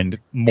find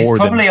more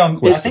it's probably than...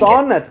 It's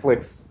on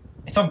Netflix.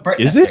 It's on Brit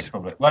Is Netflix, it?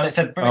 probably. Well, it's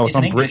it's an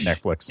on English. Brit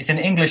Netflix. It's an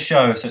English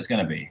show, so it's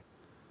going to be.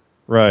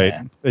 Right.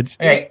 Yeah.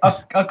 Okay,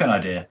 I've got an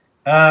idea.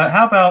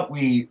 How about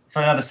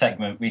for another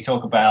segment, we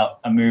talk about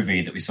a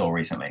movie that we saw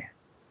recently?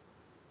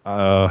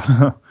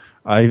 I've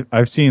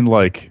seen,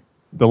 like,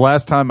 the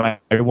last time I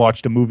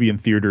watched a movie in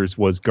theaters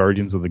was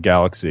Guardians of the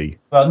Galaxy.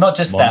 Well, not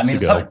just that. I mean,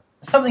 ago.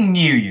 something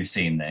new you've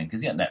seen then,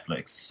 because you got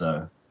Netflix,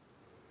 so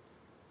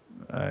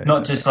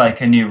not just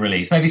like a new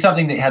release. Maybe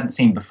something that you hadn't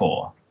seen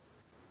before.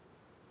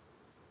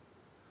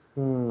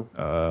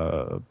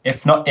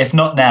 If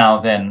not now,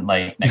 then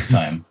like next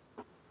time.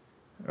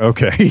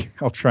 Okay,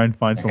 I'll try and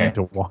find something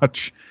to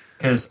watch.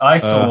 Because I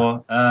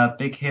saw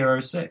Big Hero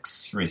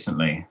 6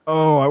 recently.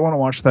 Oh, I want to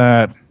watch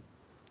that.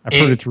 I've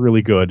heard it's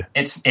really good.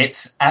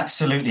 It's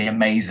absolutely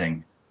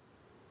amazing.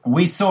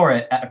 We saw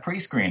it at a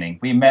pre-screening.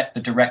 We met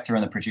the director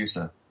and the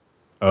producer.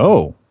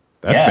 Oh,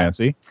 that's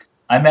fancy.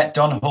 I met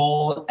Don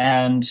Hall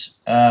and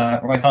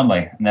Roy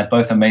Conley, and they're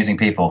both amazing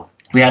people.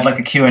 We had like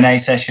a Q&A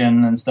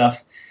session and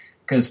stuff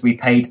because we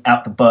paid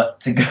out the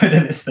butt to go to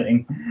this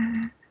thing.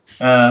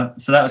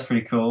 So that was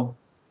pretty cool.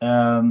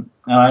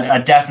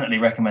 I definitely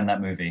recommend that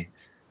movie.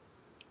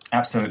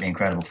 Absolutely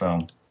incredible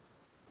film.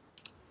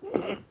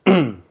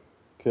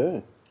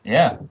 Okay.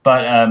 Yeah,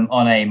 but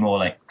on a more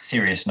like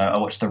serious note, I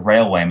watched The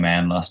Railway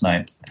Man last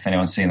night. If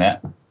anyone's seen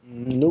that,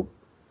 Nope.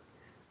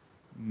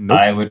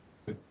 I would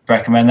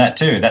recommend that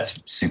too.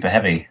 That's super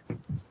heavy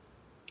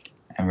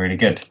and really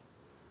good.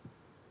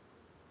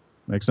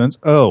 Makes sense.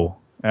 Oh,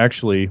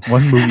 actually,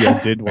 one movie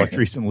I did watch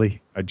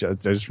recently, I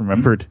just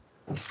remembered.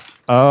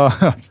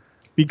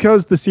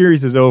 Because the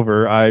series is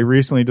over, I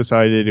recently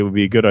decided it would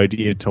be a good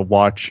idea to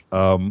watch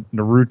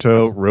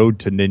Naruto Road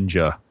to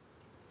Ninja.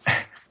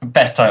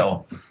 Best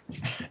title.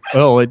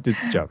 Well,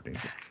 it's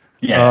Japanese.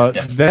 Yeah,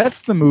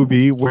 that's the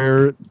movie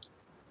where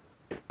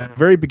at the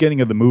very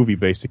beginning of the movie,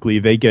 basically,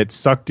 they get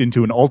sucked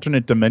into an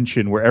alternate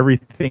dimension where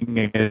everything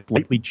is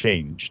slightly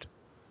changed.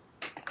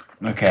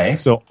 Okay.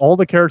 So all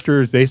the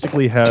characters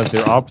basically have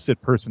their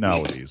opposite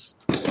personalities.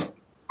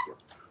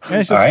 And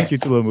it's just a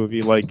cute little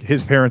movie. Like,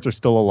 his parents are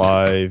still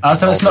alive. Oh,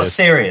 so it's not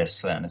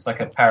serious then? It's like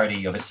a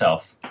parody of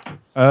itself?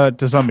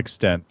 To some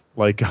extent.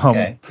 Like,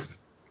 okay.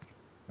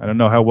 I don't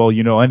know how well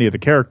you know any of the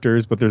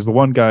characters, but there's the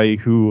one guy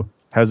who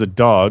has a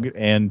dog,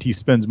 and he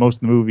spends most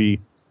of the movie,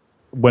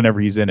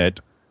 whenever he's in it,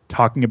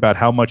 talking about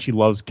how much he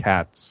loves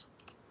cats.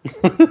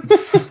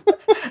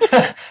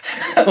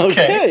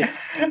 Okay.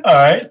 All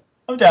right.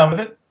 I'm down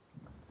with it.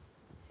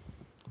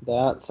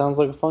 That sounds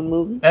like a fun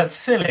movie. That's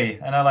silly,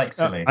 and I like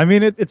silly. I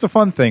mean, it's a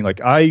fun thing.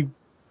 Like, I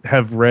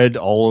have read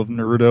all of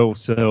Naruto,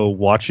 so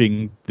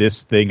watching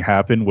this thing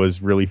happen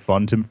was really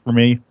fun for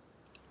me.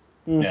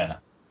 Yeah.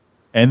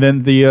 And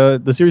then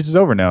the series is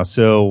over now,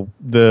 so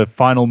the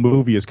final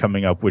movie is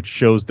coming up, which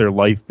shows their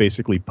life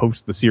basically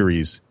post the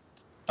series.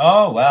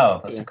 Oh,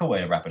 wow. That's a cool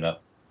way to wrap it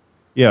up.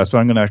 Yeah, so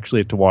I'm going to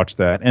actually have to watch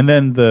that. And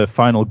then the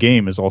final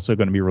game is also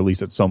going to be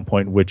released at some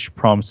point, which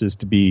promises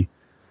to be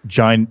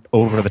giant,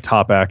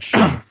 over-the-top action.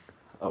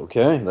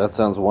 Okay, that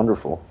sounds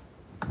wonderful.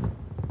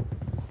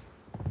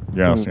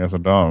 Yes, yes,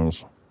 it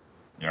does.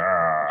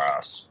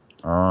 Yes.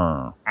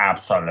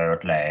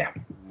 Absolutely.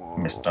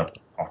 Mr.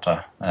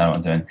 Potter. I know what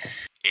I'm doing.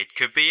 It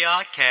could be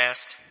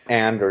Oddcast.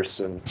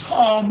 Anderson.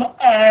 Tom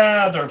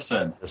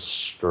Anderson.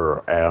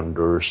 Mr.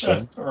 Anderson.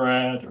 Mr.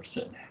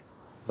 Anderson.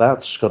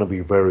 That's going to be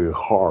very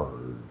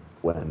hard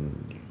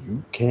when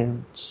you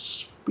can't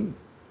speak.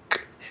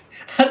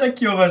 I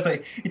think you almost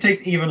like it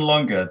takes even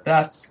longer.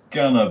 That's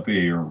gonna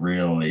be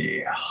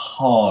really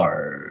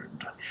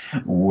hard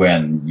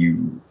when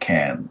you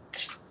can't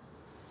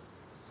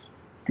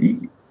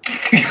speak.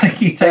 Like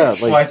he takes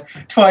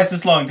twice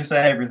as long to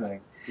say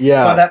everything.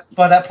 Yeah.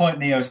 By that point,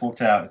 Neo's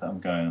walked out. So I'm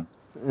going.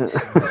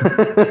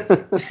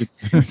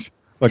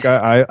 Look,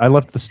 I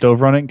left the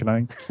stove running. Can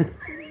I?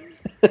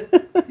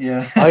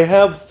 Yeah. I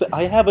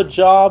have a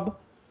job.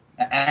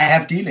 I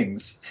have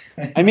dealings.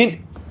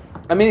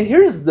 I mean,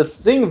 here's the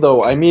thing,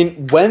 though. I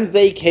mean, when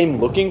they came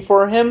looking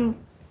for him,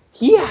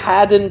 he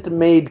hadn't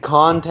made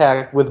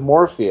contact with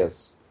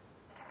Morpheus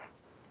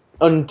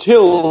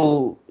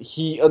until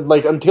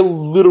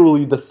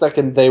literally the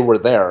second they were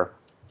there.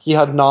 He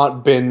had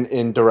not been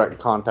in direct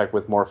contact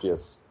with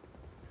Morpheus.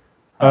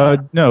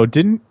 No,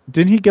 didn't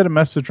he get a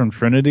message from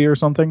Trinity or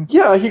something?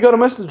 Yeah, he got a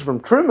message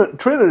from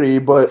Trinity,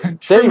 but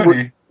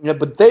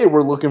they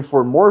were looking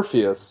for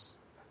Morpheus.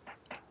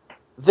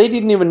 They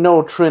didn't even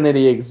know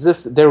Trinity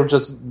existed.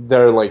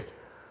 They're like,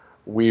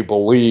 we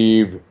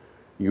believe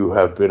you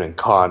have been in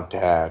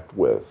contact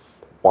with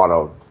one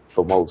of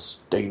the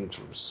most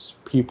dangerous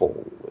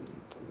people in the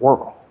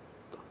world.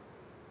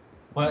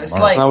 Well, it's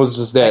like that was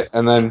just it,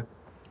 and then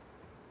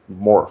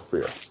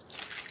Morpheus.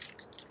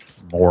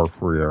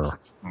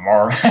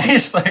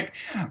 He's like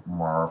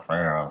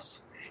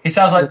Morpheus. He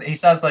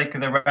sounds like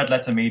the Red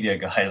Letter Media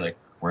guy. Like,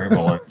 we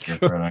believe you've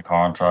been in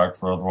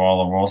contact with one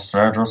of the most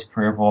dangerous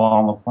people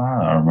on the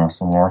planet,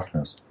 Mr.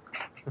 Morpheus.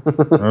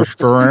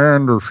 Mr.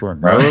 Anderson,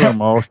 you're the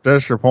most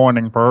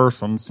disappointing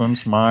person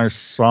since my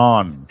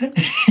son.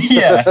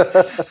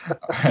 Yeah.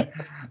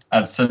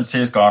 And since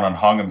he's gone and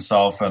hung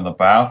himself in the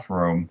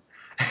bathroom,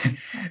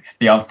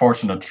 the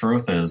unfortunate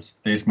truth is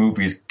these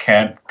movies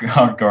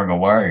aren't going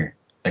away.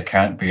 They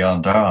can't be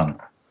undone.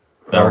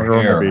 They're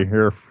going here. to be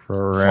here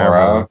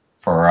forever.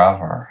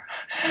 Forever.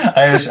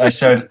 I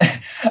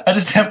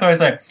just have to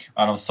say,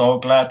 and I'm so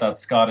glad that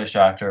Scottish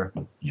actor,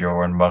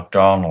 Ewan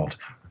MacDonald,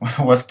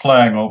 was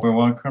playing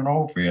Obi-Wan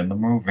Kenobi in the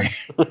movie.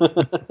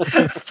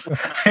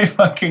 I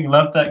fucking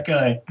love that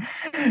guy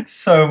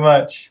so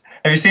much.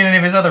 Have you seen any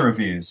of his other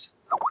reviews?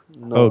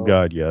 No. Oh,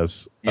 God,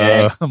 yes.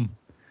 Yeah,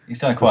 he's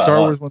done quite the Star a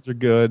lot. Wars ones are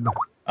good.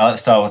 I like the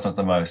Star Wars ones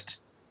the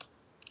most.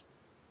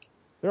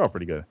 They're all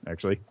pretty good,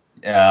 actually.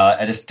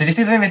 Yeah, did you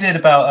see the thing they did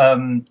about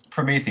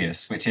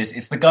Prometheus, which is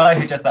it's the guy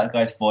who does that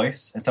guy's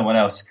voice and someone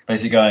else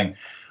basically going,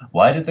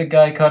 why did the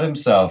guy cut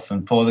himself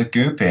and pour the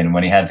goop in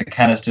when he had the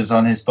canisters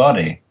on his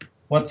body?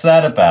 What's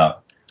that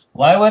about?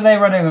 Why were they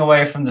running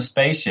away from the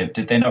spaceship?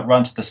 Did they not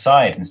run to the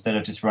side instead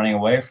of just running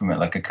away from it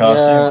like a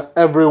cartoon? Yeah,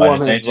 everyone Why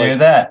did they do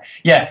that?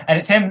 Yeah, and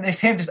it's him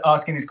just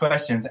asking these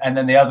questions, and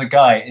then the other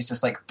guy is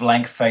just like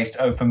blank-faced,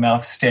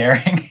 open-mouthed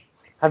staring.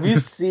 Have you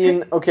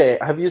seen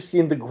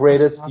the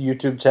greatest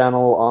YouTube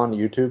channel on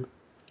YouTube?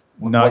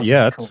 Not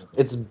yet.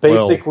 It's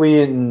basically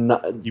you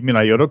mean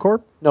Ayoto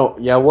Corp? No,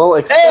 yeah, well,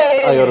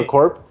 except Ayoto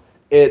Corp.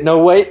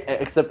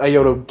 Except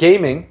Ayoto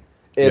Gaming.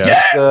 There's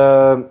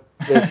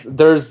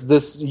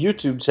this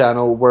YouTube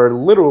channel where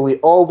literally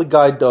all the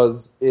guy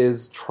does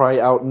is try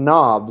out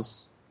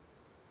knobs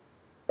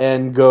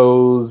and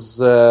goes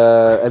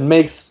and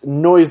makes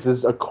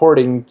noises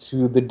according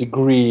to the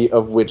degree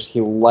of which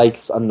he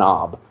likes a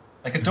knob.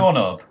 Like a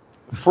doorknob,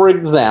 for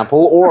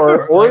example,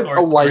 or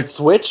a light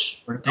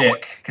switch, or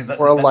dick, because that's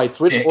a light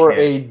switch, or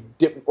a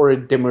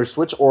dimmer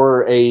switch,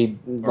 or a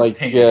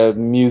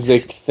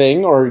music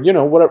thing, or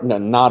whatever. No,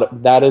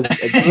 not that is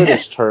a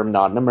British term,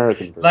 not an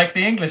American term. Like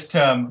the English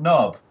term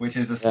knob, which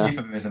is a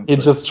euphemism. He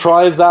just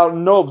tries out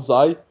knobs.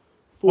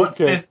 What's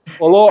this?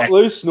 I like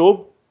this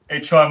knob.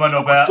 Hey, try my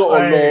knob out. It's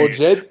got a large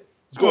head.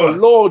 It's got a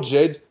large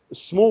head, a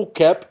small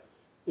cap.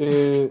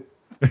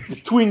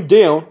 Twin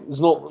down is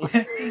not,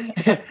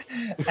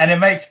 and it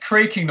makes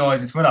creaking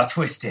noises when I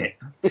twist it.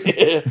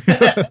 I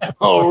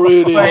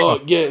really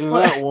like getting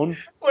that one.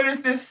 What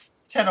is this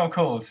channel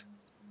called?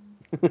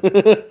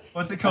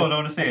 What's it called? I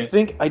want to see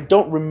it. I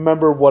don't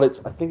remember what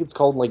it's. I think it's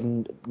called like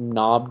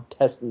knob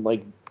test.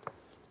 Like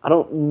I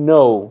don't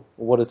know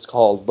what it's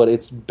called, but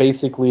it's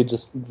basically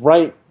just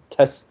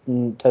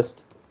testing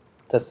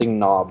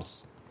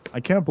knobs. I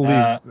can't believe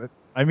that.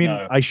 I mean,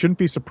 no. I shouldn't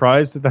be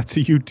surprised that that's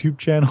a YouTube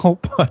channel,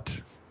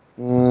 but...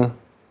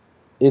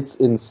 it's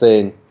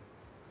insane.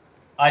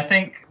 I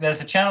think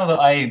there's a channel that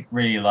I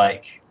really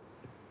like.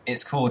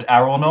 It's called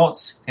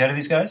Aeronauts. You heard of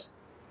these guys?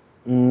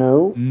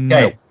 No.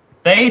 Okay.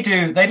 They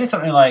did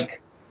something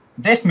like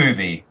this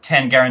movie,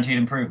 10 guaranteed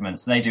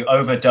improvements, and they do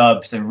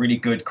overdubs and really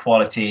good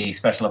quality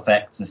special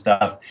effects and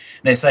stuff.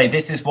 And they say,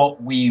 this is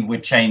what we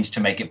would change to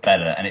make it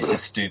better, and it's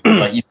just stupid.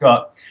 Like, you've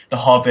got The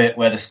Hobbit,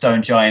 where the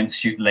stone giants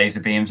shoot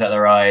laser beams at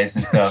their eyes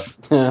and stuff.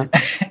 And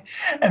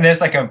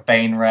there's, like, a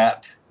Bane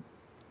rap.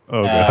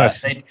 Oh,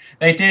 gosh.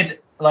 They did,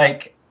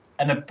 like,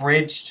 an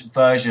abridged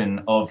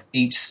version of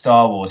each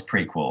Star Wars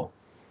prequel.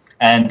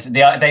 And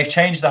they've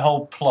changed the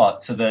whole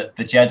plot so that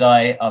the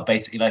Jedi are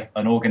basically like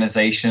an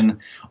organization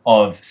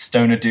of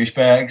stoner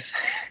douchebags.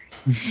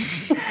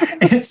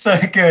 It's so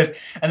good.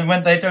 And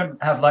when they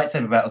don't have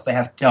lightsaber battles, they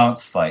have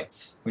dance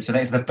fights, which I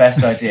think is the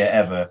best idea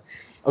ever.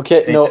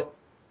 Okay,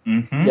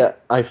 yeah,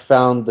 I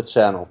found the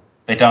channel.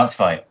 They dance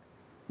fight.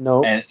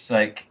 No. And it's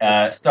like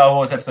Star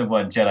Wars Episode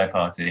 1 Jedi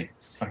Party.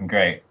 It's fucking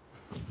great.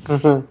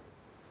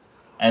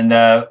 And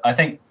I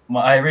think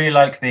I really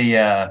like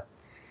the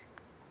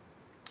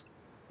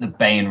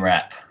Bane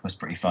rap was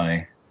pretty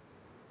funny.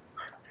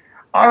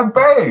 I'm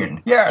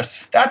Bane.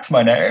 Yes, that's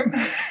my name.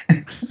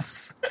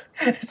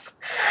 And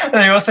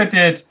they also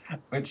did,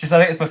 which is I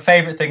think it's my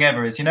favourite thing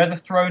ever, is the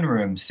throne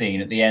room scene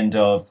at the end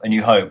of A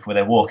New Hope where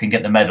they walk and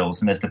get the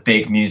medals and there's the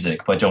big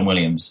music by John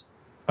Williams.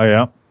 Oh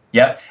yeah.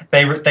 Yeah,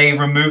 they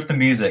removed the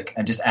music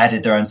and just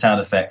added their own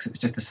sound effects. It was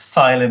just a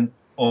silent,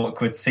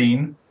 awkward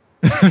scene.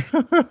 And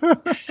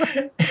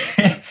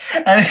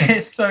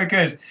it's so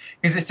good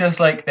because it's just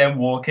like them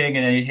walking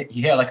and then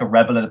you hear like a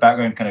rebel in the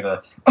background kind of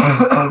go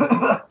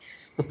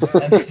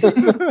and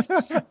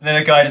then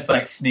a guy just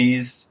like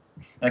sneeze,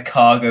 a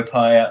car go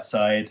by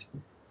outside.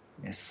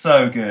 It's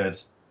so good.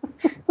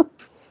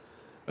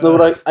 No,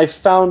 but I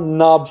found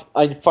knob.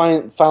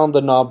 Found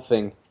the knob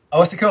thing. Oh,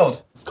 what's it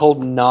called? It's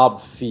called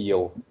Knob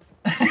Feel.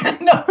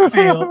 Knob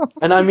Feel.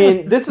 And I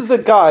mean, this is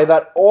a guy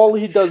that all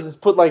he does is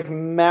put like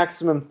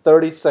maximum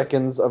 30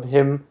 seconds of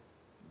him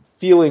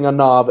feeling a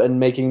knob and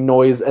making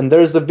noise. And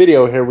there's a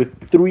video here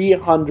with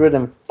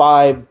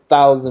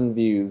 305,000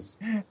 views.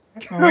 Yeah,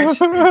 I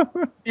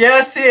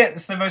see it.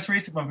 It's the most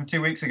recent one from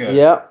 2 weeks ago.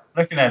 Yeah.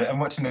 Looking at it, I'm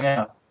watching it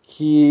now.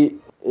 He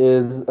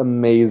is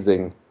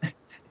amazing.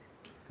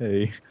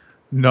 Hey,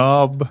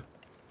 Knob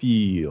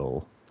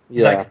Feel.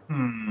 He's yeah.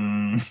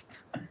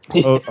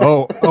 Like,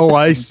 oh,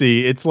 I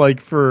see. It's like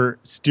for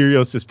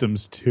stereo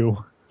systems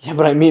too. Yeah,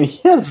 but I mean,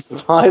 he has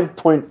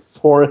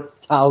 5.4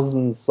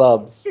 thousand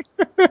subs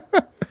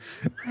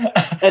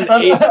and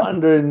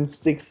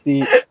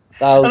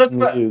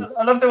 860,000 views.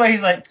 I love the way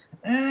he's like,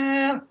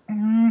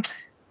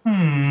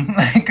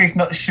 like he's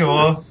not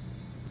sure.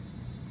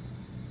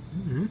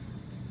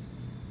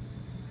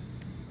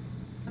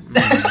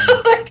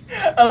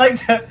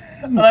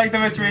 I like the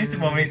most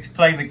recent one when he's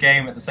playing the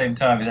game at the same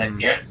time. He's like,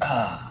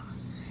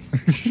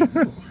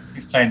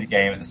 he's playing the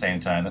game at the same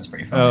time. That's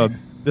pretty funny.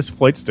 This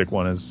flight stick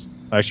one is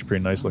actually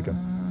pretty nice looking.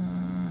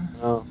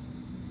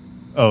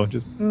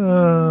 Just. He's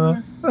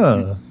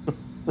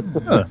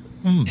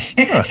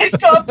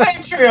got a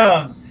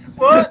Patreon.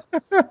 What?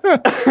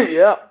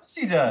 Yeah. Yes,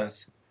 he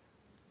does.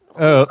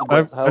 I'm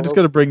just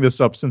going to bring this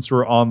up since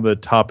we're on the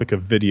topic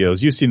of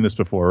videos. You've seen this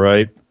before,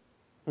 right?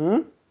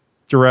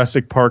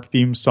 Jurassic Park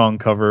theme song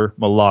cover,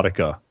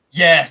 Melodica.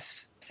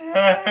 Yes.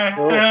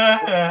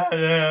 Yeah,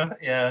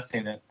 I've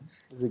seen it.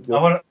 Is it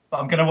good?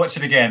 I'm going to watch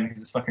it again because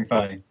it's fucking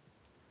funny.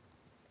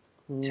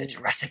 To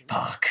Jurassic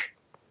Park.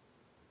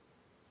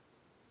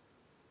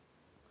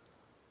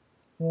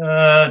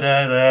 Da,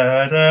 da,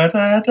 da, da,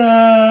 da,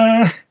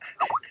 da.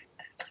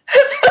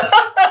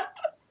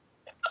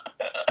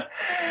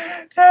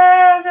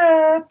 Da,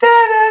 da,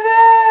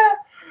 da,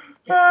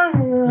 da, da.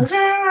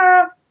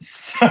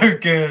 So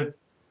good.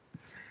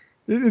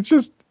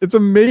 It's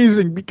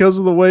amazing because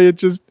of the way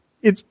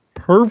it's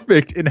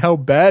perfect in how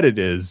bad it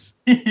is.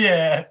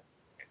 Yeah.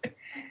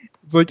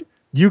 It's like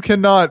you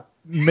cannot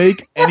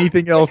make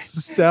anything else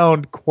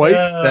sound quite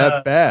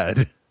that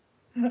bad.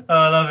 Oh,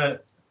 I love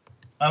it.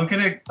 I'm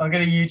gonna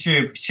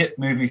YouTube shit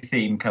movie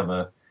theme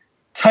cover.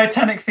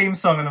 Titanic theme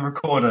song on the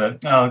recorder.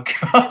 Oh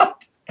god.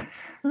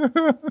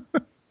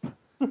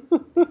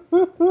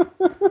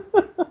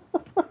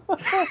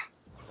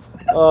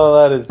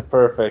 Oh, that is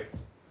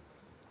perfect.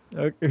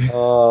 Okay.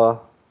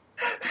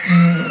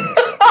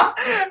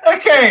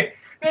 Okay,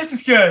 this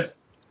is good.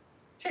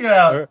 Check it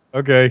out.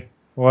 Okay,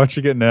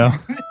 watching it now.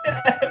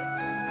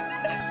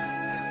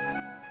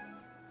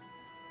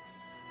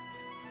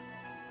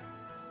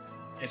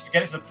 Yes, we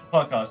get it for the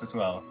podcast as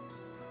well.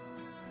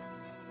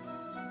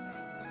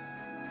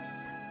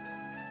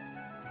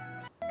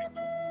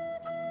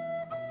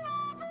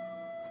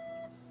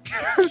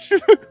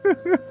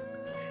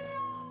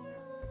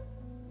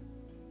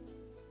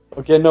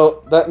 Okay,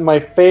 no, that my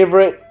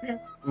favorite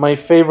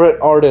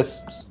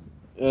artist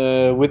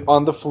with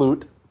on the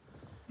flute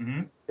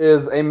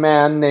is a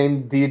man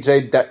named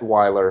DJ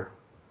Detweiler.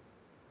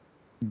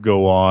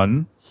 Go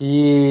on.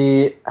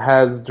 He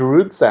has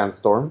Darude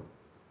Sandstorm.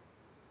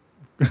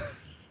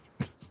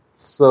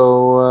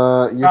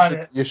 So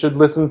you should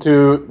listen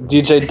to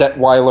DJ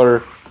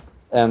Detweiler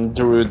and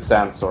Darude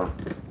Sandstorm.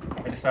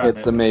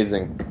 It's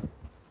amazing.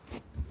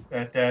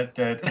 It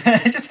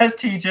just has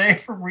TJ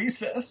from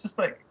Recess, just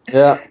like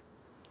Yeah,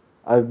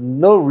 I have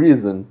no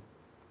reason.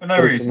 no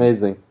But reason. it's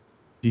amazing.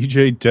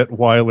 DJ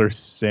Detweiler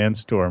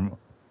Sandstorm.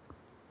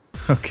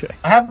 Okay.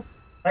 I have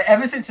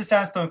ever since the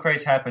Sandstorm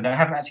craze happened, I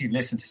haven't actually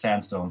listened to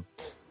Sandstorm.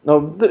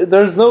 No,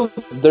 there's no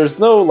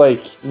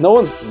like no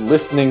one's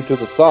listening to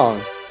the song.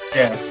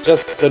 Yeah, It's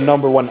just the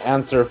number one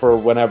answer for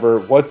whenever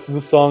 "What's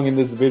the song in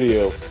this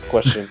video?"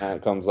 question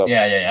that comes up.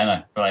 yeah, I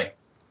know. But like,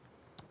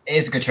 it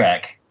is a good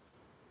track.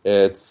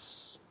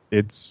 It's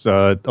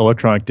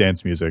electronic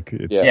dance music.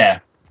 It's, Yeah.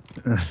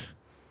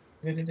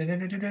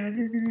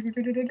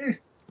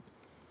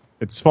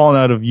 It's fallen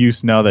out of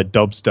use now that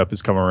dubstep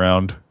has come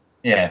around.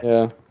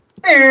 Yeah.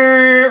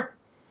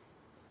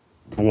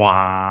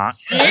 Wah.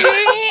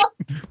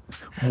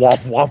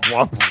 Wop, wop,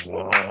 wop,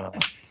 wop.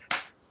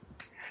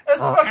 That's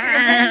fucking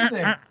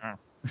amazing.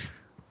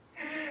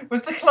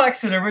 Was the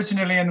klaxon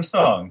originally in the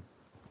song?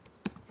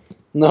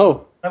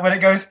 no, Like when it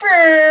goes.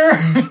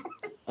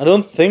 I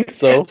don't think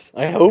so.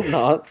 I hope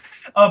not.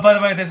 Oh, by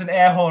the way, there's an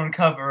air horn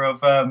cover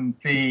of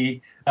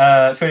the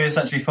 20th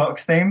Century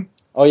Fox theme.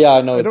 Oh yeah,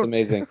 I know it's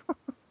amazing.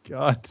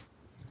 God.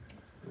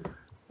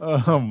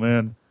 Oh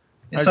man.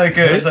 It's so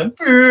good. It's like.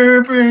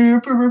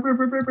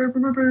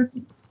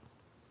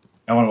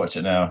 I want to watch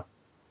it now.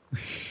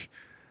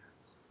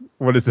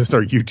 What is this?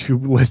 Our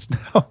YouTube list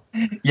now?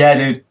 Yeah,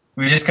 dude.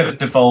 We just got to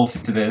devolve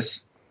into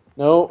this.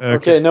 No,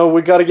 okay, no,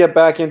 we got to get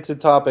back into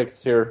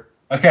topics here.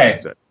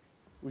 Okay.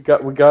 We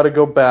got to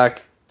go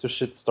back to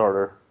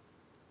Shitstarter.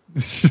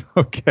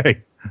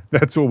 Okay,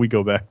 that's what we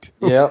go back to.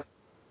 Yep.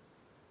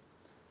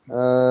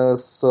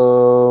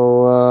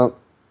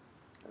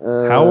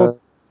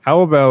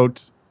 How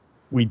about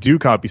we do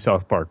copy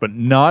South Park, but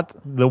not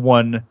the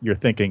one you're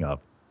thinking of?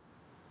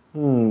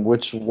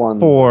 Which one?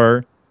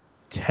 For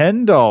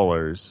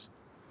 $10,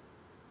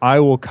 I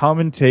will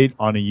commentate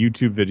on a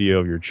YouTube video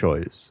of your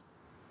choice.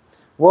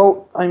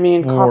 Well, I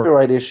mean,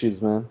 copyright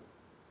issues, man.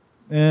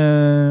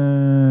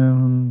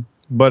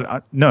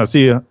 But no,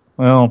 see,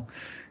 well,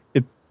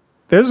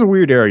 there's a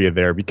weird area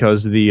there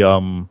because the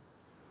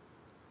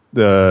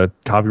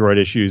copyright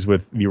issues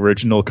with the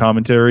original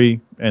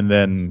commentary, and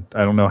then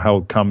I don't know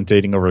how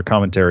commentating over a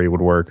commentary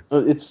would work.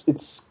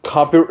 It's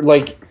copy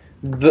like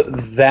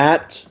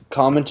that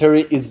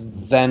commentary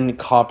is then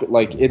copy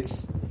like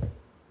it's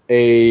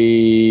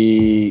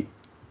a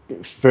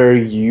fair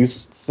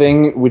use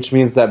thing, which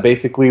means that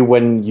basically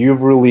when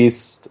you've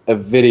released a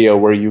video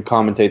where you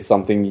commentate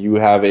something, you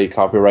have a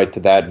copyright to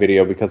that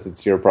video because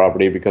it's your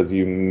property, because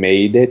you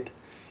made it.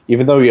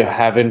 Even though you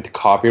haven't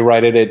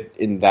copyrighted it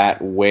in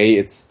that way,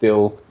 it's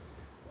still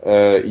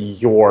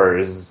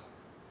yours.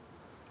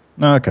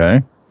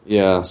 Okay.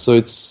 Yeah, so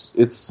it's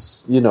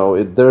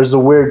there's a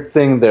weird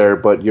thing there,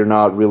 but you're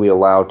not really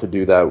allowed to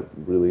do that,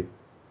 really.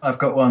 I've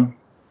got one.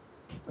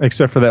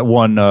 Except for that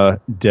one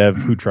dev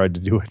who tried to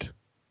do it.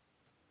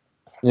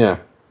 Yeah.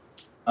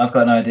 I've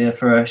got an idea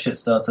for a shit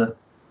starter.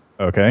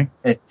 Okay.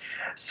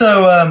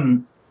 So,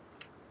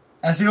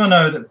 as we all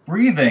know, that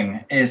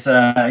breathing is,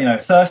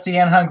 thirsty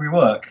and hungry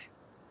work.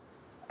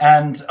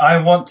 And I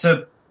want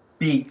to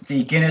beat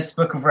the Guinness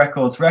Book of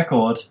Records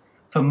record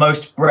for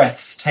most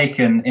breaths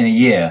taken in a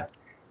year.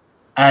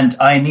 And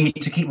I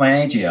need to keep my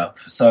energy up.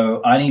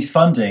 So I need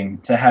funding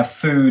to have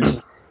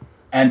food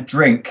and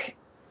drink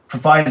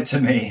provided to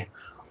me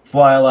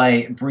while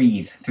I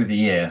breathe through the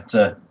year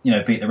to,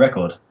 beat the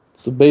record.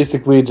 So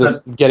basically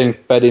just getting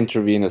fed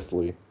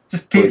intravenously.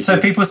 So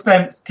people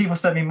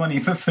send me money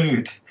for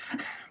food.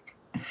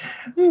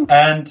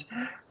 And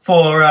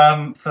for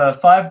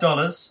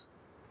 $5,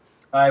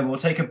 I will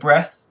take a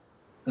breath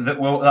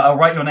I'll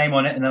write your name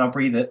on it and then I'll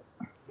breathe it.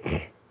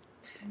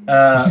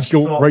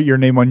 You'll write your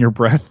name on your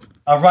breath?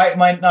 I'll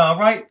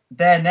write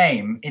their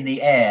name in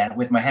the air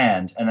with my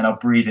hand and then I'll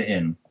breathe it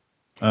in.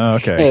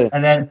 Okay.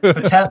 And then for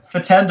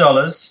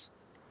 $10,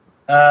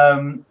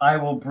 I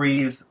will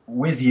breathe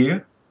with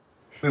you.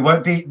 We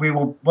won't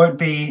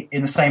be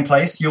in the same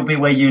place. You'll be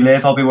where you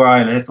live, I'll be where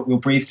I live, but we'll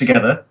breathe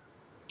together.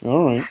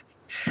 All right.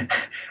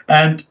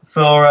 And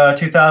for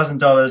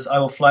 $2,000, I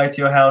will fly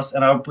to your house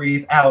and I'll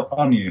breathe out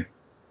on you.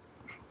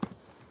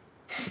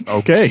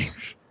 Okay.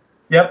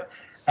 Yep.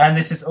 And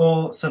this is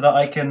all so that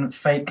I can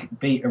fake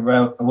beat a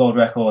world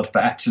record,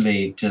 but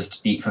actually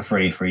just eat for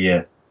free for a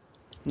year.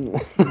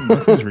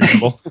 That seems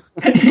reasonable.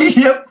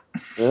 Yep.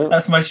 Yeah.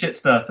 That's my shit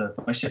starter.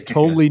 My shit kicker.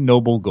 Totally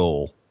noble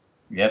goal.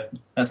 Yep.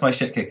 That's my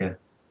shit kicker.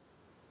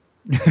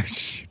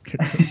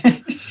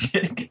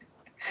 Shit.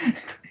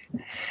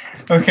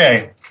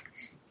 Okay.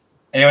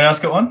 Anyone else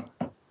got one?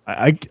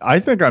 I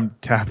think I'm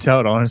tapped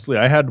out, honestly.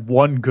 I had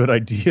one good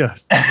idea.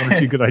 One or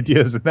two good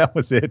ideas, and that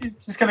was it.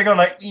 It's just going to go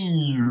like,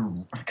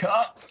 ew,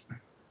 cut.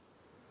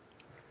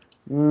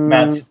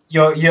 Matt,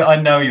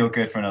 I know you're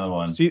good for another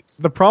one. See,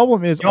 the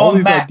problem is all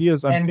these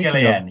ideas I'm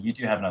thinking of... You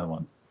do have another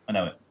one. I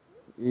know it.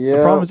 Yeah,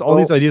 the problem is all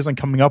these ideas I'm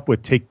coming up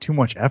with take too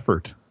much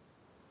effort.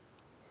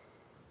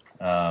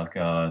 Oh,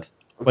 God.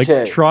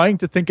 Like trying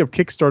to think of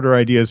Kickstarter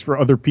ideas for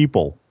other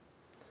people.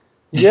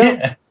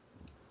 Yeah.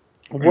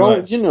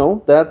 Well,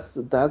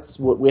 that's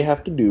what we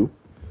have to do.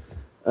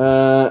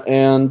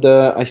 And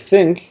I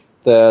think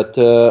that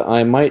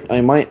I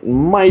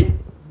might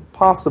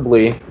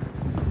possibly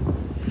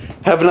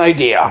have an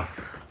idea.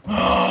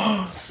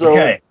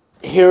 So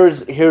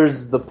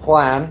here's the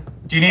plan.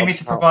 Do you need me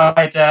to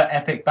provide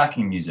epic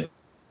backing music?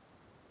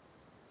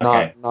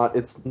 Okay.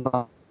 It's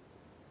not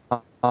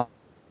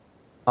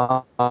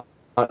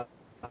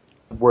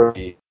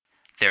worthy.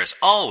 There's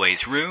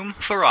always room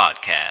for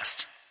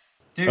Oddcast.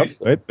 Dude.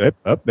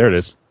 There it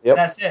is. Yep.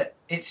 That's it.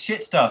 It's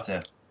shit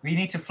starter. We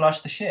need to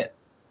flush the shit.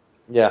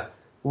 Yeah.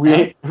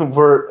 We're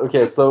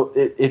okay, so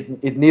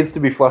it needs to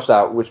be flushed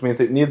out, which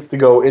means it needs to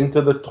go into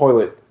the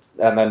toilet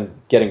and then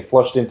getting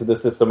flushed into the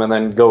system and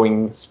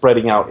then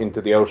spreading out into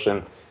the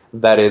ocean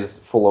that is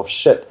full of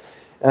shit.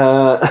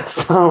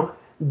 So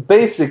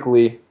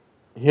basically,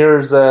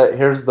 here's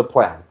the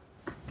plan.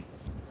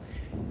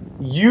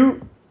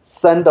 You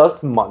send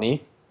us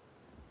money,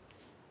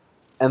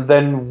 and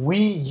then we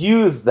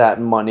use that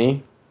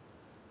money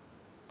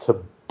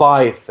to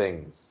buy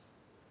things.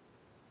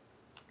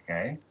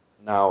 Okay.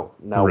 Now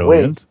Brilliant.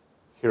 wait.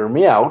 Hear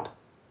me out.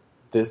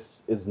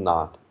 This is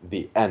not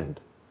the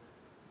end.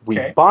 We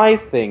Okay. buy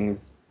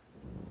things,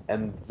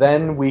 and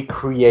then we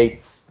create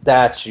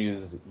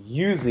statues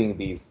using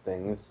these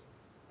things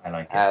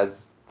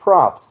as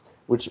props,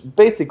 which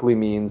basically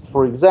means,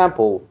 for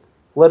example,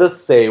 let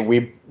us say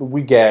we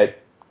get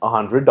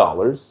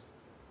 $100,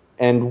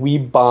 and we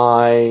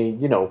buy,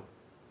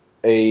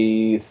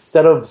 a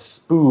set of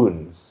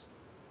spoons.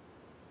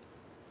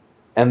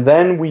 And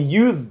then we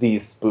use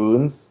these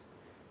spoons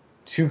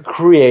to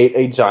create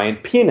a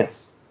giant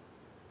penis.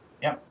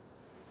 Yep.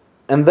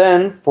 And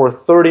then for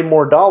 $30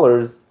 more,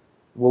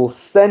 we'll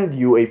send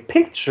you a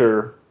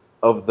picture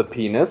of the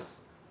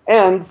penis.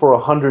 And for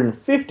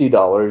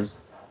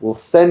 $150, we'll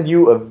send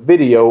you a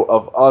video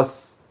of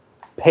us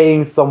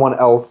paying someone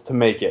else to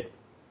make it.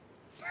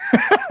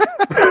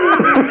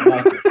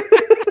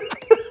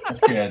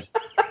 That's good.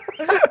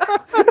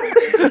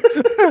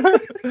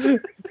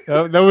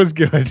 That was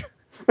good.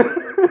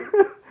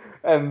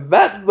 And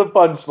that's the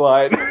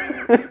punchline.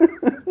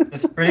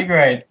 It's pretty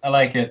great. I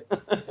like it.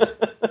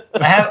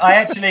 I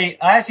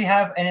actually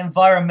have an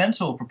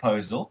environmental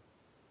proposal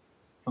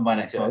for my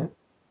next one.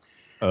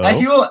 Oh.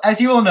 As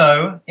you all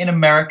know, in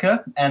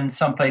America and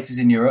some places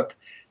in Europe,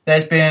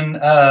 there's been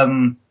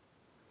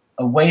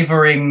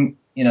wavering,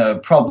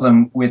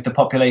 problem with the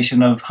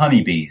population of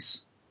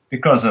honeybees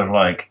because of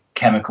like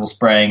chemical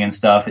spraying and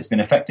stuff. It's been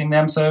affecting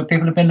them, so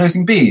people have been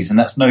losing bees, and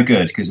that's no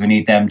good because we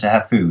need them to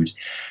have food.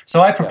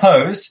 So I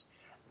propose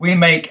we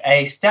make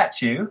a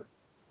statue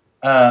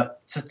to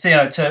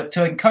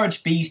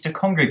encourage bees to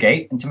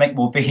congregate and to make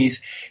more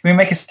bees. We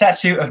make a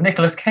statue of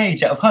Nicolas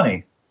Cage out of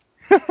honey,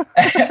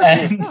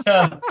 and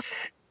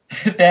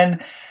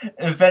then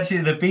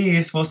eventually the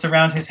bees will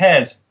surround his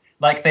head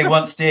like they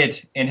once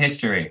did in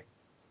history.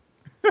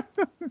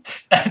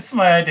 That's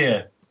my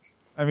idea.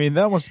 I mean,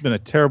 that must have been a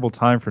terrible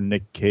time for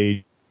Nick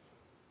Cage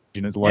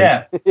in his life.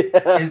 Yeah.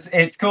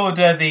 It's called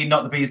the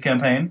Not the Bees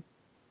campaign.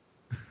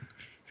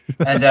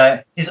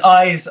 And his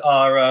eyes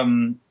are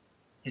going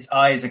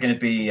to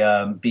be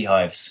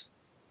beehives.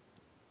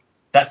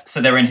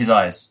 So they're in his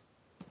eyes.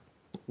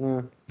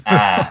 Mm.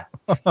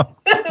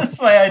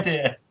 That's my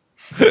idea.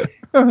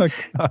 Oh,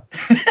 God.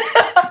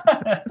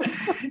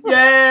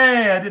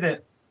 Yay! I did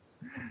it.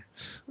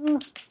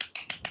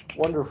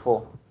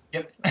 Wonderful.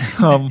 Yep.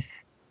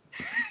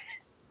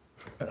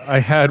 I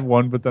had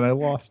one, but then I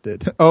lost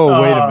it.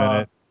 Oh, wait a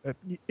minute.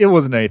 It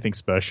wasn't anything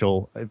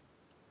special.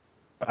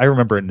 I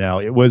remember it now.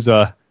 It was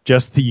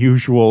just the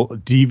usual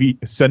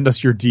send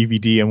us your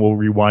DVD and we'll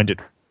rewind it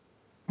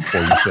for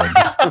you thing.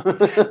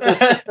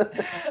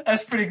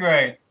 That's pretty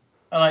great.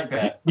 I like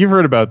that. You've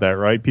heard about that,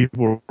 right?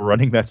 People were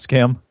running that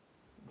scam.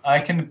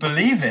 I can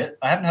believe it.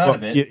 I haven't heard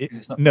of it.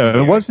 It's not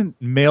it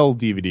wasn't mail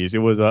DVDs. It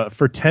was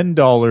for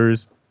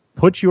 $10,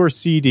 put your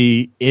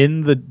CD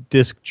in the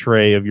disc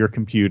tray of your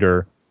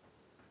computer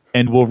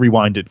and we'll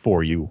rewind it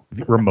for you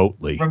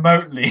remotely.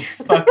 Remotely.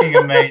 Fucking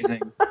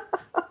amazing.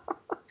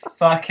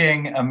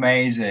 Fucking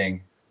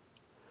amazing.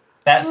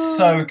 That's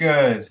so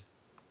good.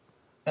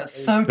 That's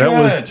so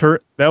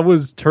good. That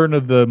was turn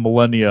of the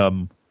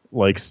millennium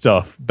like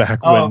stuff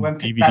back when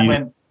DVD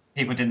when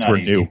people didn't know how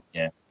to use it.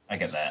 Yeah, I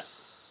get that.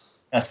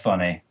 That's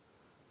funny.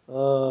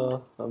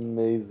 Oh,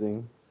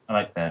 amazing. I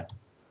like that.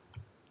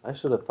 I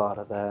should have thought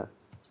of that.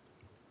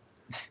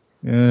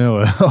 Yeah,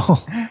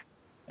 well.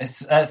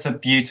 That's a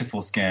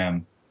beautiful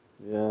scam.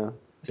 Yeah.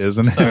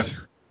 Isn't it?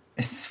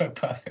 It's so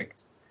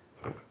perfect.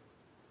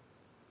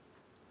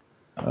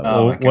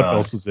 What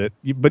else is it?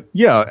 But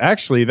yeah,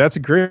 actually, that's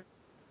a great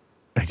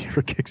idea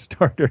for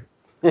Kickstarter.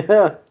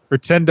 Yeah. For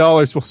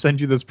 $10, we'll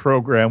send you this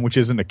program, which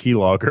isn't a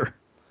keylogger.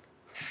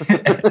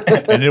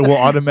 And it will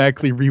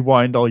automatically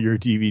rewind all your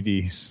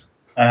DVDs.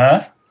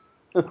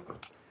 Uh-huh.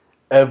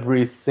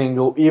 Every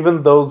single,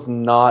 even those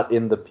not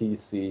in the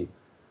PC,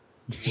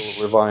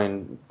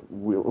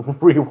 will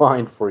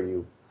rewind for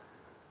you.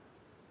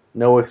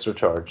 No extra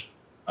charge.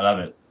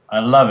 I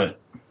love it.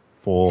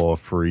 For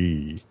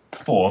free.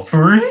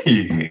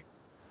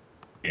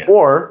 Yeah.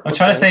 Or I'm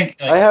trying to think.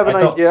 I have an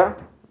idea.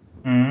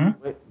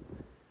 Mm-hmm.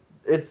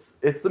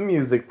 It's a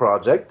music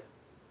project,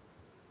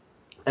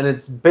 and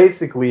it's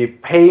basically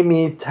pay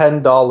me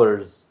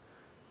 $10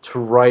 to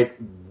write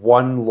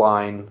one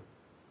line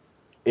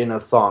in a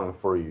song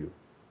for you.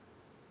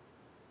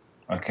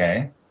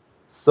 Okay.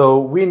 So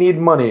we need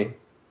money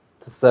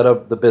to set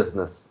up the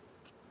business,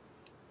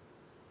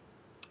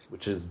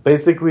 which is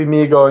basically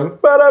me going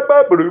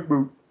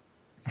ba-da-ba-ba-doo-boo.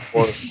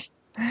 Or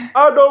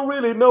I don't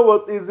really know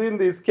what is in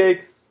these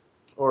cakes.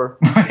 Or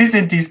what is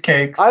in these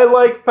cakes? I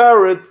like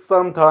parrots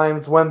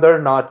sometimes when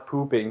they're not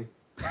pooping.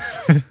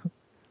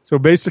 So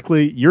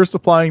basically, you're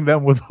supplying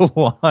them with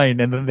a line,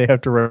 and then they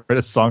have to write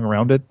a song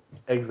around it?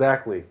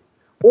 Exactly.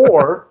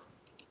 Or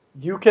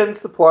you can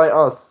supply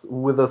us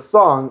with a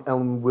song,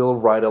 and we'll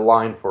write a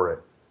line for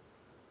it.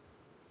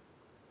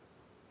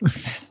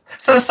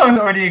 So the song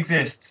already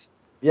exists?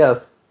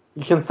 Yes.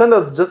 You can send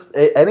us just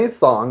any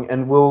song,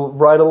 and we'll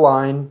write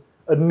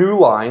a new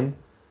line,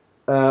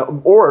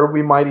 or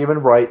we might even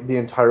write the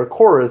entire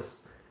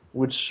chorus,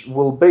 which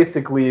will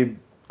basically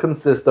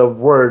consist of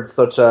words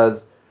such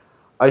as,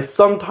 I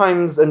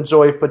sometimes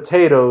enjoy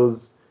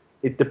potatoes,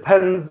 it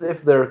depends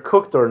if they're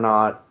cooked or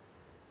not,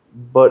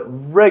 but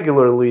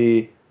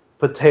regularly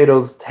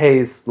potatoes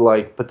taste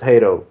like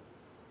potato.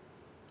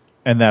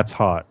 And that's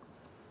hot.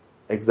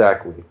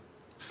 Exactly.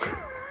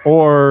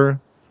 Or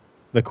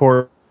the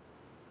chorus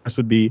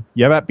would be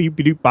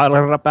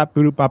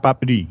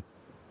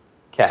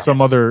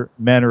some other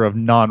manner of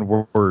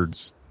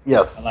non-words.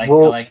 Yes. I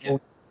like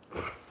it.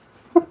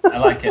 I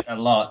like it a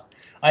lot.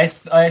 I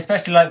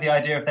especially like the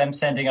idea of them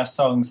sending us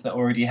songs that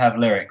already have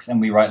lyrics and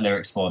we write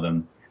lyrics for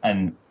them,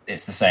 and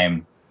it's the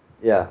same.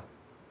 Yeah.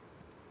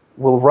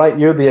 We'll write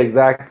you the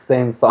exact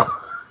same song.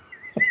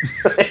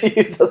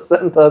 You just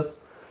sent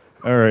us.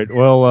 All right.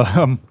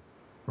 Well,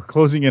 we're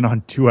closing in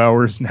on 2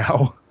 hours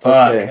now.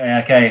 Fuck.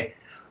 Okay.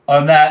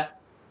 On that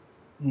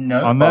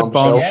note, on that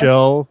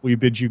bombshell, we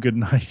bid you good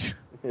night.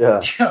 Yeah.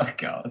 Oh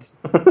God.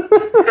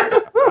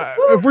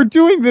 If we're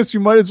doing this, we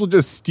might as well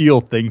just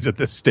steal things at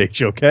this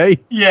stage, okay?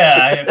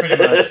 Yeah, pretty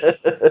much.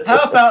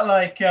 How about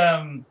like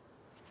an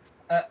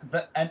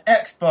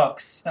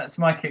Xbox? That's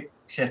my kick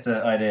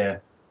shitter idea.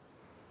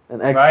 An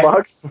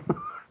Xbox? Right?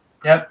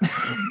 Yep.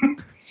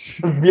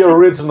 The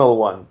original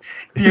one.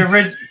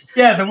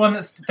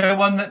 The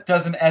one that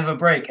doesn't ever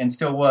break and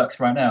still works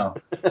right now.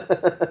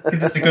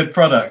 Because it's a good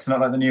product,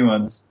 not like the new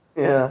ones.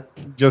 Yeah.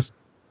 Just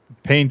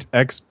paint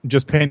a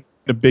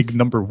big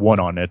number 1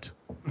 on it.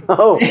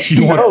 Oh,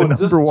 you want the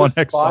number 1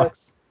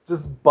 Xbox?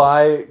 Just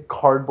buy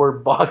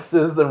cardboard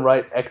boxes and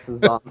write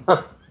X's on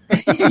them.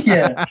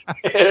 Yeah.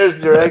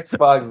 Here's your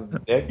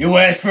Xbox, dick. You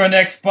asked for an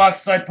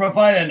Xbox, I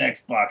provide an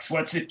Xbox.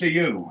 What's it to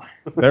you?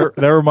 That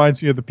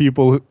reminds me of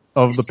the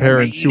the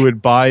parents who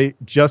would buy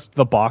just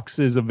the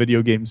boxes of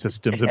video game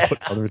systems and put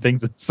other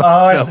things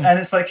inside them. And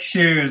it's like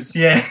shoes,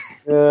 yeah.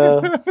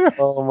 Yeah.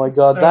 Oh my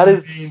god, that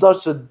is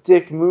such a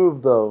dick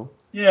move, though.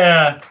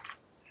 Yeah.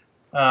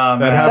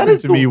 That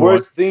is the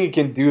worst thing you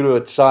can do to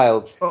a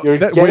child. You're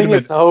getting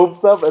its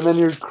hopes up, and then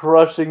you're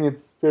crushing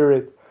its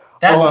spirit.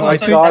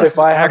 If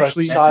I have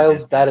a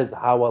child, that is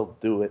how I'll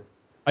do it.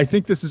 I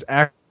think this is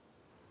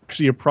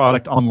actually a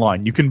product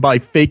online. You can buy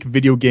fake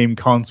video game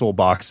console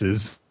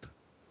boxes.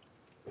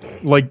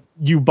 Like,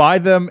 you buy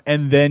them,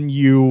 and then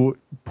you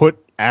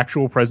put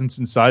actual presents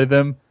inside of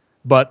them.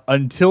 But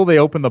until they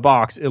open the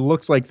box, it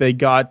looks like they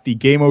got the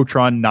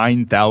Gameotron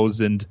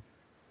 9000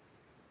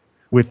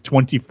 with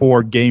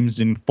 24 games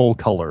in full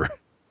color.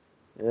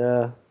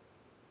 Yeah.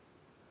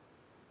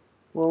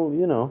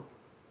 Well,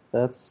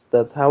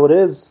 that's how it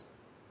is.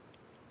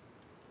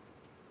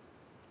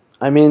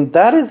 I mean,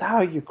 that is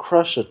how you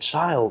crush a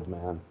child,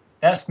 man.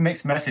 That's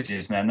mixed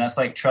messages, man. That's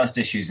like trust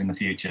issues in the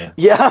future.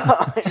 Yeah,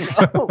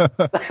 I know.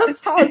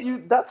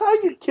 That's how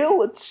you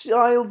kill a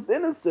child's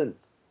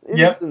innocence.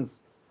 Yep.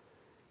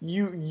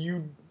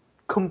 You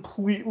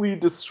completely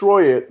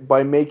destroy it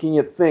by making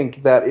it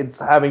think that it's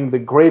having the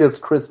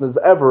greatest Christmas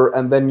ever,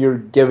 and then you're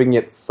giving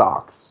it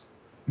socks.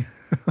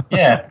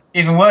 Yeah,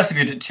 even worse if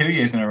you did it 2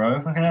 years in a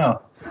row. Fucking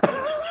hell.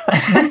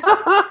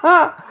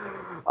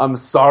 I'm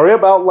sorry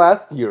about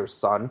last year,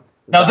 son.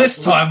 Now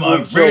this time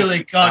I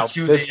really got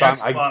you the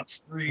Xbox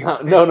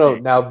 360. No.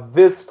 Now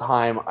this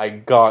time I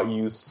got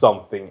you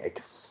something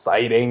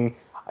exciting.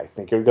 I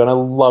think you're gonna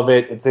love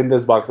it. It's in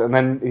this box, and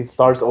then he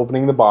starts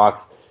opening the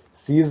box,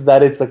 sees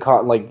that it's a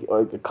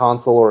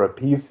console or a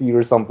PC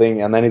or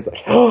something, and then he's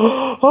like,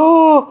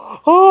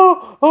 oh,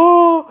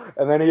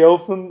 and then he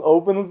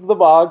opens the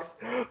box,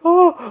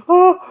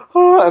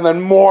 and then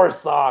more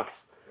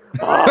socks.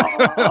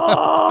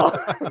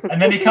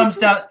 And then he comes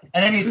down,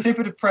 and then he's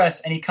super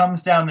depressed, and he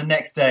comes down the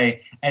next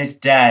day, and his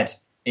dad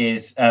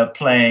is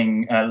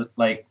playing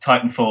like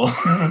Titanfall.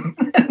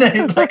 And then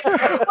he's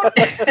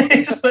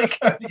like,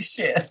 holy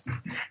shit.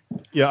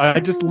 Yeah, I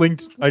just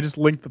linked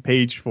the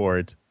page for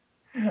it.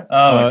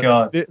 Oh my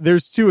god.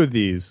 There's 2 of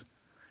these.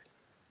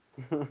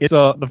 It's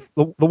the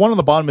one on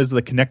the bottom is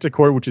the connector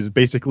cord, which is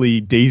basically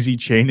daisy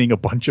chaining a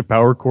bunch of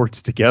power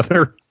cords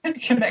together.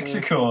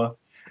 Connector cord.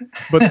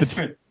 But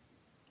the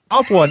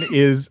top one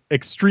is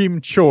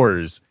Extreme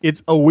Chores.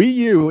 It's a Wii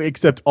U,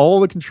 except all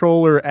the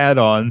controller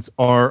add-ons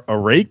are a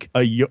rake,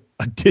 a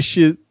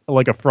dishes,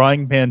 like a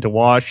frying pan to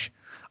wash,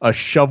 a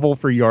shovel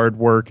for yard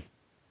work,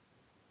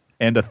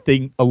 and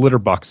a litter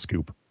box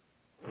scoop.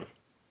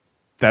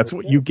 That's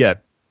what you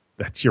get.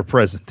 That's your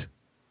present.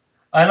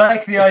 I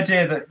like the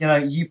idea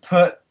that, you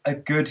put a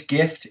good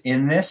gift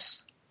in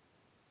this,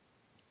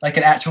 like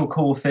an actual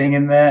cool thing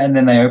in there, and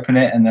then they open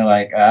it and they're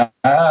like, Yeah,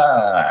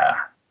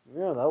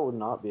 that would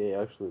not be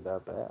actually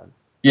that bad.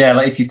 Yeah,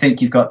 like if you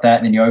think you've got that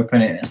and then you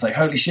open it and it's like,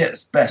 holy shit,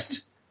 it's the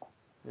best.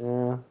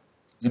 Yeah.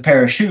 There's a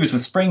pair of shoes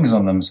with springs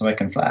on them so I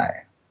can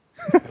fly.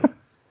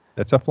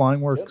 That's how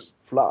flying works.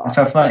 That's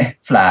how fly.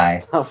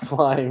 That's how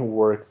flying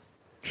works.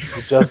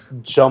 You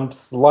just jump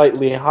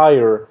slightly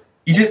higher.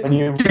 When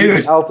you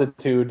reach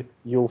altitude,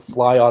 you'll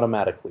fly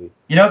automatically.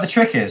 You know what the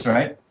trick is,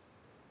 right?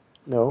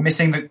 No.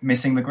 Missing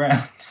the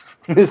ground.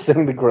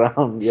 Missing the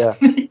ground, yeah.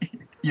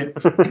 Yeah.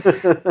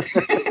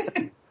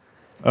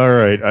 All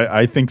right,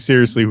 I think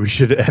seriously we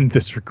should end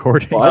this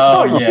recording. Well, I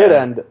thought you did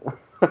end.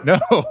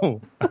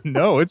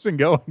 No, it's been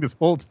going this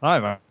whole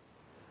time.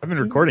 I've been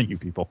recording you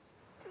people.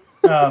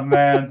 Oh,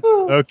 man.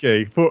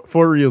 Okay, for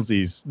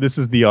realsies, this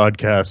is the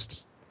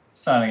Oddcast.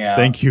 Signing out.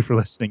 Thank you for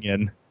listening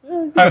in.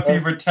 Hope you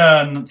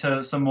return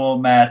to some more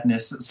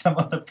madness at some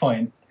other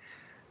point.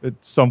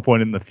 At some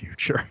point in the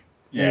future.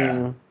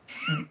 Yeah.